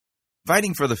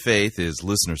Fighting for the Faith is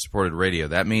listener-supported radio.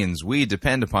 That means we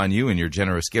depend upon you and your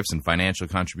generous gifts and financial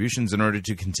contributions in order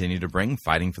to continue to bring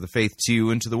Fighting for the Faith to you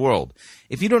and to the world.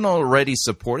 If you don't already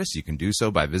support us, you can do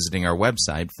so by visiting our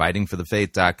website,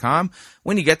 fightingforthefaith.com.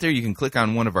 When you get there, you can click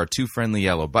on one of our two friendly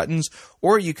yellow buttons,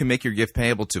 or you can make your gift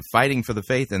payable to Fighting for the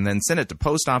Faith and then send it to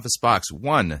Post Office Box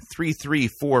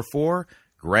 13344,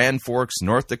 Grand Forks,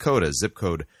 North Dakota, zip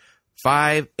code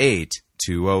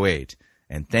 58208.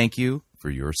 And thank you for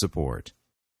your support.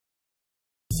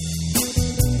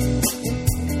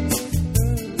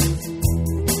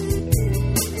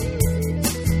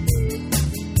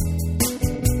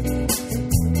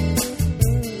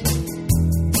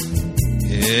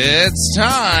 It's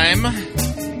time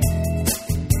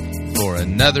for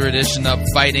another edition of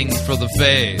Fighting for the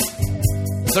Faith.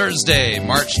 Thursday,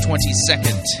 March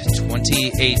 22nd,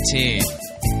 2018.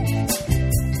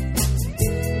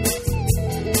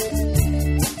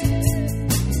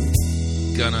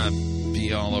 Gonna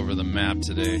be all over the map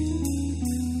today.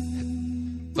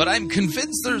 But I'm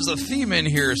convinced there's a theme in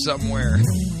here somewhere.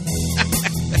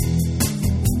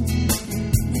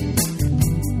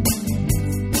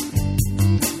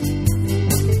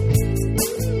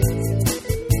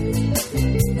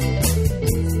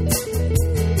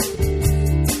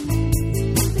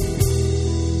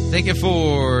 Thank you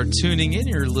for tuning in.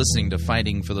 You're listening to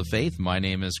Fighting for the Faith. My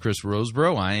name is Kris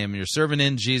Roseborough. I am your servant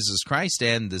in Jesus Christ,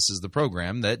 and this is the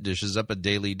program that dishes up a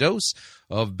daily dose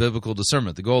of biblical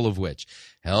discernment, the goal of which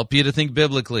help you to think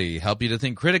biblically, help you to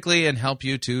think critically, and help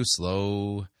you to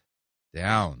slow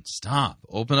down, stop,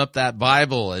 open up that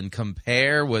Bible, and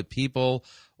compare what people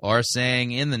are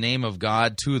saying in the name of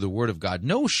God to the Word of God.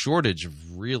 No shortage of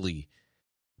really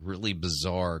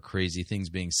bizarre, crazy things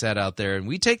being said out there, and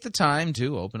we take the time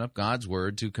to open up God's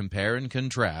Word to compare and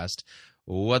contrast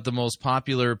what the most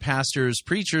popular pastors,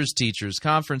 preachers, teachers,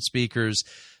 conference speakers,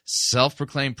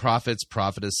 self-proclaimed prophets,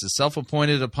 prophetesses,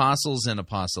 self-appointed apostles and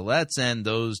apostolettes, and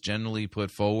those generally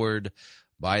put forward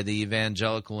by the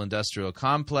evangelical industrial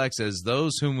complex as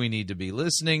those whom we need to be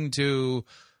listening to,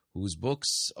 whose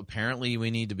books apparently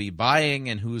we need to be buying,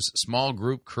 and whose small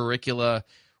group curricula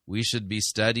we should be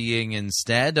studying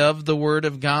instead of the Word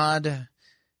of God.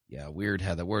 Yeah, weird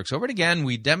how that works. Over and again,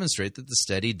 we demonstrate that the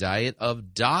steady diet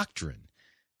of doctrine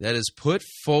that is put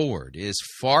forward is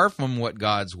far from what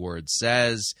God's Word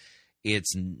says.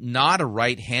 It's not a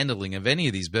right handling of any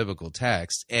of these biblical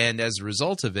texts, and as a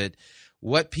result of it,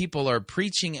 what people are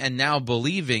preaching and now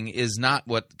believing is not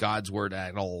what God's Word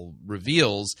at all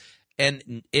reveals,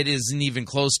 and it isn't even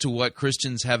close to what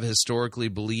Christians have historically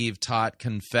believed, taught,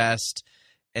 confessed,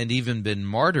 and even been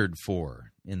martyred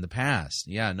for in the past.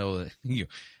 Yeah, no,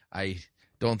 I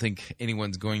don't think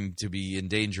anyone's going to be in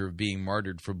danger of being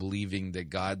martyred for believing that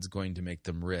God's going to make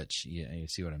them rich. Yeah, you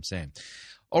see what I'm saying?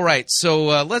 All right,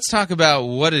 so let's talk about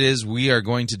what it is we are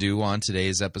going to do on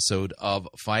today's episode of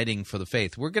Fighting for the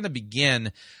Faith. We're going to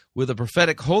begin with a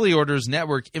Prophetic Holy Orders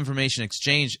Network Information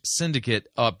Exchange Syndicate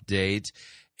update,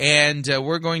 and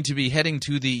we're going to be heading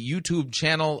to the YouTube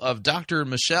channel of Dr.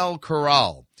 Michelle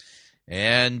Corral.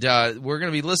 And we're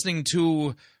going to be listening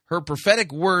to her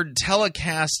prophetic word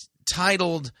telecast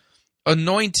titled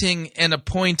Anointing and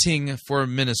Appointing for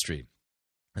Ministry.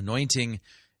 Anointing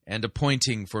and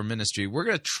Appointing for Ministry. We're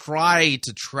going to try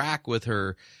to track with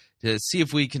her to see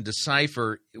if we can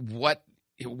decipher what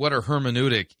her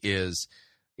hermeneutic is.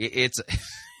 It's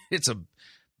a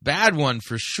bad one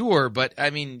for sure, but I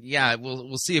mean, yeah,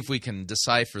 we'll see if we can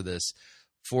decipher this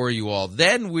for you all.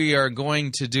 Then we are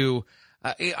going to do...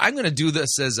 I'm going to do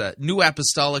this as a New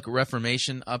Apostolic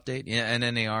Reformation update, an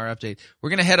NAR update.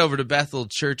 We're going to head over to Bethel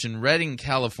Church in Redding,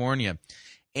 California,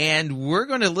 and we're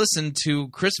going to listen to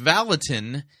Kris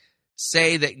Vallotton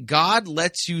say that God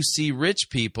lets you see rich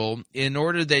people in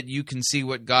order that you can see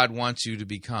what God wants you to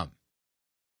become.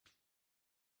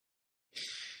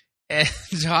 And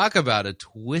talk about a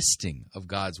twisting of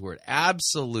God's Word.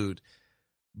 Absolute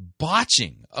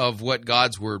botching of what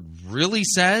God's Word really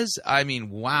says. I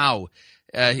mean, wow.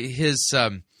 His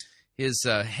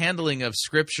handling of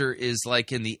Scripture is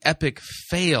like in the epic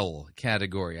fail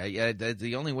category.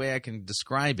 The only way I can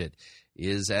describe it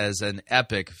is as an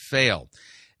epic fail.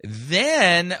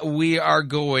 Then we are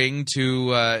going to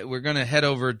we're going to head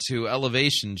over to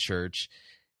Elevation Church,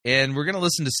 and we're going to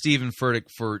listen to Stephen Furtick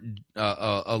for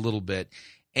a little bit.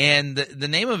 And the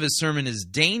name of his sermon is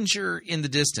Danger in the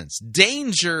Distance.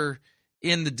 Danger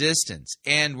in the distance.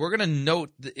 And we're going to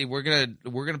note we're going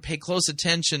to pay close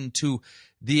attention to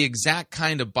the exact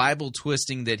kind of Bible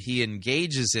twisting that he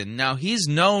engages in. Now, he's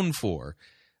known for,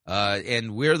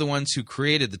 and we're the ones who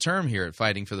created the term here at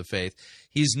Fighting for the Faith,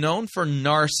 he's known for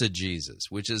narcigesis,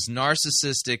 which is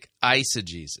narcissistic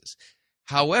eisegesis.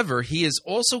 However, he is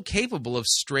also capable of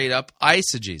straight up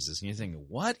eisegesis. And you're thinking,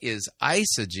 what is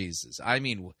eisegesis? I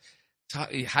mean,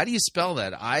 how do you spell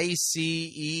that?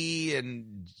 I-C-E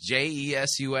and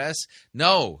J-E-S-U-S?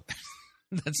 No,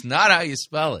 that's not how you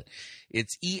spell it.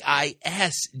 It's E-I-S-G.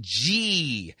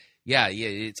 Yeah,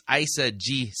 it's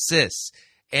eisegesis.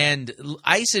 And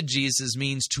eisegesis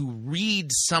means to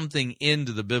read something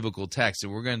into the biblical text.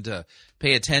 And we're going to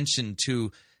pay attention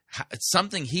to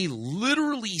something he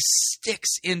literally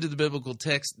sticks into the biblical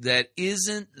text that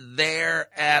isn't there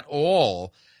at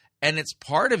all. And it's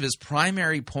part of his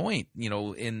primary point,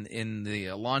 in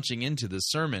the launching into the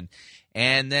sermon.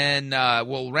 And then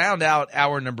we'll round out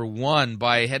hour number 1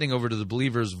 by heading over to the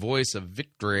Believer's Voice of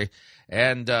Victory.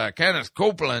 And Kenneth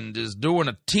Copeland is doing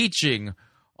a teaching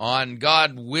on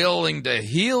God willing to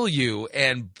heal you.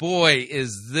 And boy,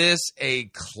 is this a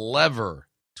clever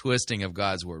twisting of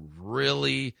God's word.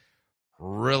 Really,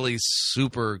 really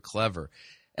super clever.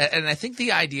 And I think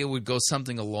the idea would go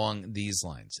something along these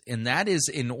lines. And that is,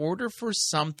 in order for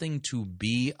something to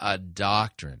be a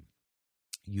doctrine,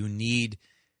 you need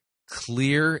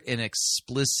clear and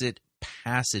explicit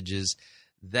passages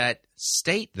that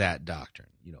state that doctrine.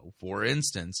 For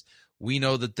instance, we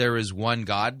know that there is one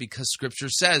God because Scripture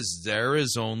says there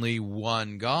is only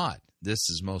one God. This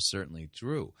is most certainly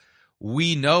true.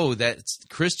 We know that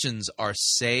Christians are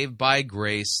saved by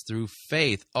grace through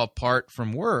faith apart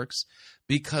from works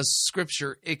because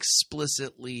Scripture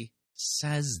explicitly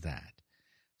says that.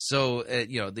 So,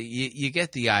 you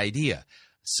get the idea.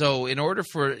 So in order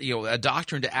for a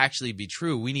doctrine to actually be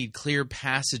true, we need clear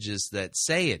passages that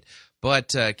say it.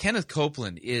 But Kenneth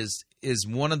Copeland is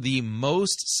one of the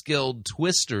most skilled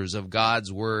twisters of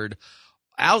God's word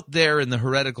out there in the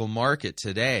heretical market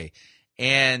today.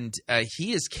 And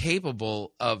he is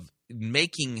capable of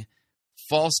making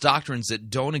false doctrines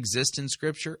that don't exist in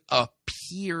Scripture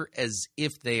appear as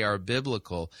if they are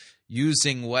biblical,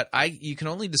 using what you can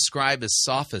only describe as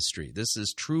sophistry. This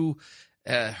is true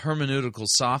hermeneutical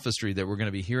sophistry that we're going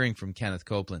to be hearing from Kenneth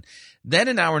Copeland. Then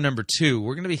in hour number 2,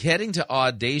 we're going to be heading to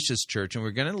Audacious Church, and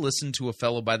we're going to listen to a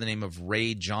fellow by the name of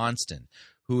Ray Johnston,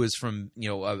 who is from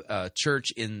a church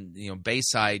in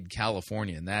Bayside,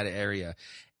 California, in that area.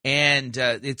 And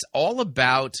it's all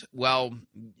about,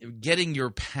 getting your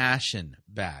passion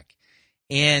back.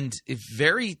 And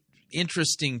very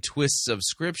interesting twists of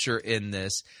Scripture in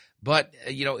this. But,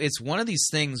 it's one of these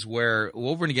things where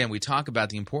over and again we talk about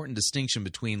the important distinction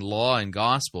between law and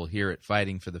gospel here at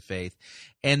Fighting for the Faith.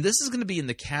 And this is going to be in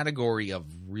the category of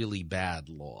really bad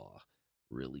law.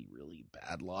 Really, really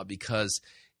bad law, because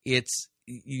it's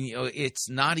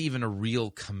not even a real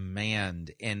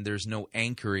command and there's no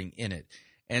anchoring in it.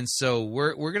 And so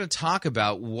we're going to talk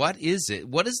about what is it?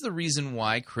 What is the reason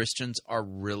why Christians are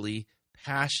really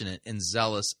passionate and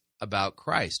zealous about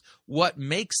Christ? What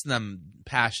makes them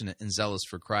passionate and zealous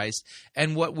for Christ,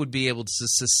 and what would be able to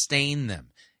sustain them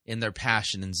in their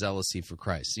passion and zealousy for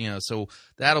Christ? So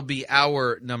that'll be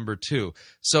hour number 2.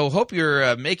 So hope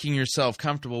you're making yourself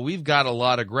comfortable. We've got a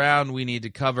lot of ground we need to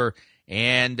cover.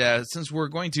 And since we're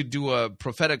going to do a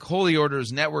Prophetic Holy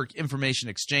Orders Network Information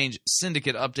Exchange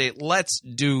Syndicate update, let's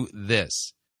do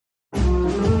this.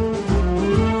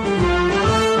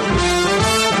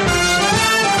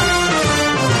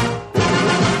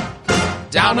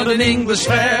 Down at an English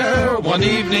fair, one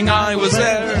evening I was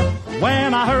there,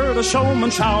 when I heard a showman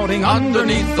shouting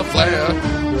underneath the flare,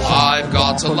 I've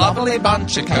got a lovely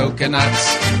bunch of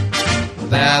coconuts.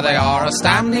 There they are,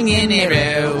 a-standing in a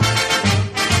row.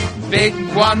 Big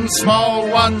one, small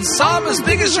one, some as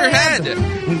big as your head.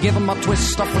 Give 'em a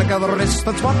twist, a flick of the wrist,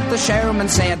 that's what the showman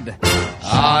said.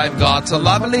 I've got a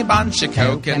lovely bunch of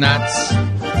coconuts.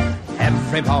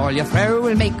 Every ball you throw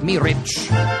will make me rich.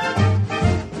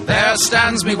 There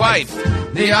stands me wife,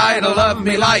 the idol of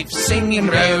me life, singing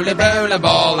roll-a, roll-a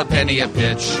ball, a penny a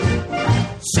pitch.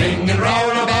 Singing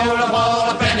roll-a, roll-a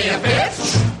ball, a penny a pitch.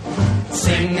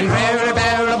 Singing roll-a,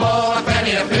 roll-a ball, a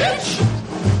penny a pitch.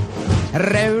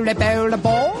 Roll-a, roll-a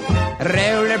ball,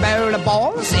 roll-a, roll-a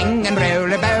ball, singing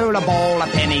roll-a, roll-a ball, a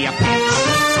penny a pitch.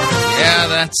 Yeah,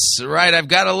 that's right. I've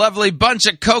got a lovely bunch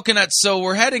of coconuts, so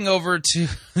we're heading over to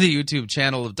the YouTube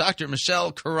channel of Dr.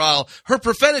 Michelle Corral, her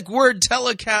prophetic word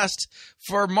telecast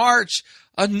for March,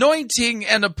 anointing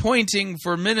and appointing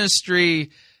for ministry.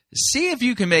 See if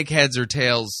you can make heads or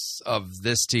tails of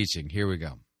this teaching. Here we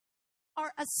go.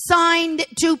 Are assigned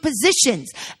to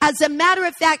positions. As a matter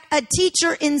of fact, a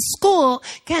teacher in school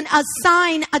can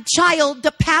assign a child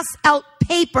to pass out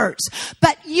papers.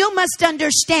 But you must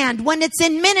understand, when it's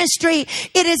in ministry,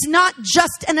 it is not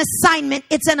just an assignment,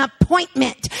 it's an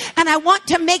appointment. And I want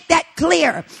to make that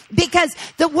clear, because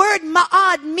the word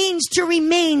ma'ad means to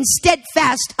remain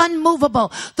steadfast,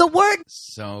 unmovable. The word...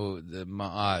 So, the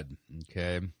ma'ad,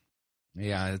 okay.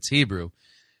 Yeah, it's Hebrew.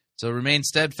 So remain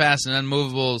steadfast and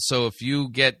unmovable. So if you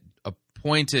get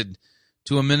appointed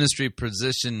to a ministry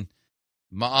position,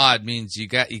 ma'ad means you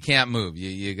can't move.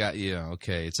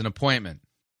 Okay, it's an appointment.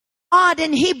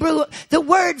 In Hebrew, the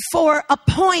word for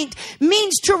appoint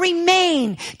means to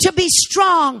remain, to be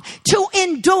strong, to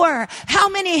endure. How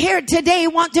many here today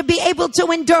want to be able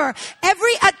to endure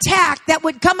every attack that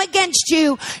would come against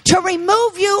you to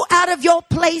remove you out of your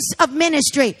place of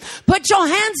ministry? Put your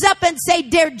hands up and say,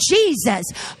 "Dear Jesus,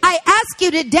 I ask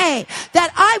you today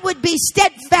that I would be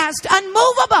steadfast,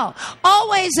 unmovable,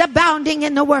 always abounding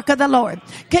in the work of the Lord."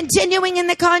 Continuing in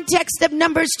the context of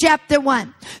Numbers chapter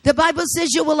 1, the Bible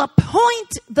says you will appoint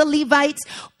the Levites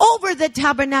over the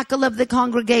tabernacle of the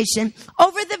congregation,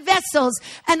 over the vessels,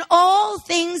 and all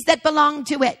things that belong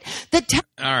to it.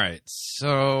 All right.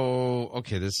 So,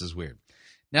 okay, this is weird.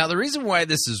 Now, the reason why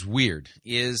this is weird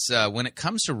is when it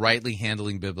comes to rightly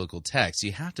handling biblical text,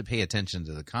 you have to pay attention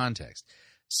to the context.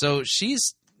 So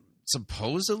she's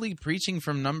supposedly preaching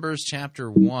from Numbers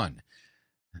chapter 1.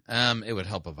 It would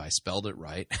help if I spelled it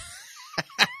right.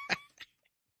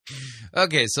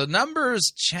 Okay, so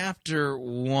Numbers chapter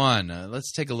 1.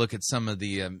 Let's take a look at some of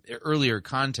the earlier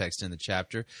context in the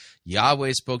chapter.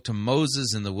 Yahweh spoke to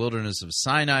Moses in the wilderness of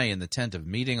Sinai in the tent of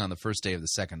meeting on the first day of the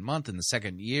second month in the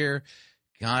second year.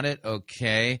 Got it?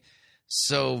 Okay.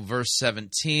 So verse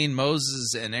 17,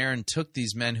 Moses and Aaron took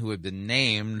these men who had been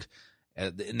named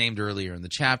earlier in the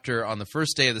chapter. On the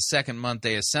first day of the second month,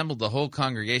 they assembled the whole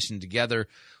congregation together,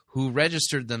 who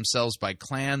registered themselves by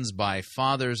clans, by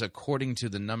fathers, according to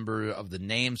the number of the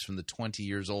names from the 20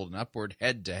 years old and upward,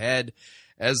 head to head,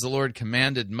 as the Lord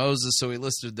commanded Moses. So he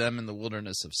listed them in the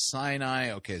wilderness of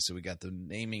Sinai. Okay, so we got the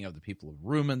naming of the people of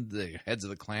Reuben, the heads of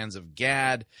the clans of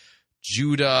Gad,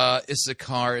 Judah,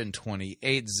 Issachar in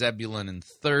 28, Zebulun in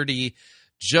 30,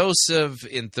 Joseph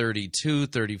in 32,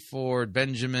 34,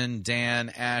 Benjamin, Dan,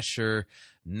 Asher,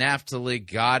 Naphtali.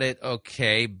 Got it.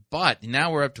 Okay. But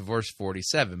now we're up to verse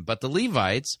 47. But the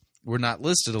Levites were not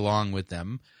listed along with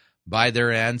them by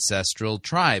their ancestral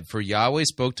tribe. For Yahweh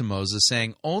spoke to Moses,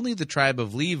 saying, "Only the tribe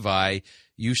of Levi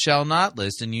you shall not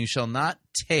list, and you shall not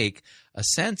take a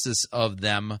census of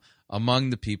them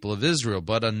among the people of Israel,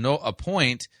 but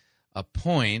appoint,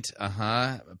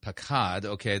 pakad,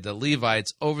 okay, the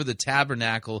Levites over the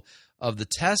tabernacle of the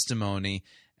testimony,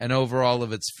 and over all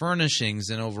of its furnishings,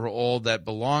 and over all that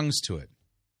belongs to it."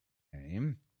 Okay.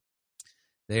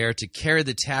 They are to carry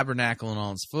the tabernacle and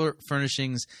all its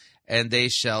furnishings, and they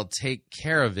shall take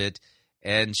care of it,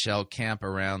 and shall camp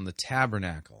around the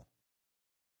tabernacle.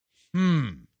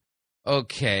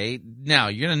 Okay, now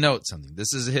you're going to note something.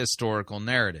 This is a historical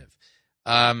narrative.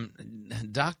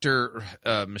 Dr.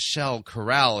 Michelle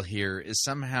Corral here is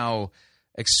somehow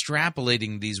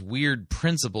extrapolating these weird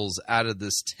principles out of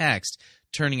this text,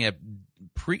 turning a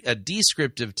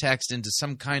descriptive text into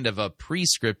some kind of a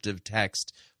prescriptive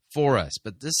text for us.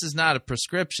 But this is not a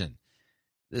prescription.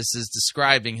 This is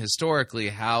describing historically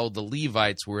how the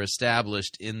Levites were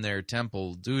established in their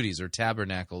temple duties or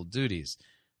tabernacle duties.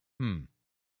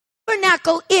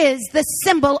 Tabernacle is the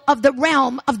symbol of the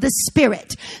realm of the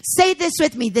Spirit. Say this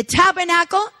with me. The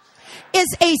tabernacle is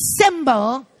a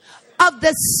symbol of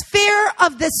the sphere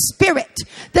of the Spirit.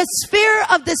 The sphere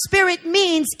of the Spirit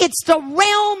means it's the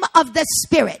realm of the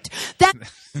Spirit. That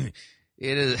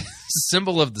it is a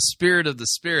symbol of the Spirit of the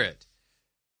Spirit.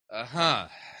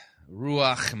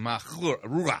 Ruach machur.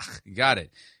 Ruach. Got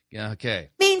it. Yeah,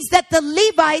 okay. Means that the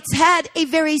Levites had a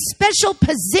very special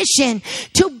position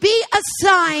to be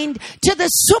assigned to the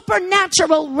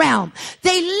supernatural realm.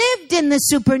 They lived in the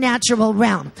supernatural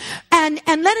realm. And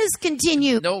let us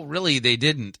continue. No, really, they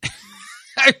didn't.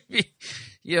 I mean,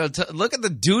 look at the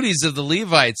duties of the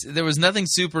Levites. There was nothing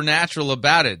supernatural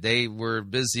about it. They were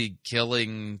busy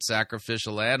killing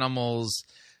sacrificial animals,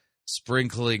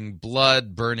 sprinkling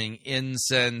blood, burning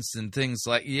incense, and things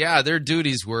like, their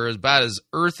duties were about as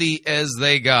earthy as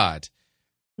they got.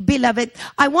 Beloved,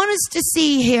 I want us to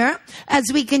see here,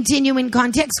 as we continue in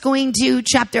context, going to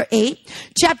chapter 8.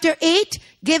 Chapter 8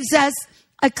 gives us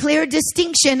a clear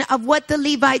distinction of what the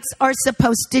Levites are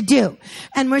supposed to do.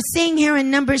 And we're seeing here in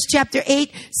Numbers chapter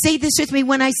 8, say this with me,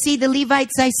 when I see the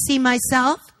Levites, I see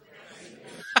myself.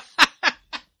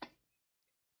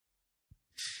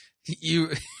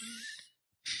 You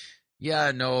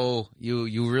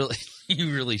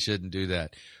really shouldn't do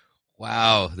that.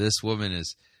 Wow, this woman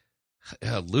is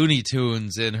Looney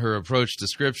Tunes in her approach to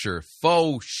Scripture.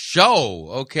 Faux show.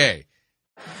 Okay.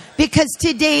 Because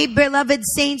today, beloved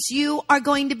saints, you are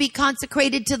going to be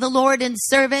consecrated to the Lord in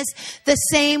service the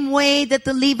same way that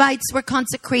the Levites were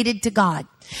consecrated to God.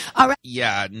 All right.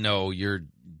 Yeah, no,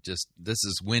 this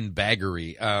is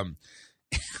windbaggery.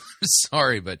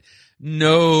 Sorry, but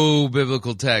no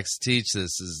biblical texts teach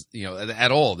this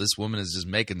at all. This woman is just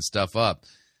making stuff up.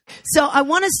 So I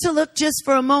want us to look just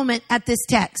for a moment at this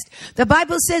text. The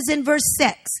Bible says in verse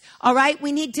 6, all right,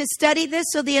 we need to study this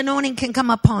so the anointing can come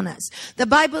upon us. The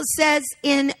Bible says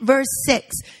in verse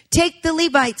 6, take the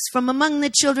Levites from among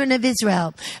the children of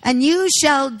Israel, and you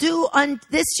shall do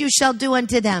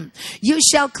unto them. You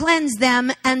shall cleanse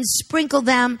them and sprinkle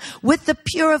them with the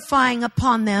purifying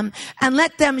upon them, and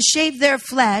let them shave their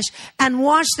flesh and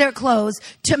wash their clothes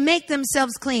to make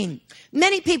themselves clean.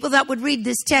 Many people that would read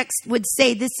this text would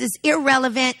say this is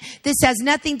irrelevant. This has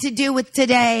nothing to do with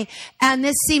today. And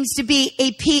this seems to be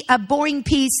a boring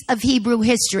piece of Hebrew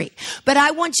history. But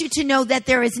I want you to know that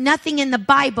there is nothing in the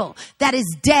Bible that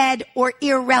is dead or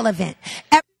irrelevant.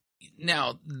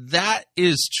 Now, that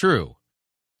is true.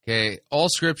 Okay. All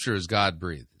Scripture is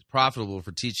God-breathed. It's profitable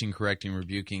for teaching, correcting,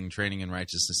 rebuking, training in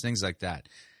righteousness, things like that.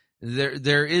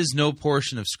 There is no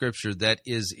portion of Scripture that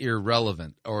is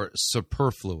irrelevant or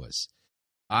superfluous.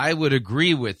 I would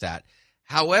agree with that.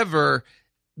 However,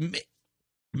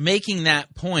 making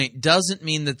that point doesn't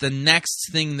mean that the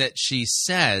next thing that she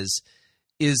says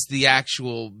is the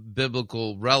actual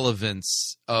biblical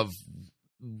relevance of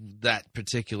that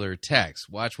particular text.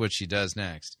 Watch what she does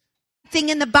next. Thing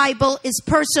in the Bible is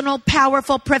personal,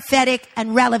 powerful, prophetic,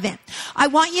 and relevant. I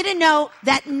want you to know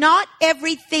that not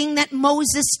everything that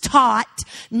Moses taught,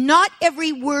 not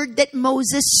every word that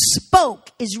Moses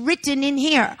spoke is written in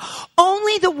here.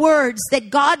 Only the words that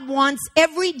God wants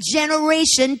every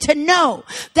generation to know.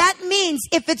 That means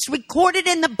if it's recorded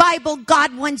in the Bible,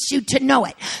 God wants you to know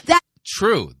it.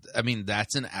 True. I mean,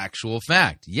 that's an actual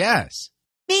fact. Yes.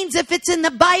 Means if it's in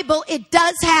the Bible, it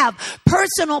does have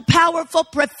personal, powerful,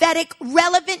 prophetic,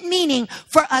 relevant meaning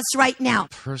for us right now.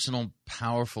 Personal,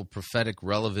 powerful, prophetic,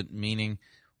 relevant meaning.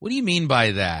 What do you mean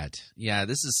by that? Yeah,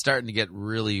 this is starting to get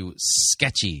really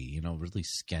sketchy, really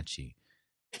sketchy.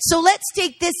 So let's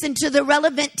take this into the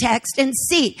relevant text and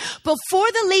see. Before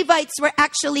the Levites were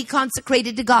actually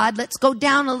consecrated to God, let's go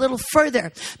down a little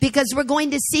further because we're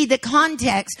going to see the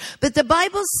context. But the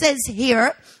Bible says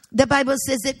here, the Bible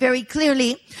says it very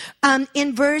clearly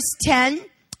in verse 10.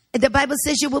 The Bible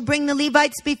says you will bring the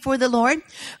Levites before the Lord,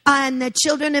 and the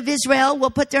children of Israel will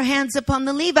put their hands upon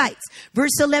the Levites.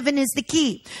 Verse 11 is the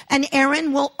key. And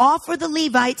Aaron will offer the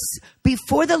Levites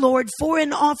before the Lord for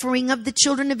an offering of the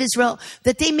children of Israel,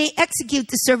 that they may execute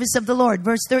the service of the Lord.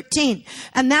 Verse 13.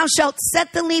 And thou shalt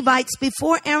set the Levites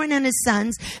before Aaron and his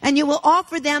sons, and you will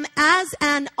offer them as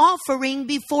an offering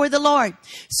before the Lord.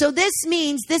 So this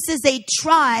means this is a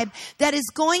tribe that is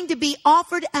going to be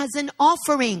offered as an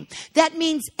offering. That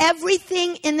means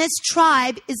everything in this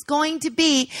tribe is going to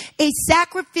be a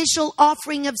sacrificial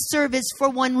offering of service for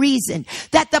one reason,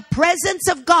 that the presence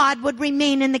of God would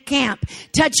remain in the camp.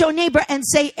 Touch your neighbor and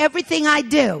say, everything I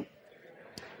do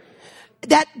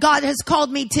that God has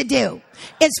called me to do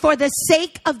is for the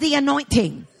sake of the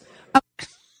anointing.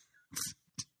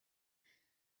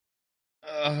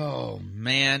 Oh,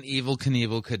 man, Evel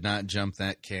Knievel could not jump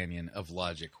that canyon of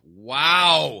logic.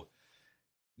 Wow.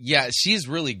 Yeah, she's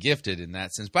really gifted in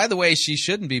that sense. By the way, she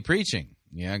shouldn't be preaching.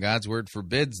 Yeah, God's word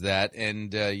forbids that,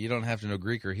 and you don't have to know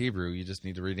Greek or Hebrew. You just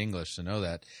need to read English to know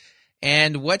that.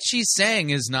 And what she's saying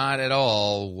is not at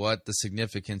all what the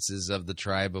significance is of the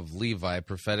tribe of Levi,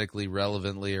 prophetically,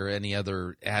 relevantly, or any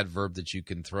other adverb that you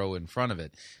can throw in front of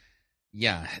it.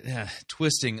 Yeah,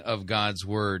 twisting of God's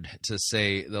word, to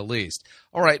say the least.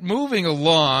 All right, moving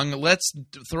along, let's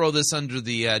throw this under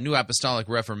the New Apostolic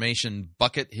Reformation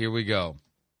bucket. Here we go.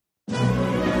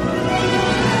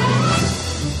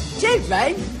 Chief,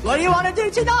 mate, what do you want to do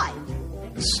tonight?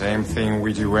 The same thing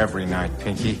we do every night,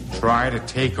 Pinky. Try to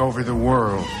take over the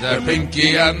world. The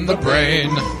Pinky and the Brain.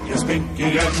 Yes,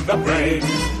 Pinky and the Brain.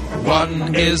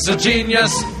 One is a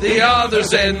genius, the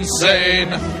other's insane.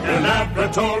 They're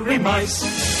laboratory mice.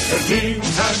 Their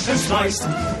genes have been sliced.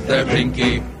 They're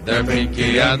Pinky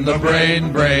and the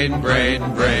Brain, brain, brain,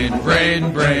 brain,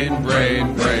 brain, brain,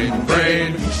 brain, brain,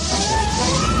 brain.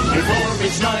 Before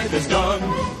each night is done,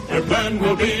 their plan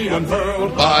will be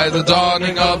unfurled. By the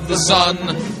dawning of the sun,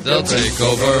 they'll take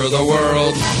over the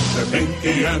world. They're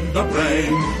Pinky and the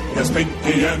Brain. Yes,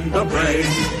 Pinky and the Brain.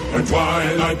 Their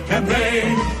twilight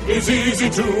campaign is easy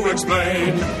to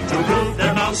explain. To prove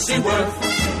their mousy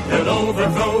worth, they'll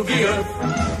overthrow the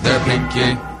earth. They're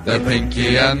Pinky The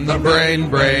pinky and the brain,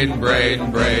 brain,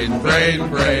 brain, brain, brain,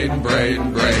 brain,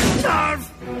 brain, brain.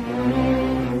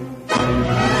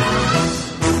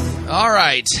 All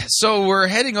right, so we're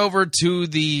heading over to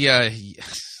the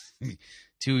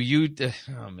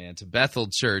to Bethel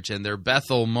Church and their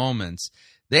Bethel Moments.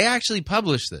 They actually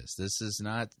published this. This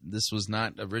was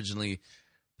not originally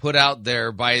put out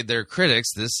there by their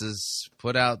critics. This is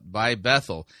put out by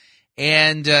Bethel.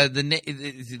 And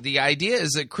the idea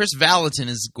is that Kris Vallotton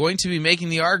is going to be making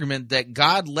the argument that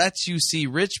God lets you see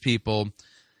rich people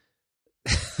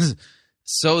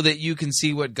so that you can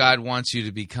see what God wants you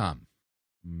to become.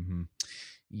 Mm-hmm.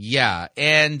 Yeah,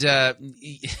 and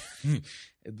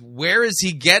where is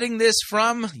he getting this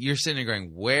from? You're sitting there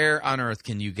going, where on earth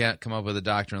can you come up with a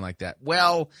doctrine like that?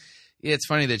 Well, it's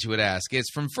funny that you would ask.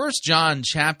 It's from 1 John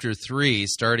chapter 3,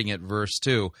 starting at verse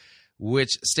 2,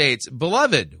 which states,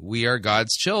 "Beloved, we are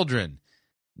God's children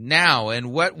now,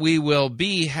 and what we will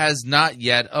be has not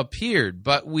yet appeared.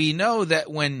 But we know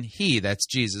that when he," that's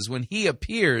Jesus, "when he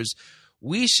appears,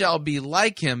 we shall be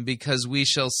like him because we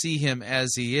shall see him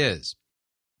as he is."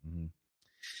 Mm-hmm.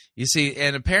 You see,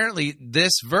 and apparently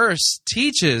this verse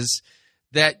teaches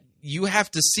that you have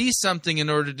to see something in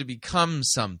order to become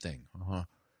something. Uh-huh.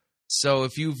 So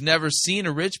if you've never seen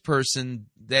a rich person,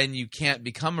 then you can't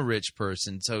become a rich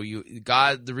person. So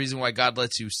the reason why God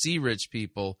lets you see rich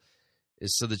people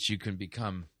is so that you can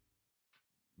become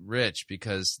rich,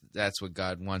 because that's what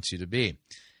God wants you to be.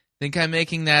 Think I'm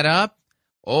making that up?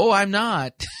 Oh, I'm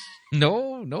not.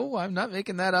 No, I'm not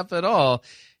making that up at all.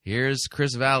 Here's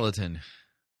Kris Vallotton.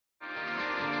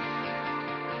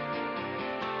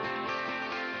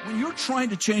 When you're trying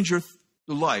to change your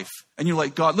life, and you're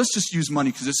like, God, let's just use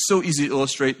money because it's so easy to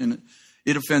illustrate and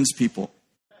it offends people.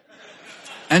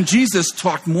 And Jesus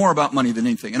talked more about money than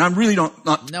anything. And I really don't...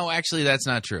 No, actually, that's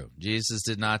not true. Jesus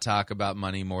did not talk about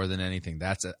money more than anything.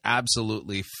 That's an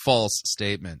absolutely false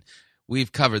statement.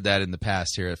 We've covered that in the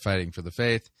past here at Fighting for the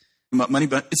Faith. About money,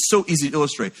 but it's so easy to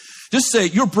illustrate. Just say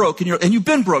you're broke, and you've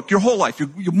been broke your whole life.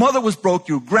 Your mother was broke,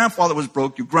 your grandfather was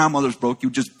broke, your grandmother was broke, you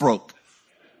just broke.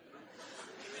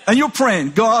 And you're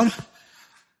praying, God,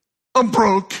 I'm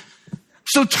broke. I'm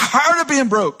so tired of being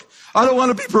broke. I don't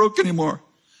want to be broke anymore.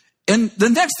 And the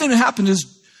next thing that happened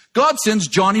is God sends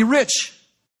Johnny Rich.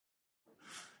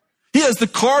 He has the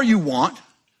car you want,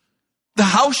 the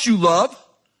house you love.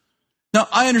 Now,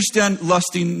 I understand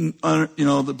lusting,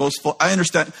 the boastful. I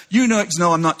understand.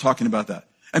 No, I'm not talking about that.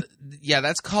 And yeah,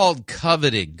 that's called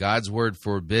coveting. God's word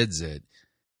forbids it.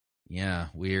 Yeah,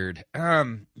 weird.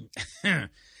 You're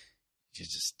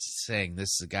just saying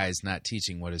this guy's not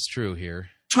teaching what is true here.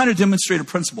 Trying to demonstrate a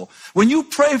principle. When you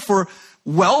pray for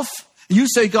wealth, you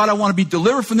say, God, I want to be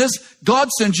delivered from this. God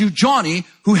sends you Johnny,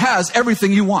 who has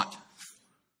everything you want.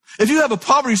 If you have a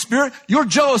poverty spirit, you're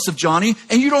jealous of Johnny,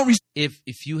 and you don't...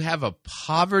 If you have a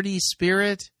poverty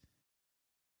spirit,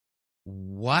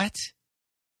 what?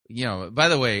 By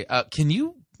the way, can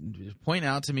you point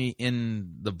out to me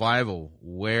in the Bible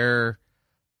where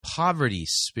poverty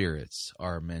spirits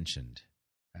are mentioned?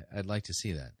 I'd like to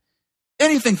see that.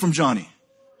 Anything from Johnny.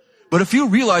 But if you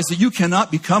realize that you cannot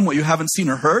become what you haven't seen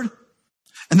or heard,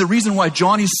 and the reason why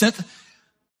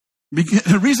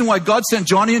God sent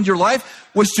Johnny into your life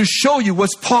was to show you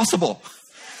what's possible.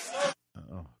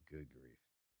 Oh, good grief.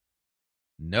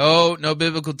 No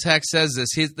biblical text says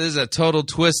this. This is a total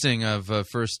twisting of 1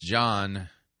 John.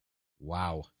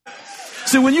 Wow.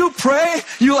 So when you pray,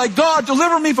 you're like, God,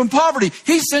 deliver me from poverty.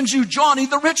 He sends you Johnny,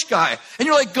 the rich guy. And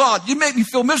you're like, God, you make me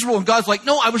feel miserable. And God's like,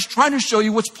 no, I was trying to show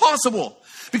you what's possible.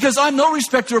 Because I'm no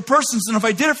respecter of persons, and if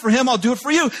I did it for him, I'll do it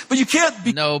for you. But you can't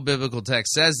be... No biblical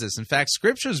text says this. In fact,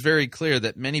 Scripture is very clear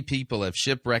that many people have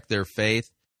shipwrecked their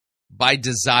faith by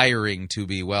desiring to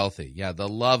be wealthy. Yeah, the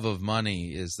love of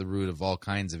money is the root of all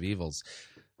kinds of evils.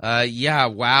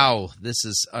 Wow, this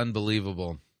is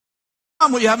unbelievable.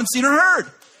 What you haven't seen or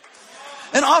heard.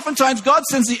 And oftentimes, God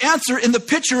sends the answer in the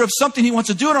picture of something he wants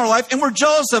to do in our life, and we're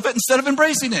jealous of it instead of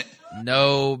embracing it.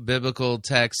 No biblical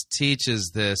text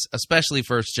teaches this, especially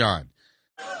 1 John.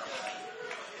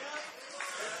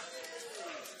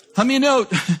 How many know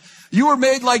you were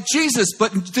made like Jesus,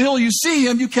 but until you see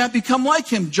him, you can't become like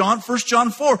him? 1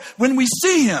 John 4. When we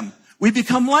see him, we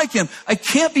become like him. I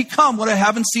can't become what I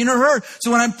haven't seen or heard.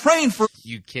 So when I'm praying for...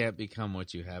 You can't become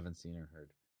what you haven't seen or heard.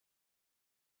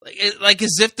 Like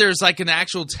as if there's like an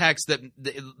actual text that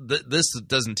this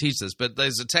doesn't teach this, but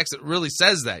there's a text that really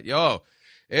says that.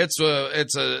 It's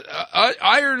a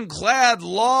ironclad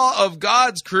law of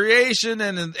God's creation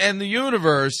and the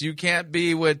universe. You can't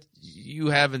be what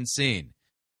you haven't seen.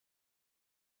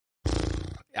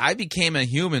 I became a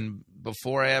human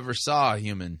before I ever saw a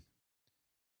human.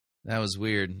 That was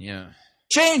weird, yeah.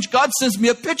 Change. God sends me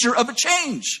a picture of a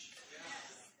change.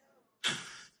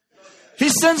 He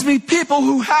sends me people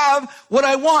who have what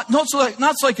I want, not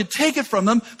so I can take it from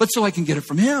them, but so I can get it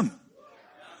from Him.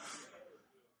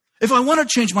 If I want to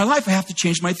change my life, I have to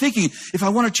change my thinking. If I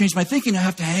want to change my thinking, I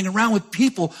have to hang around with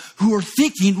people who are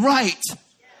thinking right.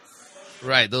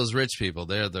 Right, those rich people,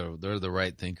 they're the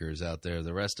right thinkers out there.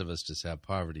 The rest of us just have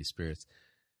poverty spirits.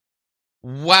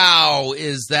 Wow,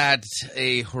 is that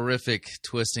a horrific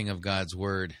twisting of God's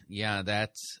word? Yeah,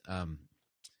 that's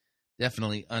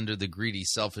definitely under the greedy,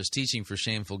 selfish teaching for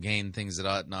shameful gain, things that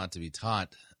ought not to be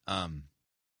taught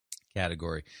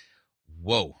category.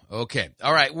 Whoa, okay.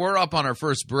 All right, we're up on our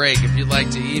first break. If you'd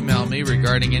like to email me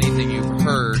regarding anything you've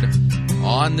heard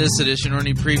on this edition or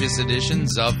any previous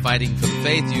editions of Fighting for the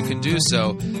Faith, you can do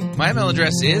so. My email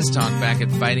address is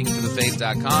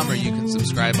talkback@fightingforthefaith.com, or you can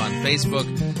subscribe on Facebook,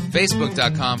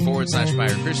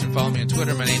 facebook.com/Fire Christian. Follow me on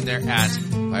Twitter, my name there,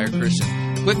 @Fire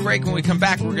Christian. Quick break. When we come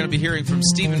back, we're going to be hearing from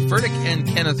Stephen Furtick and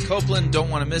Kenneth Copeland. Don't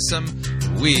want to miss them.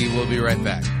 We will be right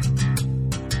back.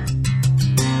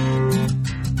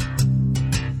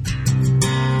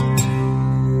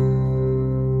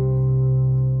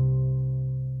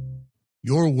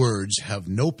 Your words have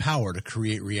no power to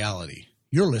create reality.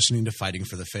 You're listening to Fighting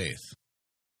for the Faith.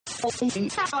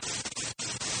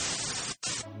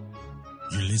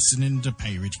 You're listening to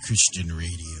Pirate Christian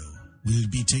Radio. We'll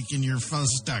be taking your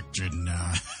false doctrine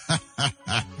now.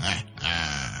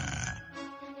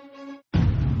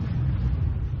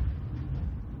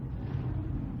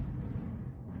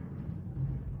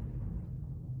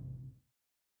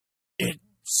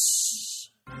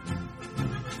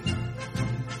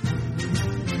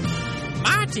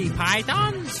 Monty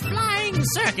Python's Flying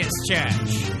Circus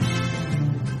Church.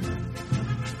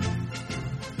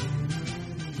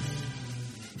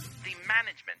 The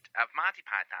management of Monty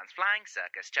Python's Flying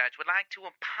Circus Church would like to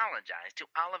apologize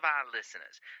to all of our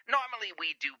listeners. Normally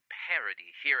we do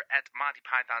parody here at Monty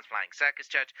Python's Flying Circus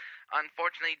Church.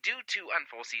 Unfortunately, due to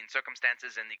unforeseen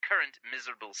circumstances in the current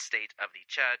miserable state of the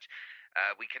church,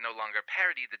 we can no longer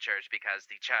parody the church because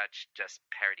the church just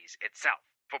parodies itself.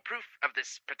 For proof of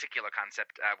this particular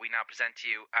concept, we now present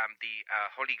to you the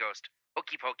Holy Ghost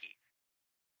Hokey Pokey.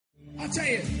 I'll tell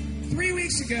you, 3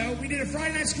 weeks ago, we did a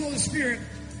Friday Night School of the Spirit,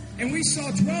 and we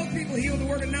saw 12 people heal the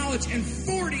word of knowledge and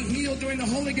 40 healed doing the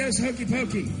Holy Ghost Hokey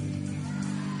Pokey.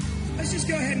 Let's just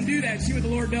go ahead and do that and see what the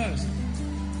Lord does.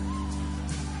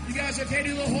 You guys okay to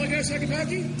do a little Holy Ghost Hokey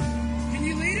Pokey? Can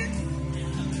you lead it?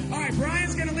 All right,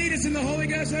 Brian's going to lead us in the Holy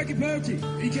Ghost Hokey Pokey.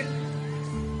 You can...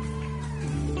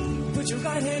 Put your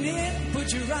right hand in,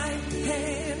 put your right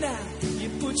hand out. You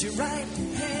put your right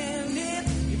hand in,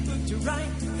 you put your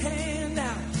right hand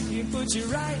out. You put your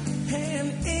right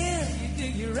hand in, you do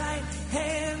your right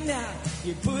hand out.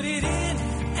 You put it in,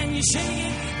 and you shake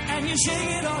it, and you shake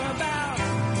it all about.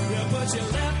 You put your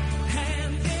left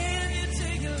hand in, you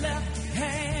take your left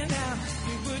hand out.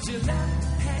 You put your left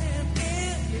hand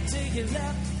in, you take your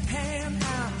left hand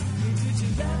out. You put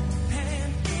your left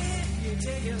hand in, you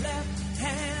take your left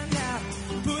hand out.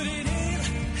 Put it in,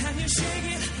 and you shake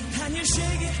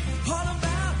it all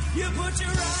about. You put your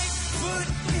right foot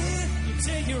in, you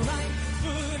take your right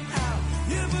foot out.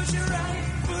 You put your right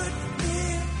foot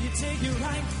in, you take your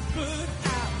right foot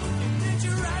out. You put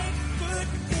your right foot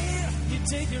in, you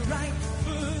take your right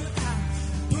foot out.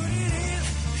 Put it in,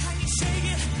 and you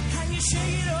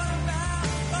shake it all about.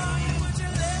 Oh, you put your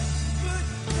left foot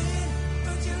in,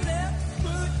 put your left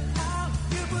foot out.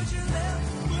 You put your left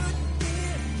foot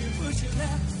in, you put your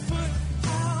left foot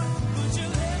out. Put your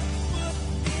left foot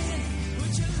in,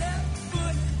 put your left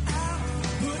foot out.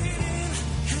 Put it in,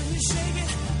 and you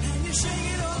shake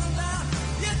it all about.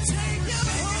 You take your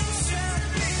whole self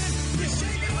in, you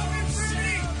shake it all in.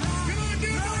 Come on, do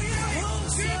it by faith.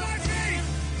 Do it by faith.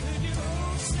 Put your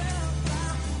whole self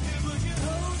out. You put your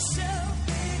whole self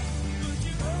in, put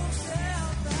your whole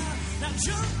self out. Now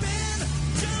jump in,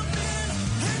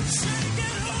 and shake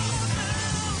it all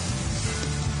out.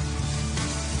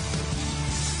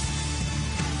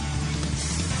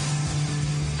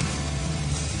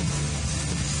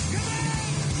 Come on,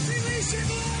 release your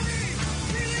glory,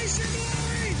 release your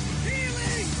glory.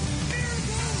 Healing,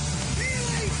 miracle,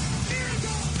 healing,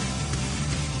 miracle.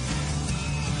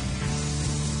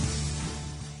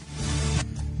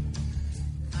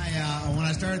 When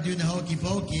I started doing the hokey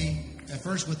pokey, at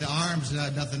first with the arms,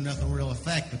 nothing real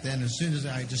effect. But then as soon as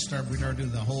we started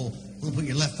doing the whole, we'll put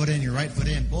your left foot in, your right foot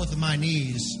in, both of my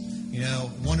knees,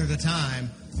 one at a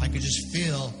time, I could just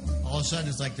feel, all of a sudden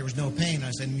it's like there was no pain.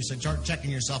 I said, and you said, start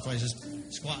checking yourself. I just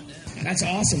squat down. That's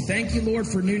awesome. Thank you, Lord,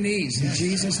 for new knees in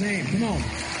Jesus' name. Come on.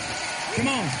 Come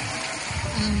on.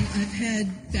 I've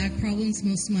had back problems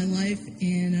most of my life,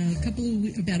 and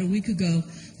about a week ago,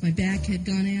 my back had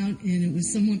gone out, and it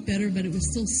was somewhat better, but it was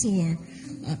still sore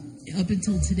up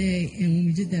until today. And when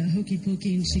we did that hokey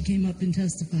pokey, and she came up and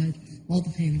testified, all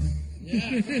the pain went.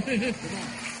 Yeah.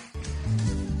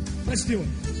 Let's do it.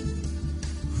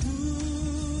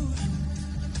 Ooh,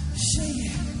 shake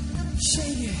it,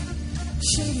 shake it,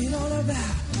 shake it all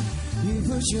about. You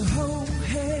put your whole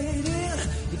head in,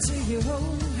 you take your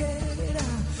whole head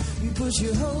out. You put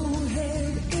your whole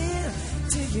head in,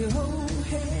 take your whole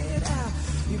head out.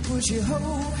 You put your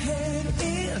whole head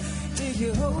in, take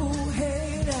your whole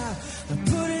head out. And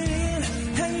put it in,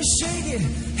 and you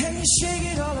shake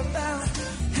it all about.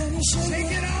 And you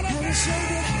shake it all about. And you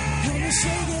shake it, and you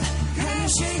shake it, and you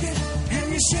shake it, and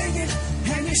you shake it,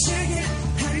 and you shake it,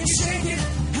 and you shake it,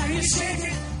 and you shake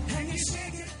it, and you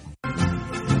shake it.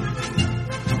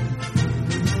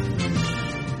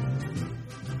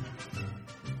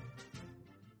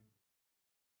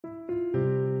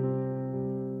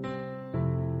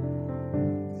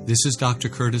 This is Dr.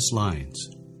 Curtis Lyons.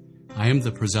 I am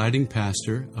the presiding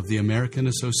pastor of the American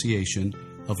Association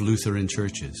of Lutheran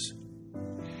Churches.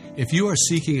 If you are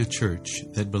seeking a church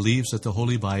that believes that the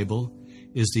Holy Bible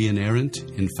is the inerrant,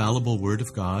 infallible Word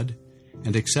of God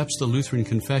and accepts the Lutheran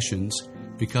confessions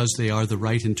because they are the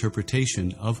right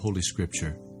interpretation of Holy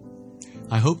Scripture,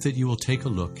 I hope that you will take a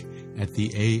look at the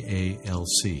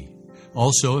AALC.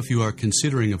 Also, if you are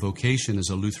considering a vocation as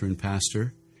a Lutheran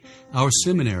pastor, our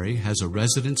seminary has a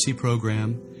residency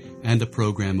program and a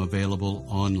program available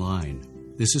online.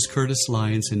 This is Curtis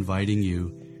Lyons inviting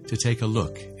you to take a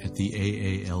look at the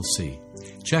AALC.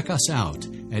 Check us out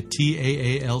at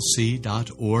taalc.org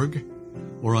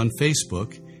or on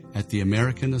Facebook at the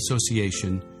American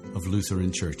Association of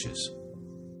Lutheran Churches.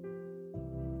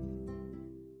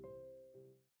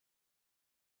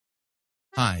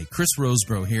 Hi, Kris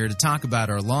Rosebrough here to talk about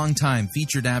our longtime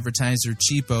featured advertiser,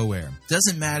 Cheapo Air.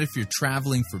 Doesn't matter if you're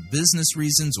traveling for business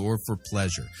reasons or for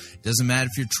pleasure. Doesn't matter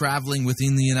if you're traveling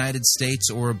within the United States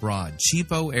or abroad.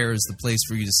 Cheapo Air is the place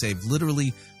for you to save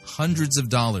literally hundreds of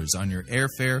dollars on your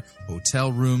airfare,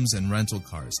 hotel rooms, and rental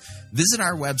cars. Visit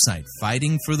our website,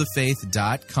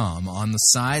 fightingforthefaith.com. On the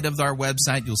side of our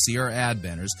website, you'll see our ad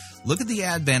banners. Look at the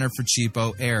ad banner for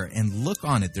Cheapo Air and look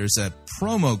on it. There's a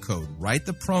promo code. Write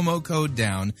the promo code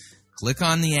down. Click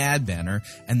on the ad banner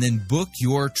and then book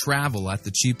your travel at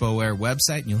the Cheapo Air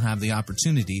website, and you'll have the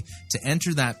opportunity to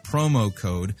enter that promo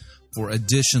code for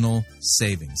additional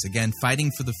savings. Again,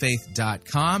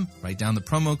 fightingforthefaith.com. Write down the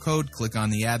promo code, click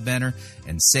on the ad banner,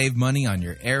 and save money on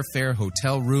your airfare,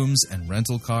 hotel rooms, and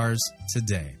rental cars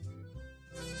today.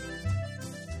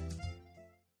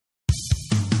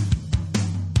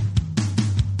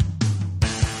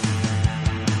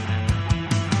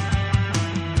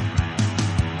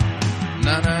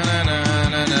 All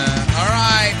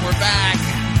right, we're back.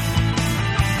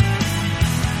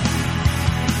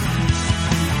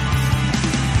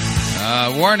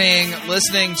 Warning,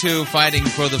 listening to Fighting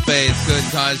for the Faith could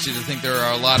cause you to think there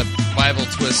are a lot of Bible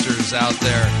twisters out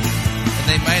there, and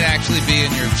they might actually be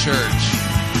in your church.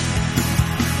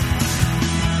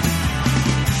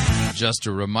 Just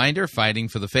a reminder, Fighting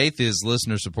for the Faith is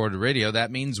listener-supported radio.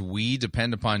 That means we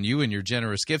depend upon you and your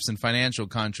generous gifts and financial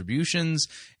contributions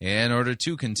in order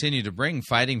to continue to bring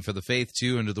Fighting for the Faith to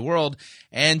you into the world.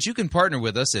 And you can partner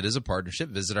with us. It is a partnership.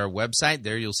 Visit our website.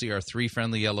 There you'll see our three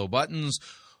friendly yellow buttons.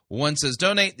 One says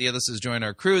donate, the other says join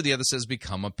our crew, the other says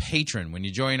become a patron. When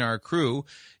you join our crew,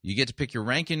 you get to pick your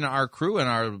rank in our crew, and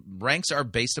our ranks are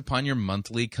based upon your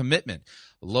monthly commitment.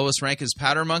 The lowest rank is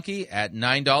Powder Monkey at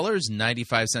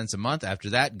 $9.95 a month. After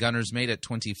that, Gunner's Mate at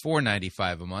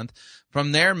 $24.95 a month.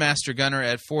 From there, Master Gunner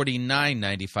at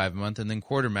 $49.95 a month, and then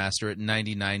Quartermaster at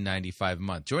 $99.95 a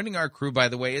month. Joining our crew, by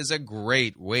the way, is a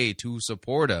great way to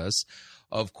support us.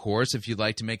 Of course, if you'd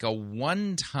like to make a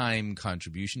one-time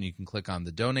contribution, you can click on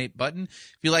the donate button.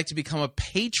 If you'd like to become a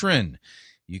patron,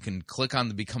 you can click on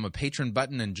the Become a Patron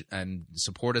button and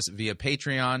support us via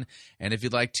Patreon. And if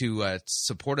you'd like to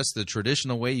support us the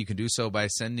traditional way, you can do so by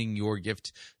sending your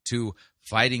gift to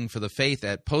Fighting for the Faith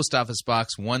at Post Office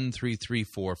Box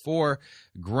 13344,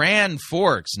 Grand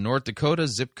Forks, North Dakota,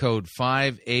 zip code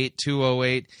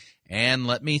 58208. And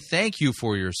let me thank you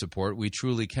for your support. We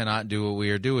truly cannot do what we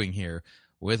are doing here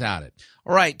without it.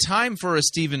 All right, time for a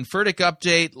Stephen Furtick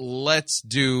update. Let's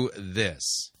do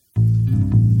this.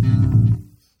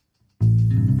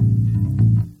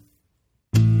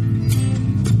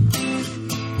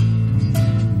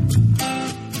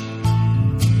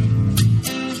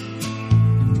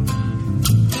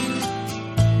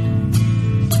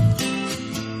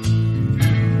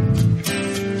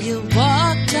 You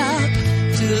walked up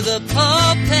to the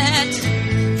pulpit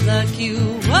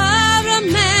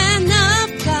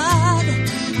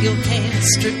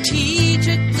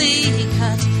strategically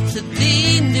cut to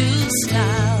the new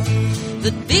style.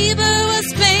 The beaver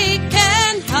was fake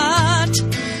and hot.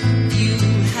 You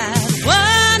had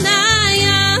one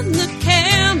eye on the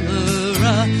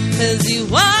camera as you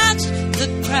watched the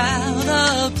crowd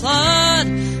applaud.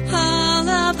 All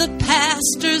of the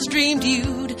pastors dreamed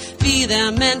you'd be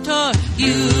their mentor.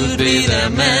 You'd be their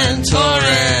mentor,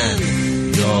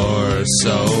 and you're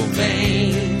so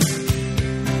vain.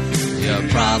 You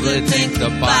probably think the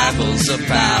Bible's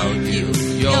about you.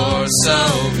 You're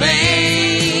so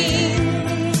vain.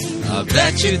 I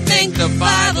bet you think the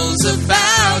Bible's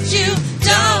about you.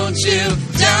 Don't you?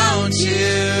 Don't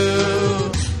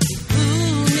you? You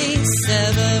fooled me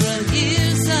several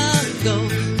years ago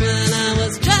when I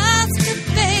was just a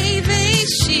baby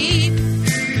sheep.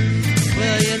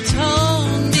 Well, you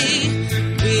told me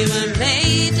we were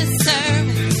made to serve,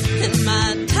 and my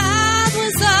tithe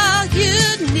was all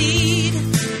you'd need.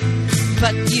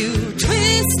 But you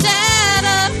twisted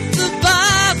up the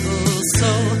Bible so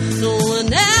no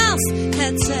one else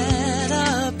had said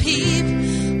a peep.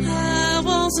 I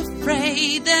was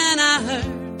afraid, then I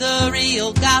heard the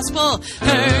real gospel,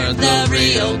 heard the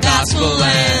real gospel,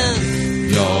 and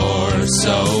you're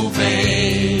so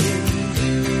vain.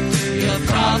 You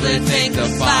probably think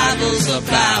the Bible's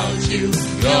about you.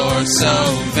 You're so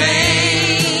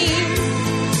vain.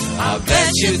 I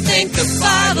bet you think the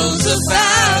Bible's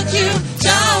about you.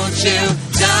 Don't you?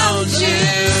 Don't you?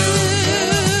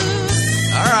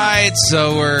 All right,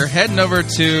 so we're heading over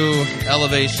to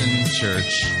Elevation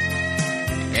Church.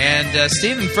 And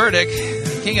Stephen Furtick,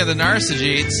 king of the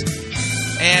Narcigees,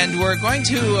 and we're going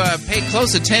to pay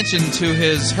close attention to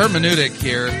his hermeneutic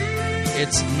here.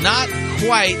 It's not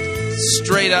quite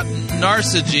straight up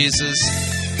Narcigesis.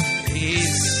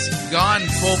 He's gone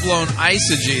full-blown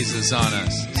eisegesis on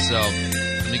us. So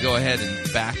let me go ahead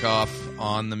and back off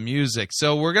on the music.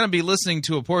 So we're going to be listening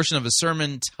to a portion of a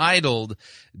sermon titled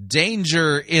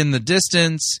Danger in the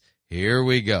Distance. Here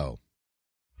we go.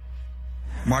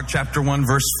 Mark chapter 1,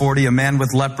 verse 40, a man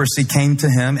with leprosy came to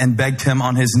him and begged him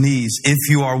on his knees, "If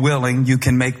you are willing, you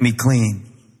can make me clean."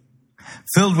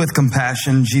 Filled with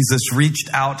compassion, Jesus reached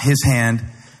out his hand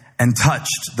and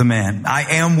touched the man. "I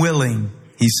am willing,"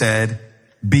 he said,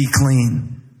 "be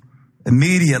clean."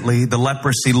 Immediately, the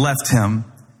leprosy left him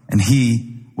and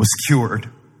he was cured.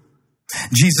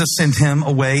 Jesus sent him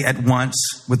away at once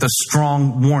with a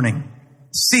strong warning.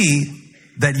 "See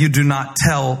that you do not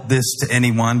tell this to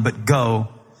anyone, but go,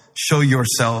 show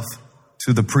yourself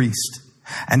to the priest,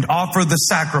 and offer the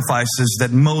sacrifices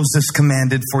that Moses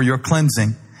commanded for your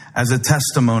cleansing as a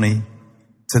testimony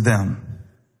to them."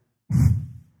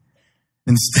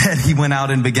 Instead, he went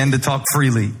out and began to talk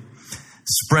freely,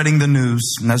 spreading the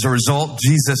news. And as a result,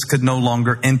 Jesus could no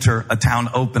longer enter a town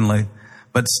openly,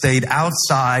 but stayed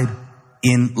outside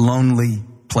in lonely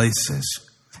places.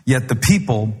 Yet the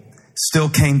people still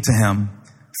came to him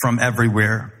from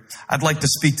everywhere. I'd like to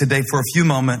speak today for a few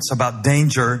moments about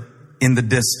danger in the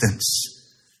distance.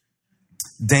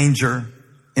 Danger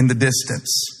in the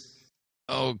distance.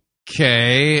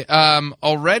 Okay.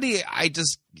 Already, I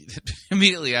just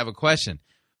immediately have a question.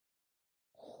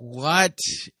 What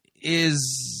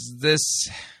is this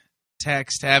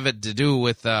text have it to do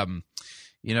with,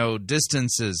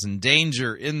 distances and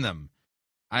danger in them?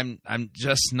 I'm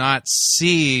just not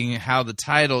seeing how the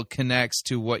title connects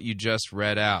to what you just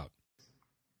read out.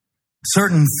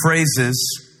 Certain phrases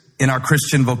in our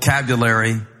Christian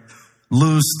vocabulary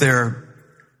lose their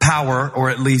power, or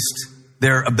at least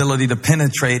their ability to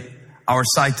penetrate our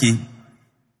psyche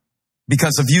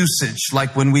because of usage,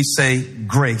 like when we say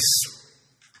grace.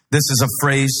 This is a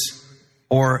phrase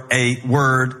or a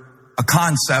word, a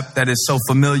concept that is so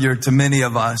familiar to many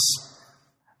of us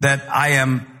that I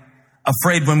am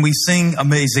afraid when we sing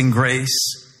Amazing Grace,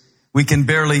 we can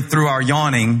barely, through our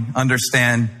yawning,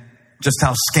 understand just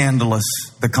how scandalous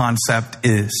the concept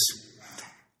is.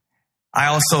 I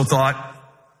also thought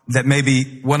that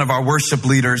maybe one of our worship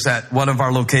leaders at one of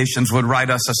our locations would write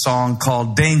us a song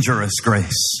called Dangerous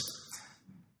Grace.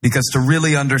 Because to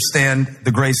really understand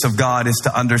the grace of God is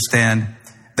to understand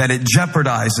that it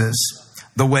jeopardizes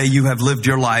the way you have lived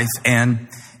your life, and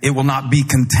it will not be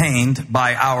contained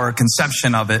by our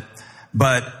conception of it,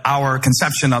 but our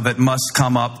conception of it must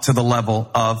come up to the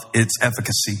level of its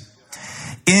efficacy.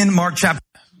 In Mark chapter...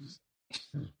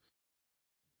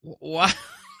 What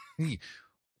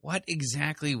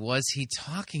exactly was he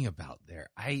talking about there?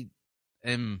 I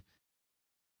am...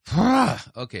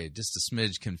 Okay, just a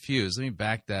smidge confused. Let me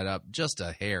back that up just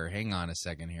a hair. Hang on a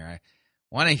second here. I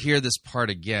want to hear this part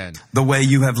again. The way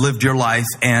you have lived your life,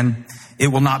 and it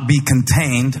will not be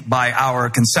contained by our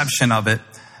conception of it,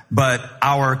 but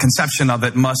our conception of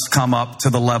it must come up to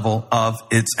the level of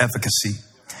its efficacy.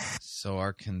 So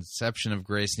our conception of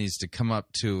grace needs to come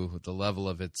up to the level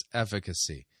of its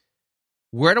efficacy.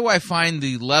 Where do I find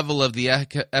the level of the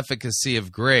efficacy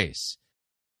of grace?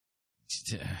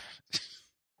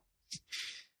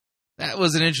 That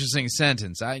was an interesting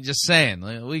sentence. I'm just saying.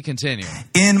 We continue.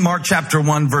 In Mark chapter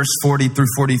 1, verse 40 through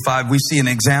 45, we see an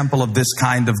example of this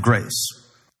kind of grace.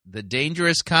 The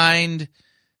dangerous kind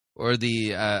or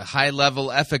the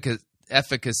high-level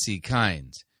efficacy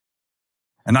kind?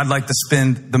 And I'd like to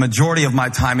spend the majority of my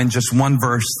time in just one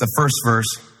verse, the first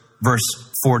verse, verse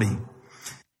 40.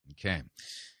 Okay.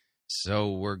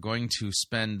 So we're going to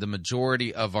spend the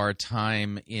majority of our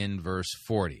time in verse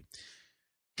 40.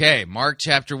 Okay, Mark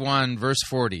chapter 1, verse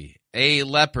 40. A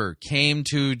leper came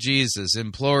to Jesus,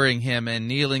 imploring him, and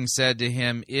kneeling said to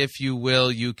him, "If you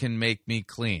will, you can make me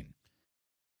clean."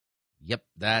 Yep,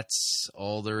 that's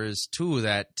all there is to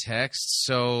that text.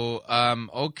 So,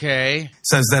 okay. It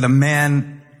says that a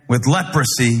man with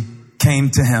leprosy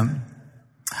came to him.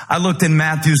 I looked in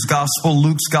Matthew's gospel,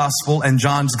 Luke's gospel, and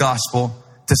John's gospel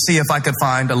to see if I could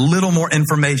find a little more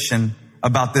information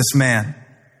about this man.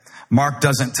 Mark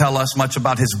doesn't tell us much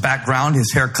about his background,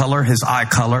 his hair color, his eye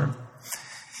color.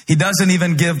 He doesn't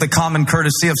even give the common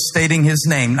courtesy of stating his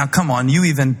name. Now, come on, you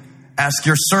even ask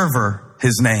your server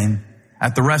his name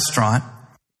at the restaurant.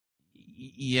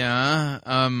 Yeah,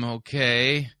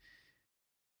 okay.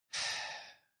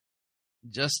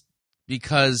 Just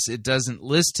because it doesn't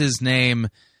list his name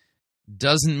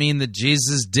doesn't mean that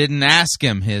Jesus didn't ask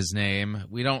him his name.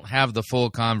 We don't have the full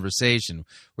conversation.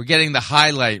 We're getting the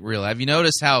highlight reel. Have you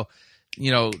noticed how,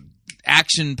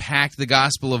 action-packed the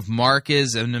Gospel of Mark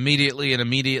is, and immediately.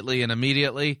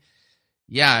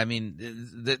 Yeah, I mean,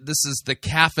 this is the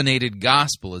caffeinated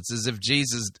gospel. It's as if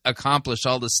Jesus accomplished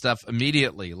all this stuff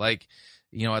immediately, like,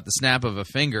 at the snap of a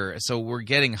finger. So we're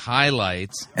getting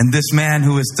highlights. And this man,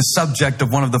 who is the subject of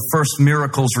one of the first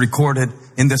miracles recorded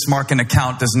in this Markan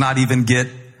account, does not even get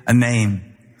a name.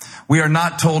 We are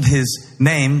not told his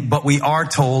name, but we are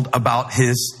told about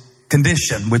his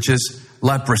condition, which is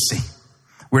leprosy.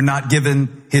 We're not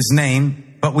given his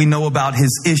name, but we know about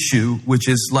his issue, which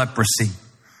is leprosy.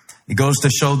 It goes to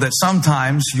show that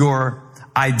sometimes your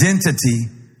identity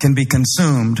can be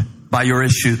consumed by your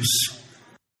issues.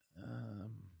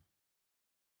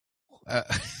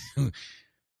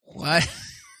 What?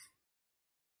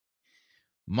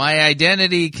 My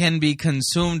identity can be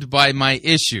consumed by my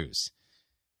issues.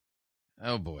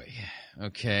 Oh boy.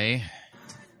 Okay.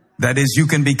 That is, you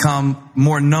can become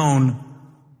more known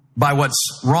by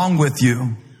what's wrong with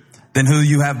you than who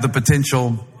you have the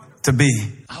potential to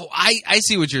be. Oh, I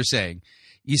see what you're saying.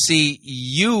 You see,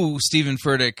 you, Stephen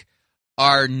Furtick,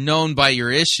 are known by your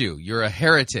issue. You're a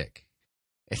heretic.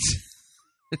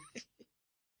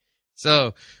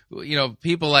 So,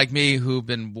 people like me who've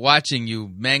been watching you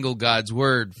mangle God's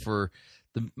word for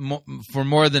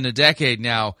more than a decade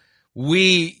now,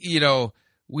 we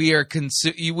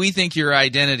think your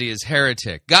identity is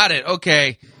heretic. Got it.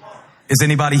 Okay. Is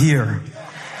anybody here?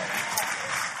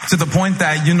 To the point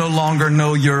that you no longer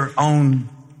know your own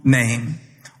name,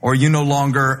 or you no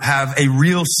longer have a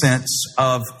real sense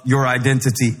of your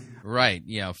identity. Right,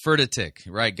 yeah, Furtick,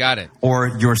 right, got it. Or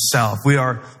yourself. We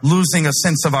are losing a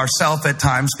sense of ourself at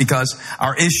times because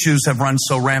our issues have run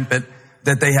so rampant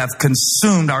that they have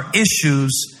consumed, our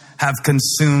issues have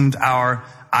consumed our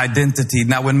identity.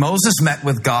 Now, when Moses met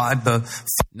with God,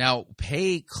 Now,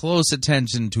 pay close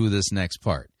attention to this next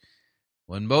part.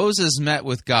 When Moses met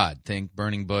with God, think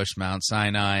burning bush, Mount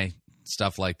Sinai,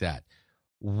 stuff like that.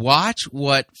 Watch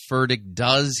what Furtick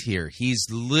does here. He's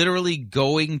literally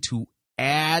going to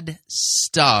add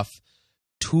stuff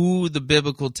to the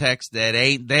biblical text that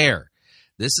ain't there.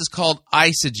 This is called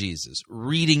eisegesis,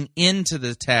 reading into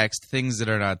the text things that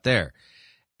are not there.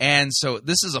 And so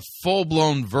this is a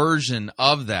full-blown version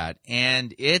of that,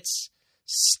 and it's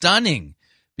stunning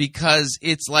because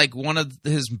it's like one of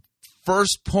his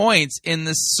first points in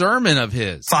this sermon of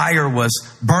his. Fire was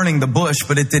burning the bush,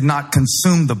 but it did not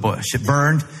consume the bush. It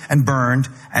burned and burned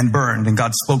and burned. And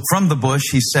God spoke from the bush.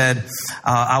 He said,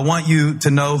 I want you to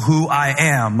know who I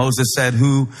am. Moses said,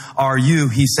 who are you?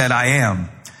 He said, I am.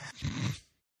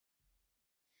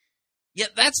 Yeah,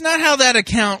 that's not how that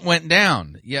account went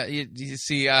down. Yeah, you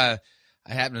see, I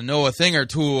happen to know a thing or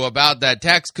two about that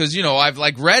text because,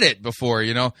 I've read it before,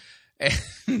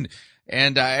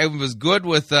 and I was good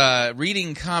with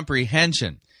reading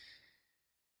comprehension.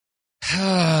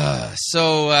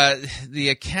 So the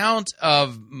account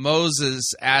of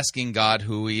Moses asking God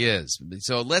who he is.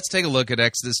 So let's take a look at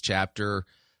Exodus chapter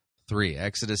 3.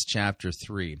 Exodus chapter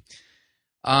 3.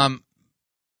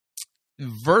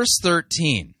 verse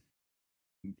 13,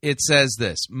 it says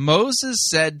this, Moses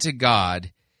said to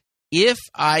God, if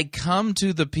I come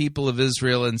to the people of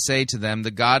Israel and say to them,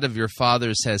 the God of your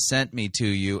fathers has sent me to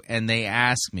you, and they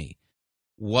ask me,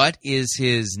 what is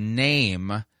his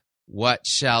name? What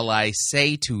shall I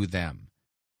say to them?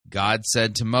 God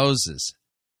said to Moses,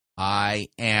 I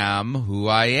am who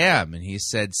I am. And he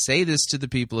said, say this to the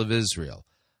people of Israel.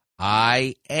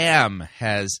 I am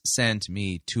has sent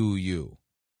me to you.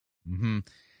 Mm-hmm.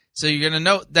 So you're going to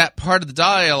note that part of the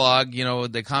dialogue,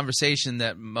 the conversation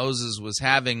that Moses was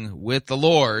having with the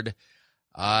Lord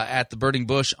at the burning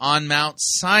bush on Mount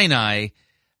Sinai.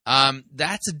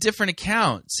 That's a different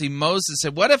account. See, Moses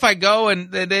said, what if I go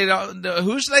and they don't,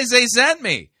 who should I say sent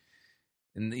me?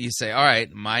 And you say, all right,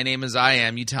 my name is I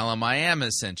am. You tell him I am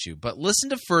has sent you. But listen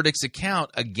to Furtick's account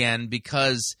again,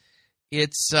 because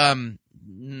it's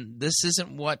this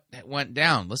isn't what went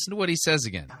down. Listen to what he says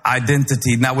again.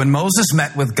 Identity. Now, when Moses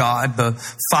met with God, the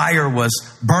fire was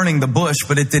burning the bush,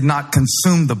 but it did not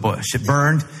consume the bush. It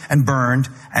burned and burned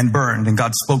and burned. And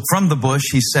God spoke from the bush.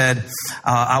 He said,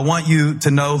 I want you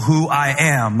to know who I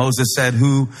am. Moses said,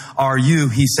 who are you?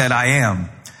 He said, I am.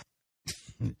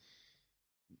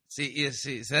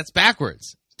 See, that's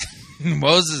backwards.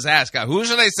 Moses asked God, who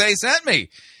should I say sent me?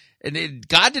 And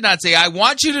God did not say, I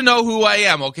want you to know who I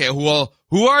am. Okay, well,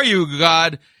 who are you,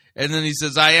 God? And then he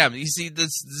says, I am. You see, this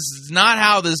is not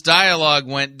how this dialogue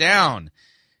went down.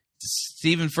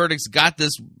 Stephen Furtick's got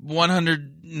this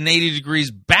 180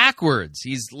 degrees backwards.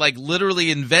 He's like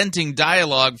literally inventing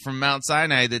dialogue from Mount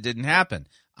Sinai that didn't happen.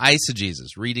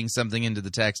 Eisegesis, reading something into the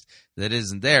text that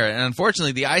isn't there. And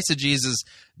unfortunately, the eisegesis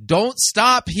don't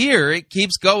stop here. It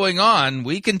keeps going on.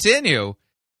 We continue.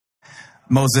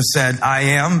 Moses said, I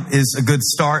am is a good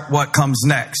start. What comes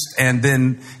next? And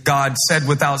then God said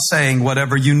without saying,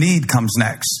 whatever you need comes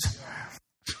next.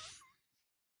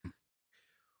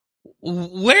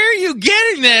 Where are you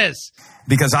getting this?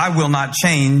 Because I will not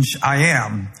change, I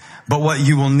am. But what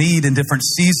you will need in different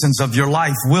seasons of your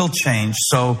life will change.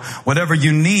 So whatever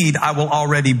you need, I will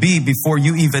already be. Before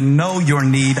you even know your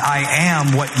need, I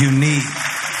am what you need.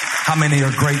 How many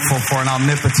are grateful for an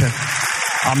omnipotent,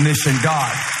 omniscient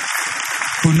God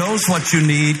who knows what you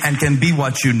need and can be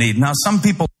what you need? Now, some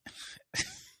people...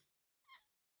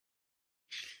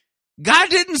 God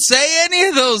didn't say any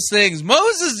of those things.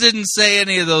 Moses didn't say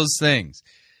any of those things.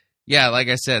 Yeah, like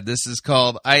I said, this is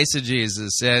called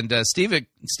eisegesis, and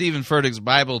Stephen Furtick's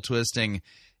Bible twisting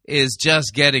is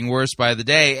just getting worse by the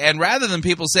day. And rather than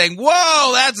people saying,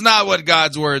 whoa, that's not what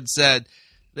God's word said,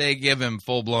 they give him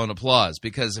full-blown applause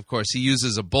because, of course, he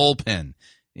uses a bullpen. And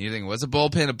you think, what's a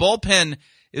bullpen? A bullpen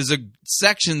is a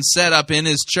section set up in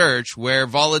his church where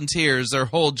volunteers, their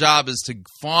whole job is to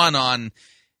fawn on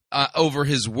over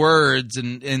his words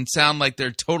and sound like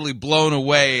they're totally blown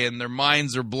away and their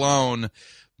minds are blown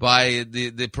by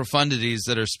the profundities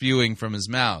that are spewing from his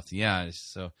mouth. Yeah,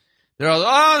 so they're all,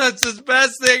 oh, that's the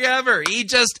best thing ever. He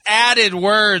just added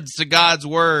words to God's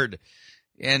word.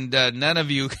 And none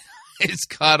of you guys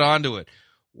caught on to it.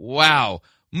 Wow.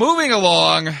 Moving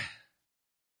along.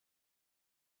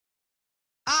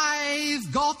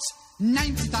 I've got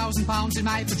 90,000 pounds in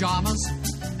my pajamas.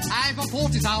 I've got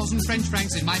 40,000 French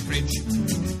francs in my fridge.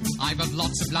 I've got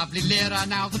lots of lovely lira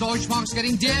now. The Deutschmark's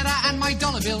getting dearer, and my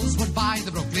dollar bills would buy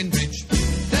the Brooklyn Bridge.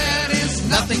 There is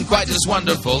nothing quite as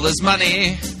wonderful as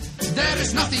money. There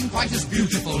is nothing quite as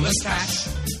beautiful as cash.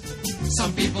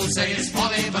 Some people say it's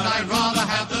folly, but I'd rather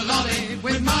have the lolly.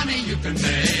 With money you can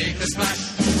make a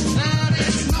splash. There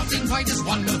is nothing quite as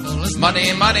wonderful as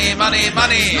money, money, money,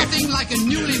 money. Nothing like a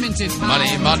newly minted pound.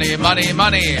 Money, money, money,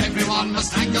 money. Everyone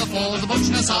must hanker for the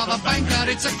butchness of a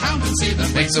banker. It's accountancy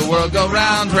that makes the world go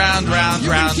round, round, round,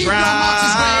 you round, can keep round. Your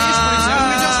Marx's ways, but it's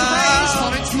only just a phrase,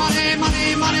 for it's money,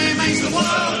 money, money makes the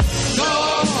world go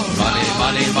round. Money,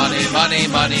 money, money,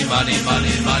 money, money, money,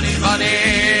 money, money, money.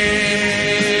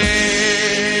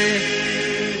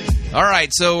 All right,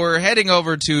 so we're heading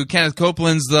over to Kenneth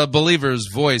Copeland's The Believer's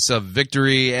Voice of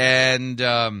Victory, and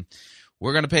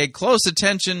we're going to pay close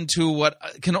attention to what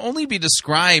can only be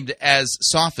described as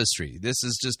sophistry. This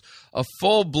is just a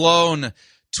full-blown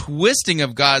twisting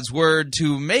of God's word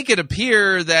to make it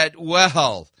appear that,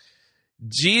 well,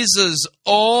 Jesus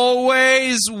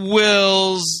always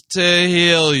wills to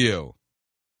heal you.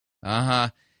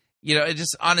 You know, it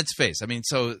just on its face. I mean,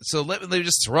 so let me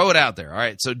just throw it out there. All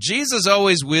right. So Jesus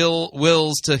always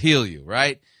wills to heal you,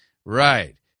 right?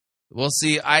 Right. Well,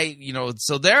 see,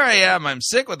 so there I am. I'm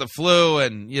sick with the flu,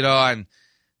 and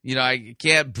I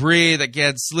can't breathe, I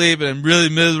can't sleep, and I'm really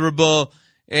miserable.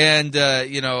 And I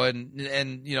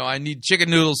need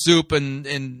chicken noodle soup and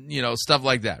stuff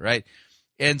like that, right?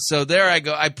 And so there I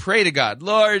go. I pray to God,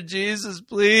 Lord Jesus,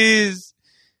 please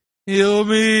heal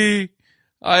me.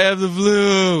 I have the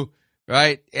flu,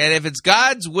 right? And if it's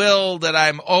God's will that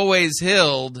I'm always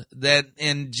healed, that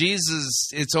in Jesus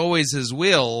it's always his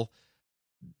will,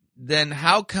 then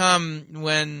how come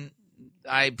when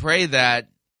I pray that,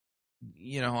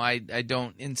 I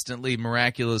don't instantly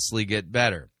miraculously get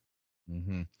better?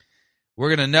 Mm-hmm.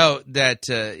 We're going to note that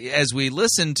as we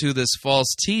listen to this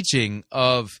false teaching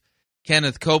of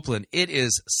Kenneth Copeland, it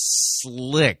is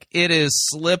slick. It is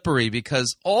slippery,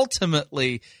 because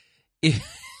ultimately,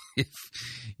 if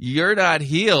you're not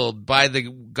healed by the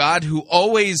God who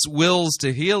always wills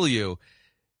to heal you,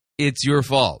 it's your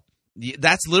fault.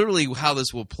 That's literally how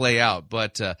this will play out.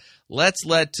 But let's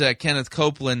let Kenneth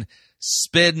Copeland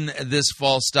spin this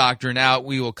false doctrine out.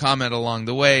 We will comment along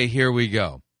the way. Here we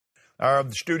go. Our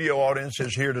studio audience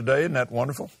is here today. Isn't that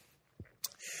wonderful?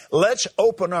 Let's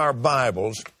open our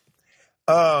Bibles.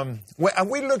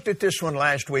 We looked at this one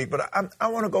last week, but I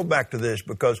want to go back to this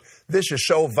because this is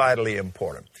so vitally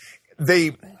important.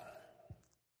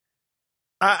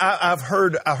 I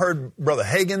heard Brother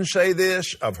Hagin say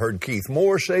this. I've heard Keith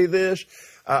Moore say this,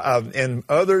 and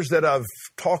others that I've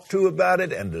talked to about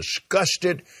it and discussed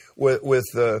it with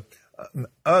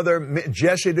other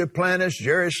Jesse Duplantis,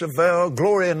 Jerry Savelle,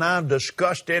 Gloria, and I've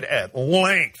discussed it at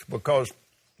length because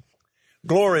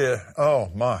Gloria,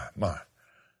 oh my.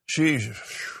 She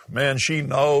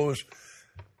knows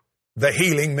the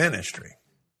healing ministry.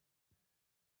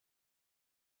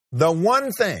 The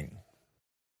one thing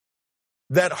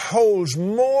that holds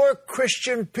more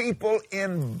Christian people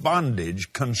in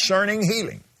bondage concerning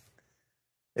healing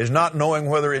is not knowing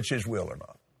whether it's his will or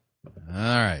not.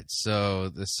 All right.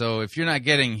 So if you're not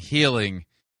getting healing,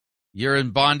 you're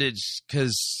in bondage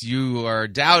because you are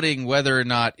doubting whether or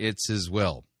not it's his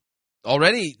will.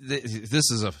 Already, this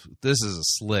is a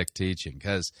slick teaching,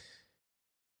 because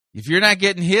if you're not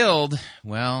getting healed,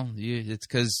 well, it's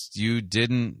because you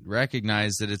didn't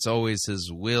recognize that it's always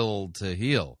his will to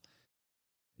heal.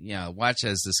 Yeah, watch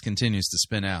as this continues to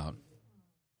spin out.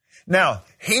 Now,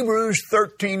 Hebrews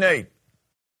 13:8.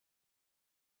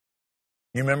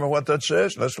 You remember what that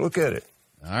says? Let's look at it.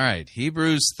 All right,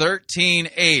 Hebrews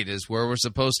 13:8 is where we're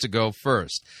supposed to go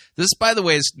first. This, by the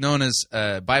way, is known as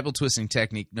a Bible twisting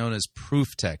technique known as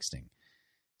proof texting.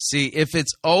 See, if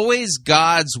it's always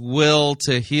God's will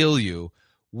to heal you,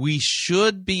 we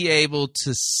should be able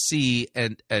to see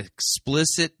an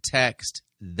explicit text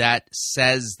that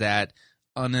says that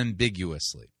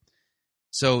unambiguously.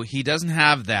 So he doesn't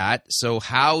have that. So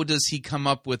how does he come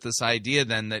up with this idea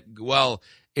then that, well,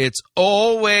 it's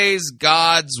always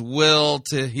God's will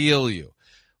to heal you?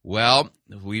 Well,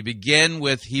 we begin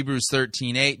with Hebrews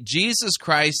 13:8. Jesus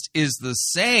Christ is the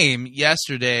same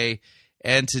yesterday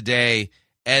and today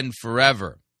and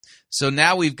forever. So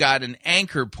now we've got an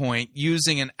anchor point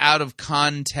using an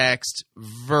out-of-context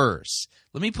verse.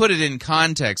 Let me put it in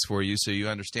context for you so you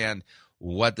understand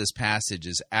what this passage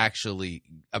is actually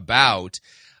about.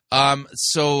 I'll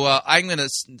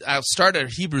start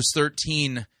at Hebrews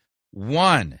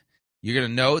 13:1. You're going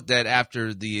to note that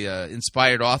after the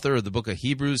inspired author of the book of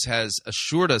Hebrews has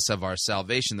assured us of our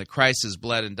salvation, that Christ has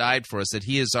bled and died for us, that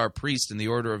he is our priest in the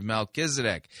order of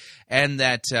Melchizedek, and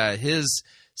that his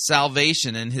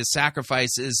salvation and his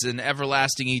sacrifice is an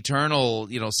everlasting, eternal,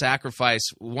 sacrifice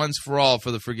once for all for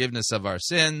the forgiveness of our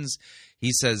sins.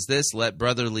 He says this: let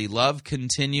brotherly love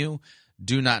continue.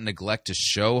 Do not neglect to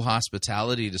show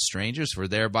hospitality to strangers, for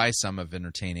thereby some have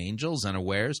entertained angels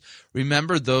unawares.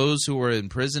 Remember those who are in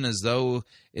prison as though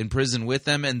in prison with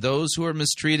them, and those who are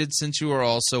mistreated, since you are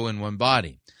also in one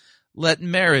body. Let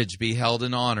marriage be held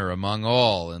in honor among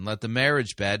all, and let the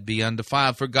marriage bed be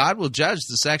undefiled, for God will judge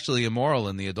the sexually immoral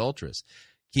and the adulterous.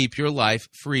 Keep your life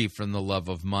free from the love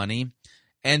of money,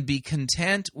 and be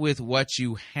content with what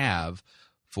you have,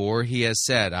 for he has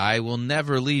said, I will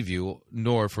never leave you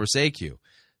nor forsake you.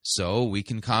 So we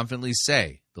can confidently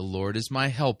say, the Lord is my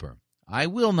helper. I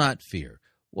will not fear.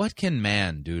 What can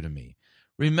man do to me?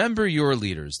 Remember your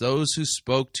leaders, those who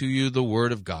spoke to you the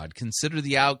word of God. Consider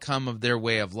the outcome of their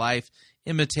way of life.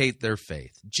 Imitate their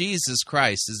faith. Jesus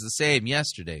Christ is the same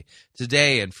yesterday,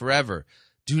 today, and forever.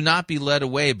 Do not be led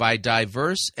away by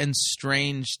diverse and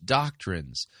strange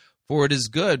doctrines. For it is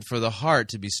good for the heart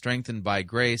to be strengthened by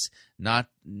grace, not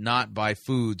by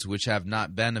foods which have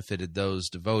not benefited those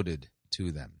devoted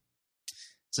to them.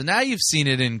 So now you've seen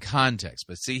it in context,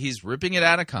 but see, he's ripping it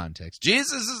out of context.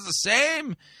 Jesus is the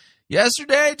same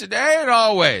yesterday, today, and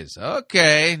always.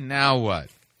 Okay, now what?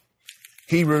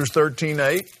 Hebrews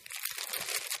 13:8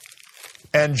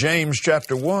 and James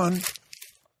chapter 1.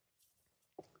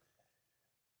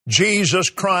 Jesus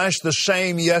Christ the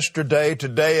same yesterday,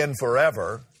 today, and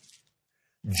forever.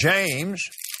 James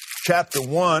chapter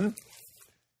 1,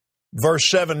 verse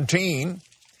 17.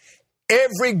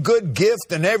 Every good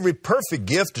gift and every perfect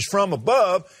gift is from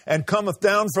above and cometh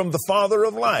down from the Father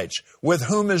of lights, with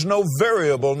whom is no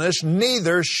variableness,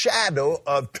 neither shadow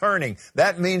of turning.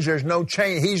 That means there's no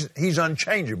change. He's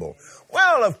unchangeable.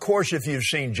 Well, of course, if you've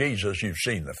seen Jesus, you've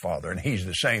seen the Father, and He's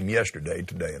the same yesterday,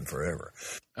 today, and forever.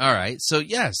 All right. So,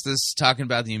 yes, this is talking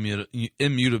about the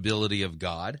immutability of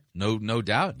God. No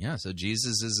doubt. Yeah. So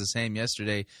Jesus is the same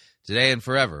yesterday, today, and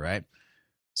forever, right?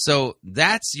 So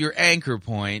that's your anchor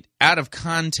point. Out of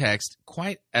context,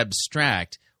 quite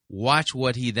abstract. Watch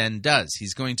what he then does.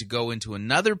 He's going to go into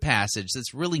another passage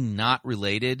that's really not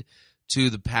related to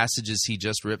the passages he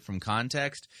just ripped from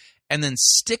context, and then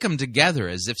stick them together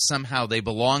as if somehow they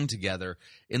belong together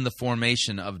in the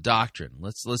formation of doctrine.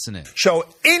 Let's listen in. So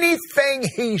anything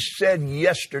he said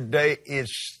yesterday,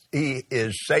 he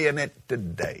is saying it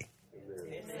today.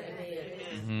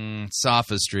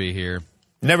 Sophistry here.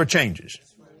 Never changes.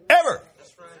 Ever.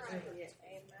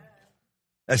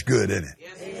 That's good, isn't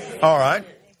it? All right.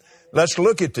 Let's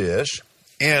look at this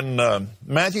in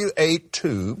Matthew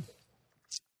 8:2.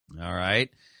 All right.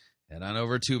 Head on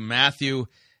over to Matthew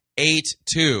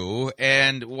 8:2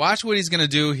 and watch what he's going to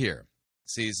do here.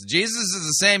 See, Jesus is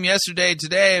the same yesterday,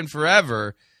 today, and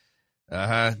forever.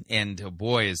 And oh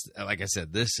boy, like I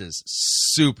said, this is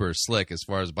super slick as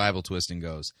far as Bible twisting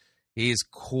goes. He's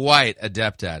quite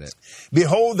adept at it.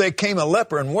 Behold, there came a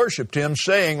leper and worshipped him,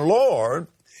 saying, Lord,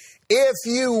 if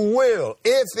you will,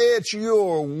 if it's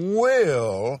your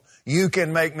will, you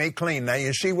can make me clean. Now,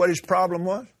 you see what his problem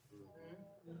was?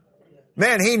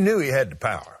 Man, he knew he had the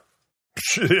power.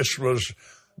 This was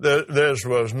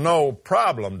no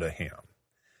problem to him.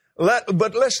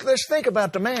 But let's think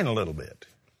about the man a little bit.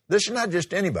 This is not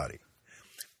just anybody.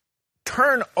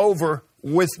 Turn over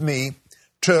with me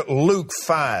to Luke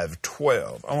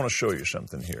 5:12. I want to show you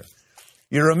something here.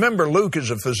 You remember Luke is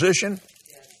a physician?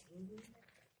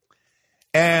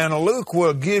 And Luke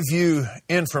will give you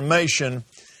information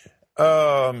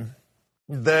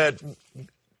that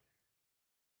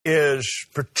is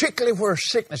particularly where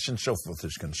sickness and so forth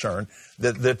is concerned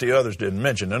that the others didn't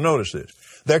mention. Now notice this.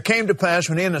 There came to pass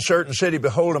when in a certain city,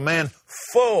 behold, a man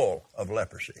full of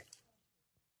leprosy.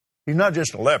 He's not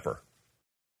just a leper.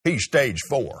 He's stage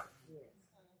 4.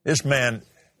 This man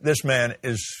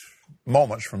is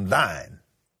moments from dying.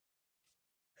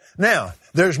 Now,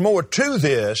 there's more to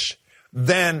this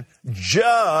than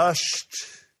just,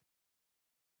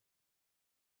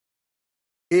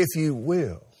 if you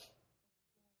will.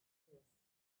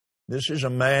 This is a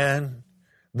man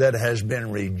that has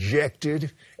been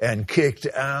rejected and kicked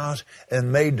out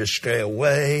and made to stay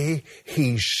away.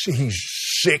 He's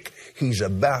sick. He's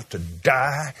about to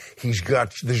die. He's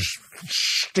got these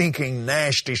stinking,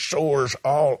 nasty sores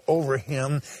all over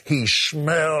him. He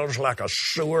smells like a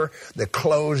sewer. The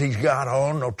clothes he's got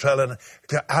on, no telling.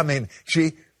 I mean,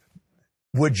 see,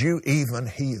 would you even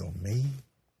heal me?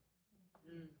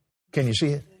 Can you see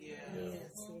it?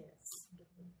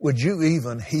 Would you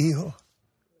even heal?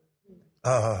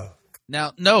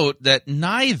 Now, note that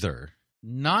neither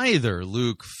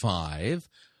Luke 5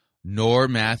 nor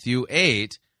Matthew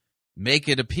 8 make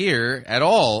it appear at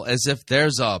all as if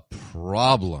there's a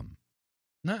problem.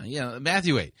 No,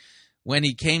 Matthew 8. When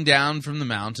he came down from the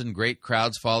mountain, great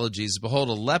crowds followed Jesus. Behold,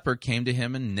 a leper came to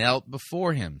him and knelt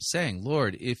before him, saying,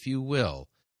 Lord, if you will,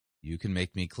 you can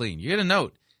make me clean. You're going to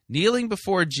note, kneeling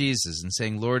before Jesus and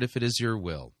saying, Lord, if it is your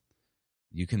will,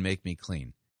 you can make me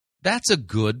clean. That's a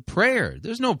good prayer.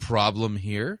 There's no problem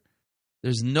here.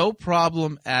 There's no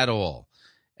problem at all.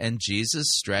 And Jesus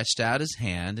stretched out his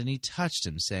hand and he touched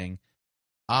him, saying,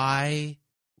 I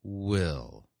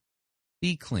will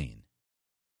be clean.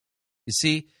 You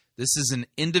see, this is an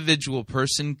individual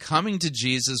person coming to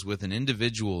Jesus with an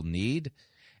individual need,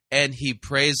 and he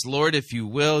prays, Lord, if you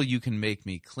will, you can make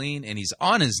me clean. And he's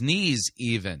on his knees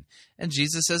even. And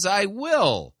Jesus says, I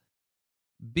will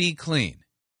be clean.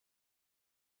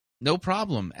 No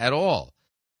problem at all.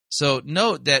 So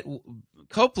note that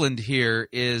Copeland here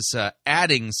is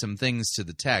adding some things to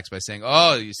the text by saying,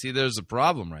 oh, you see there's a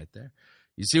problem right there.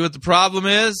 You see what the problem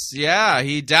is? Yeah,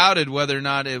 he doubted whether or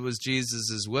not it was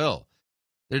Jesus' will.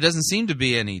 There doesn't seem to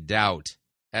be any doubt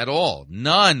at all.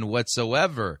 None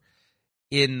whatsoever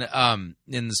in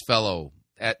this fellow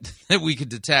that we could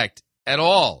detect at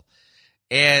all.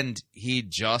 And he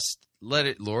just let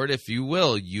it, Lord, if you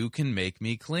will, you can make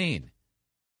me clean.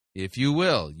 If you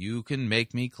will, you can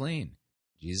make me clean.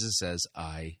 Jesus says,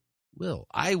 I will.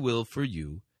 I will for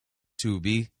you to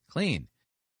be clean.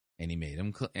 And he made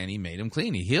him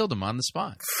clean. He healed him on the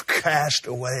spot. Cast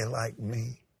away like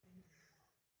me.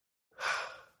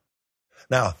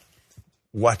 Now,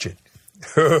 watch it.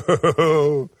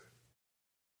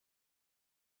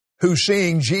 Who,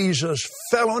 seeing Jesus,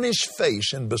 fell on his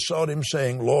face and besought him,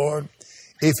 saying, Lord,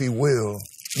 if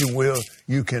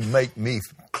you can make me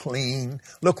clean.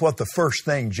 Look what the first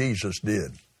thing Jesus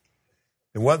did.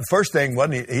 The first thing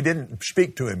wasn't, he didn't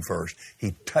speak to him first.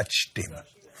 He touched him first.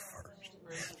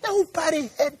 Nobody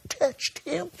had touched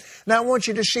him. Now I want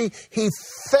you to see, he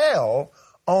fell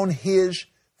on his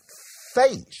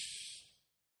face.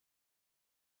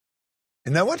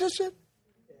 Isn't that what it said?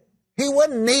 He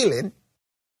wasn't kneeling.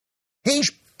 He's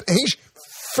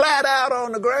flat out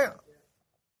on the ground.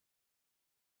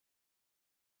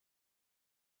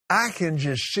 I can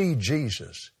just see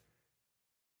Jesus,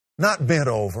 not bent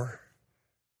over,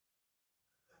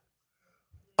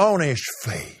 on his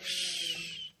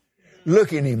face,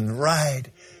 looking him right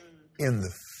in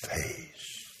the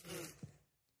face,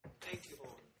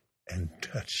 and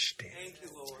touched him. Thank you,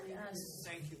 Lord.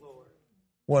 Thank you, Lord.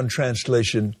 One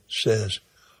translation says,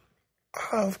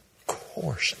 of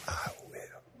course I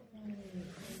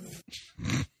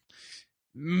will.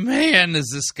 Man,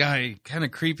 is this guy kind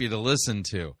of creepy to listen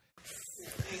to.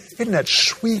 Isn't that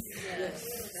sweet?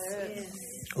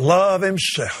 Love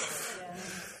himself.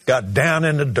 Got down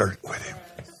in the dirt with him.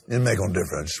 Didn't make no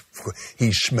difference.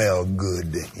 He smelled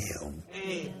good to him.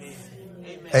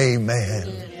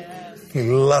 Amen. He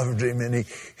loved him, and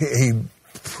he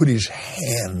put his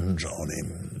hands on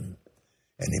him.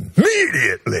 And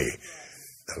immediately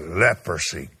the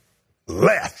leprosy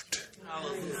left.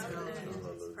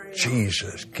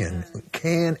 Jesus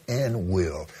can and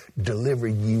will deliver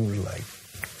you like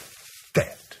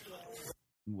that.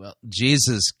 Well,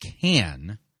 Jesus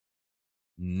can.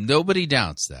 Nobody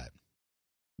doubts that.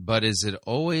 But is it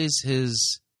always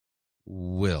his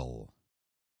will?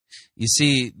 You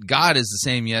see, God is the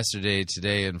same yesterday,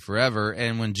 today, and forever.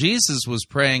 And when Jesus was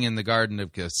praying in the Garden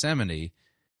of Gethsemane,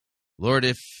 Lord,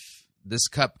 if this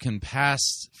cup can pass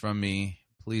from me,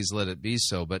 please let it be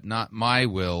so, but not my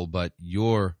will, but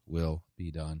your will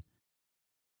be done.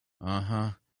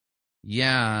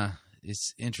 Yeah,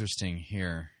 it's interesting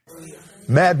here.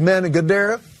 Madmen of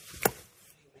Gadara?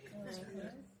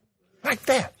 Like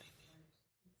that.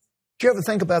 Did you ever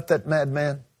think about that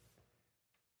madman?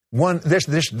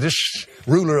 This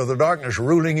ruler of the darkness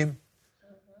ruling him.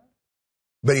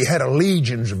 But he had a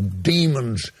legions of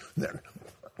demons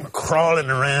crawling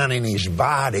around in his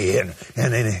body and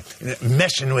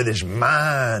messing with his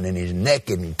mind, and he's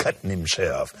naked and cutting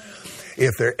himself.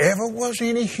 If there ever was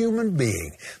any human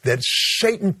being that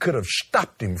Satan could have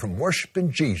stopped him from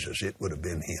worshiping Jesus, it would have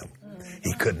been him.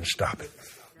 He couldn't stop it.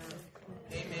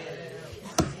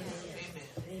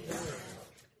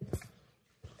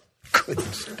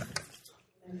 Couldn't stop it.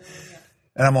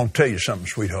 And I'm going to tell you something,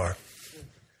 sweetheart.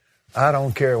 I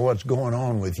don't care what's going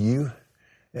on with you.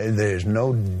 There's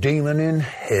no demon in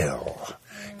hell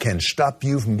can stop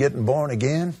you from getting born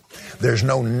again. There's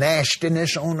no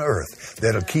nastiness on earth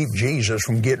that'll keep Jesus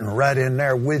from getting right in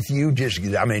there with you. Just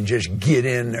get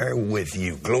in there with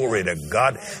you. Glory to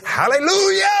God.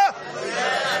 Hallelujah!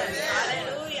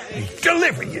 Hallelujah.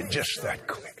 Deliver you just that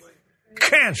quick.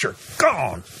 Cancer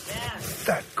gone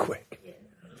that quick.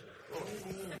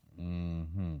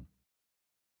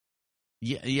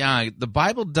 Yeah, the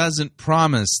Bible doesn't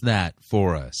promise that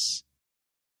for us.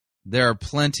 There are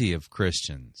plenty of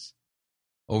Christians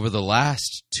over the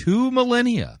last 2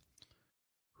 millennia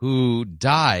who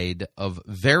died of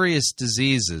various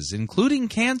diseases, including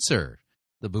cancer,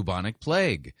 the bubonic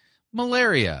plague,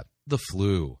 malaria, the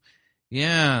flu.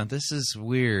 Yeah, this is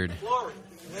weird.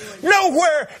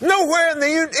 Nowhere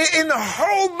in the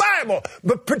whole Bible,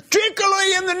 but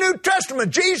particularly in the New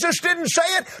Testament, Jesus didn't say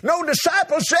it, no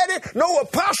disciple said it, no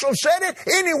apostle said it.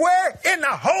 Anywhere in the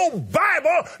whole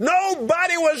Bible,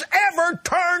 nobody was ever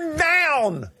turned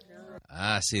down.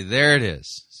 See, there it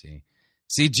is.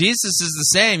 See, Jesus is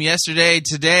the same yesterday,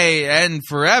 today, and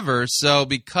forever. So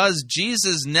because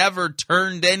Jesus never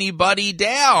turned anybody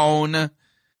down,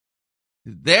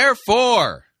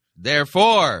 therefore,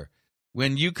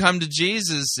 when you come to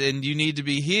Jesus and you need to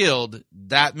be healed,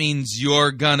 that means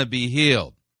you're going to be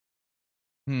healed.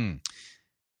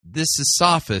 This is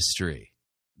sophistry.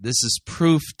 This is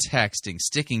proof texting,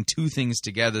 sticking two things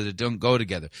together that don't go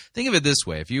together. Think of it this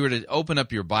way. If you were to open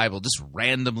up your Bible, just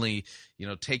randomly,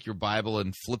 take your Bible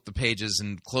and flip the pages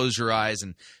and close your eyes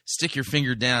and stick your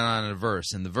finger down on a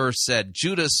verse. And the verse said,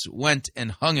 Judas went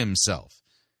and hung himself.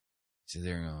 So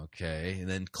there, okay. And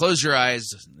then close your eyes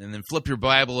and then flip your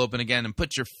Bible open again and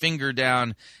put your finger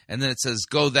down. And then it says,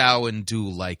 go thou and do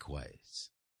likewise.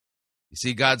 You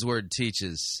see, God's word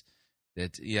teaches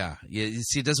that, you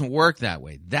see, it doesn't work that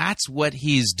way. That's what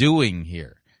he's doing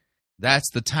here.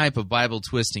 That's the type of Bible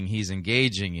twisting he's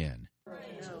engaging in.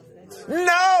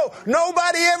 No,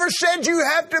 nobody ever said you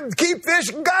have to keep this.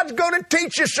 God's going to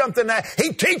teach you something.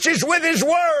 He teaches with his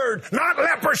word, not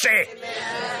leprosy.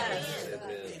 Amen.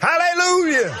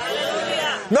 Hallelujah.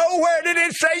 Hallelujah. Nowhere did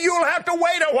it say you'll have to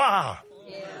wait a while.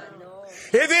 Yeah, no.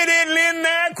 If it isn't in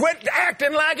there, quit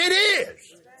acting like it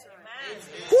is.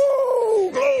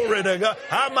 Woo, glory to God.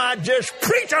 I might just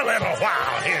preach a little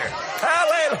while here.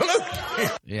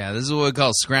 Hallelujah. Yeah, this is what we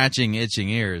call scratching itching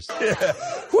ears. Yeah.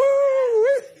 Woo.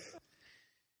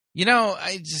 You know,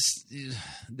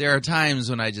 there are times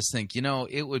when I just think,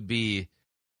 it would be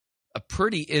a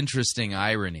pretty interesting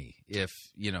irony if,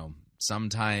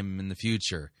 sometime in the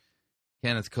future,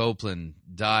 Kenneth Copeland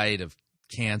died of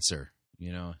cancer.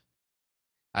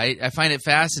 I find it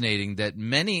fascinating that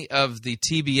many of the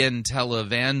TBN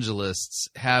televangelists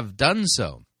have done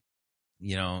so.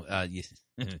 You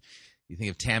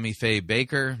think of Tammy Faye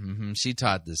Baker. Mm-hmm, she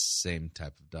taught this same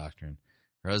type of doctrine.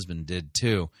 Her husband did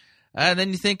too. Then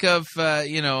you think of,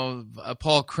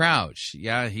 Paul Crouch.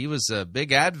 Yeah, he was a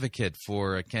big advocate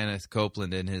for Kenneth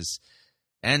Copeland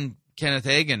and Kenneth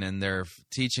Hagin and their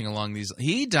teaching along these.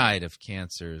 He died of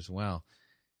cancer as well.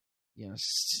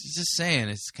 Just saying,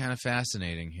 it's kind of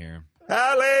fascinating here.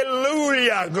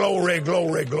 Hallelujah. Glory,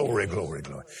 glory, glory, glory,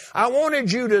 glory. I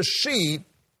wanted you to see,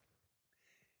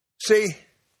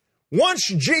 once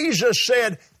Jesus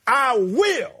said, I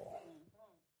will,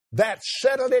 that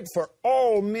settled it for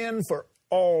all men for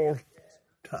all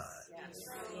time.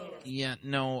 Yeah,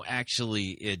 no,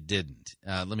 actually it didn't.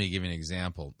 Let me give you an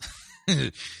example.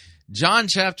 John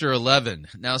chapter 11.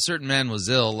 Now a certain man was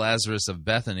ill, Lazarus of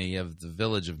Bethany, of the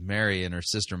village of Mary and her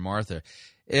sister Martha.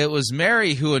 It was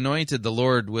Mary who anointed the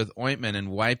Lord with ointment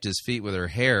and wiped his feet with her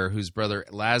hair, whose brother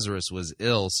Lazarus was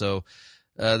ill. So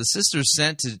the sisters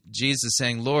sent to Jesus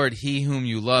saying, Lord, he whom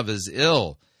you love is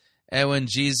ill. And when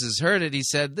Jesus heard it, he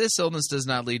said, this illness does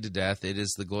not lead to death. It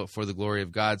is for the glory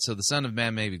of God, so the Son of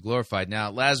Man may be glorified.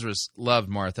 Now, Lazarus loved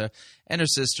Martha and her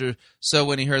sister, so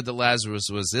when he heard that Lazarus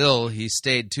was ill, he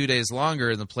stayed 2 days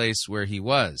longer in the place where he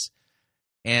was.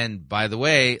 And, by the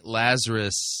way,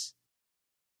 Lazarus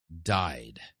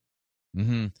died.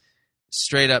 Mm-hmm.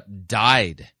 Straight up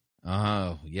died.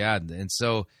 Oh, yeah. And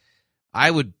so I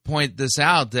would point this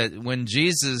out, that when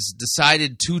Jesus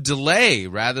decided to delay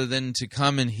rather than to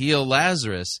come and heal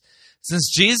Lazarus,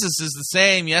 since Jesus is the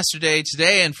same yesterday,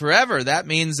 today, and forever, that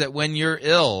means that when you're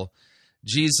ill,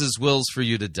 Jesus wills for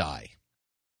you to die.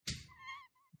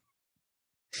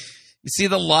 You see,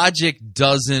 the logic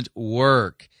doesn't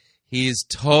work. He's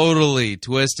totally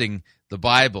twisting the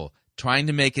Bible, trying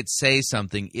to make it say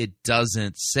something it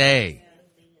doesn't say.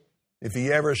 If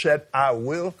he ever said, I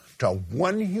will, to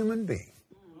one human being,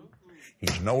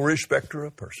 he's no respecter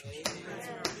of persons.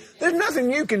 There's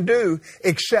nothing you can do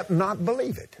except not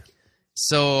believe it.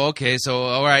 So,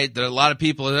 all right, there are a lot of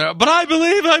people there, but I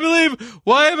believe.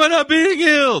 Why am I not being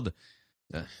healed?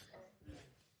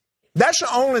 That's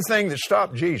the only thing that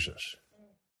stopped Jesus.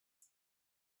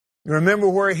 You remember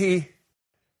where he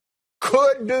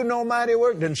could do no mighty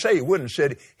work? Didn't say he wouldn't,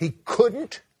 said he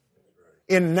couldn't.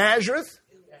 In Nazareth,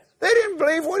 they didn't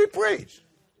believe what he preached.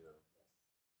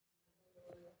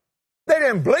 They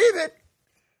didn't believe it.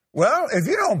 Well, if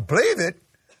you don't believe it,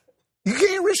 you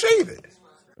can't receive it.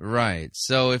 Right.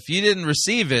 So if you didn't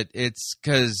receive it, it's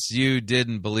because you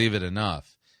didn't believe it enough.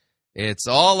 It's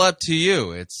all up to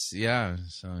you. It's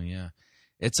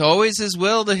always his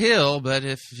will to heal, but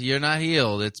if you're not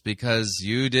healed, it's because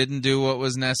you didn't do what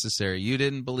was necessary. You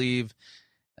didn't believe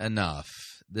enough.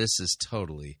 This is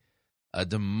totally a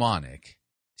demonic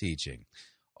teaching.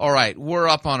 All right, we're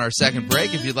up on our second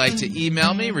break. If you'd like to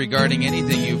email me regarding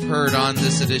anything you've heard on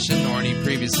this edition or any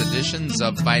previous editions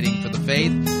of Fighting for the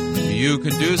Faith, you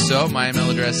can do so. My email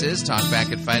address is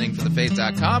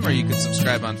talkback@fightingforthefaith.com, or you can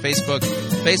subscribe on Facebook,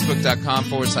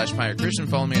 facebook.com/Pirate Christian.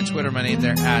 Follow me on Twitter. My name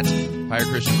there @Pirate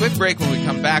Christian. Quick break. When we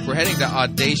come back, we're heading to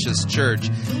Audacious Church.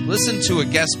 Listen to a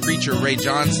guest preacher, Ray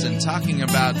Johnston, talking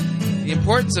about the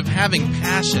importance of having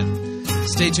passion.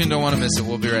 Stay tuned. Don't want to miss it.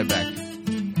 We'll be right back.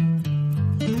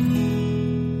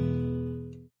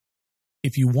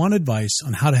 If you want advice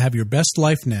on how to have your best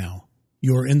life now,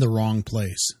 you're in the wrong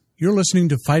place. You're listening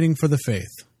to Fighting for the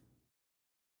Faith.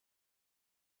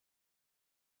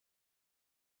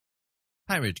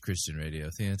 Pirate Christian Radio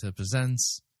Theater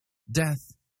presents Death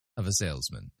of a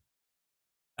Salesman.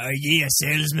 Are ye a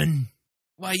salesman?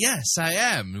 Why, yes, I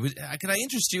am. Can I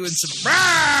interest you in some...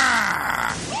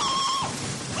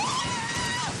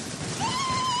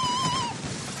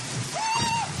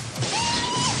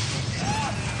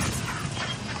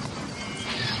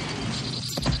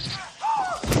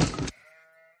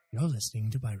 You're listening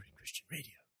to Pirate Christian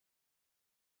Radio.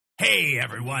 Hey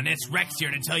everyone, it's Rex here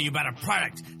to tell you about a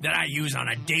product that I use on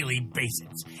a daily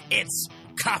basis. It's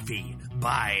coffee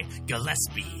by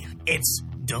Gillespie. It's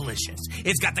delicious.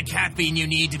 It's got the caffeine you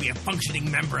need to be a functioning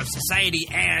member of society,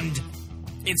 and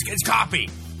it's coffee.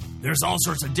 There's all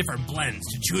sorts of different blends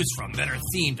to choose from that are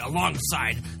themed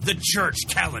alongside the church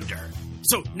calendar.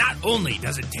 So not only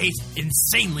does it taste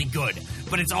insanely good,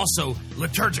 but it's also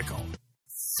liturgical.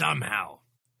 Somehow.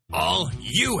 All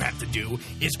you have to do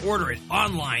is order it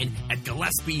online at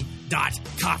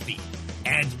Gillespie.coffee,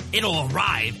 and it'll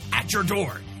arrive at your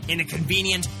door in a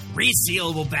convenient,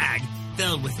 resealable bag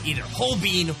filled with either whole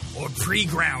bean or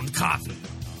pre-ground coffee.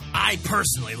 I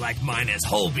personally like mine as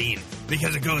whole bean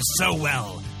because it goes so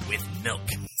well with milk.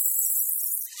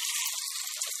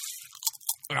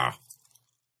 Now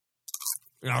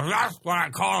that's what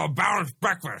I call a balanced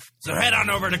breakfast. So head on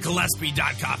over to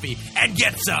Gillespie.coffee and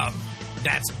get some.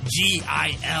 That's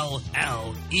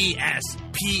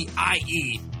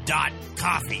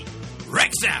GILLESPIE.coffee.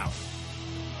 Rex out.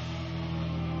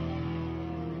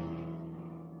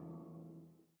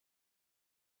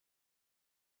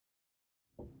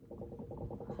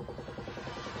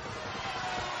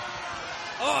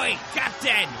 Oi,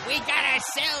 Captain! We got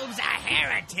ourselves a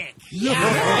heretic!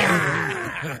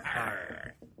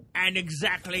 And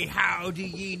exactly how do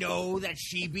ye know that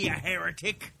she be a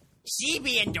heretic? She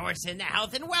be endorsing the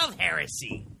health and wealth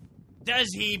heresy.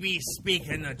 Does he be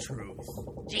speaking the truth?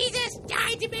 Jesus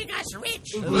died to make us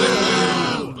rich.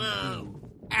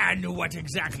 And what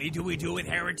exactly do we do with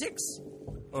heretics?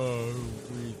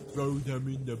 We throw them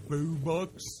in the boo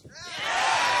box.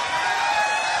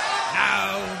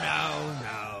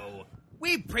 No.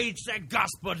 We preach the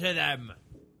gospel to them.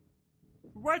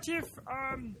 What if,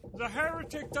 the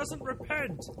heretic doesn't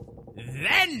repent?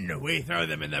 Then we throw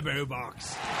them in the boo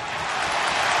box.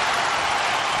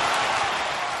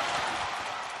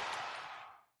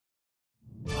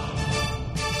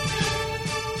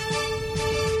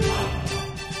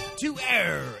 To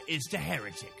err is to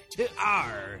heretic. To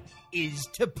R is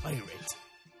to pirate.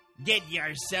 Get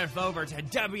yourself over to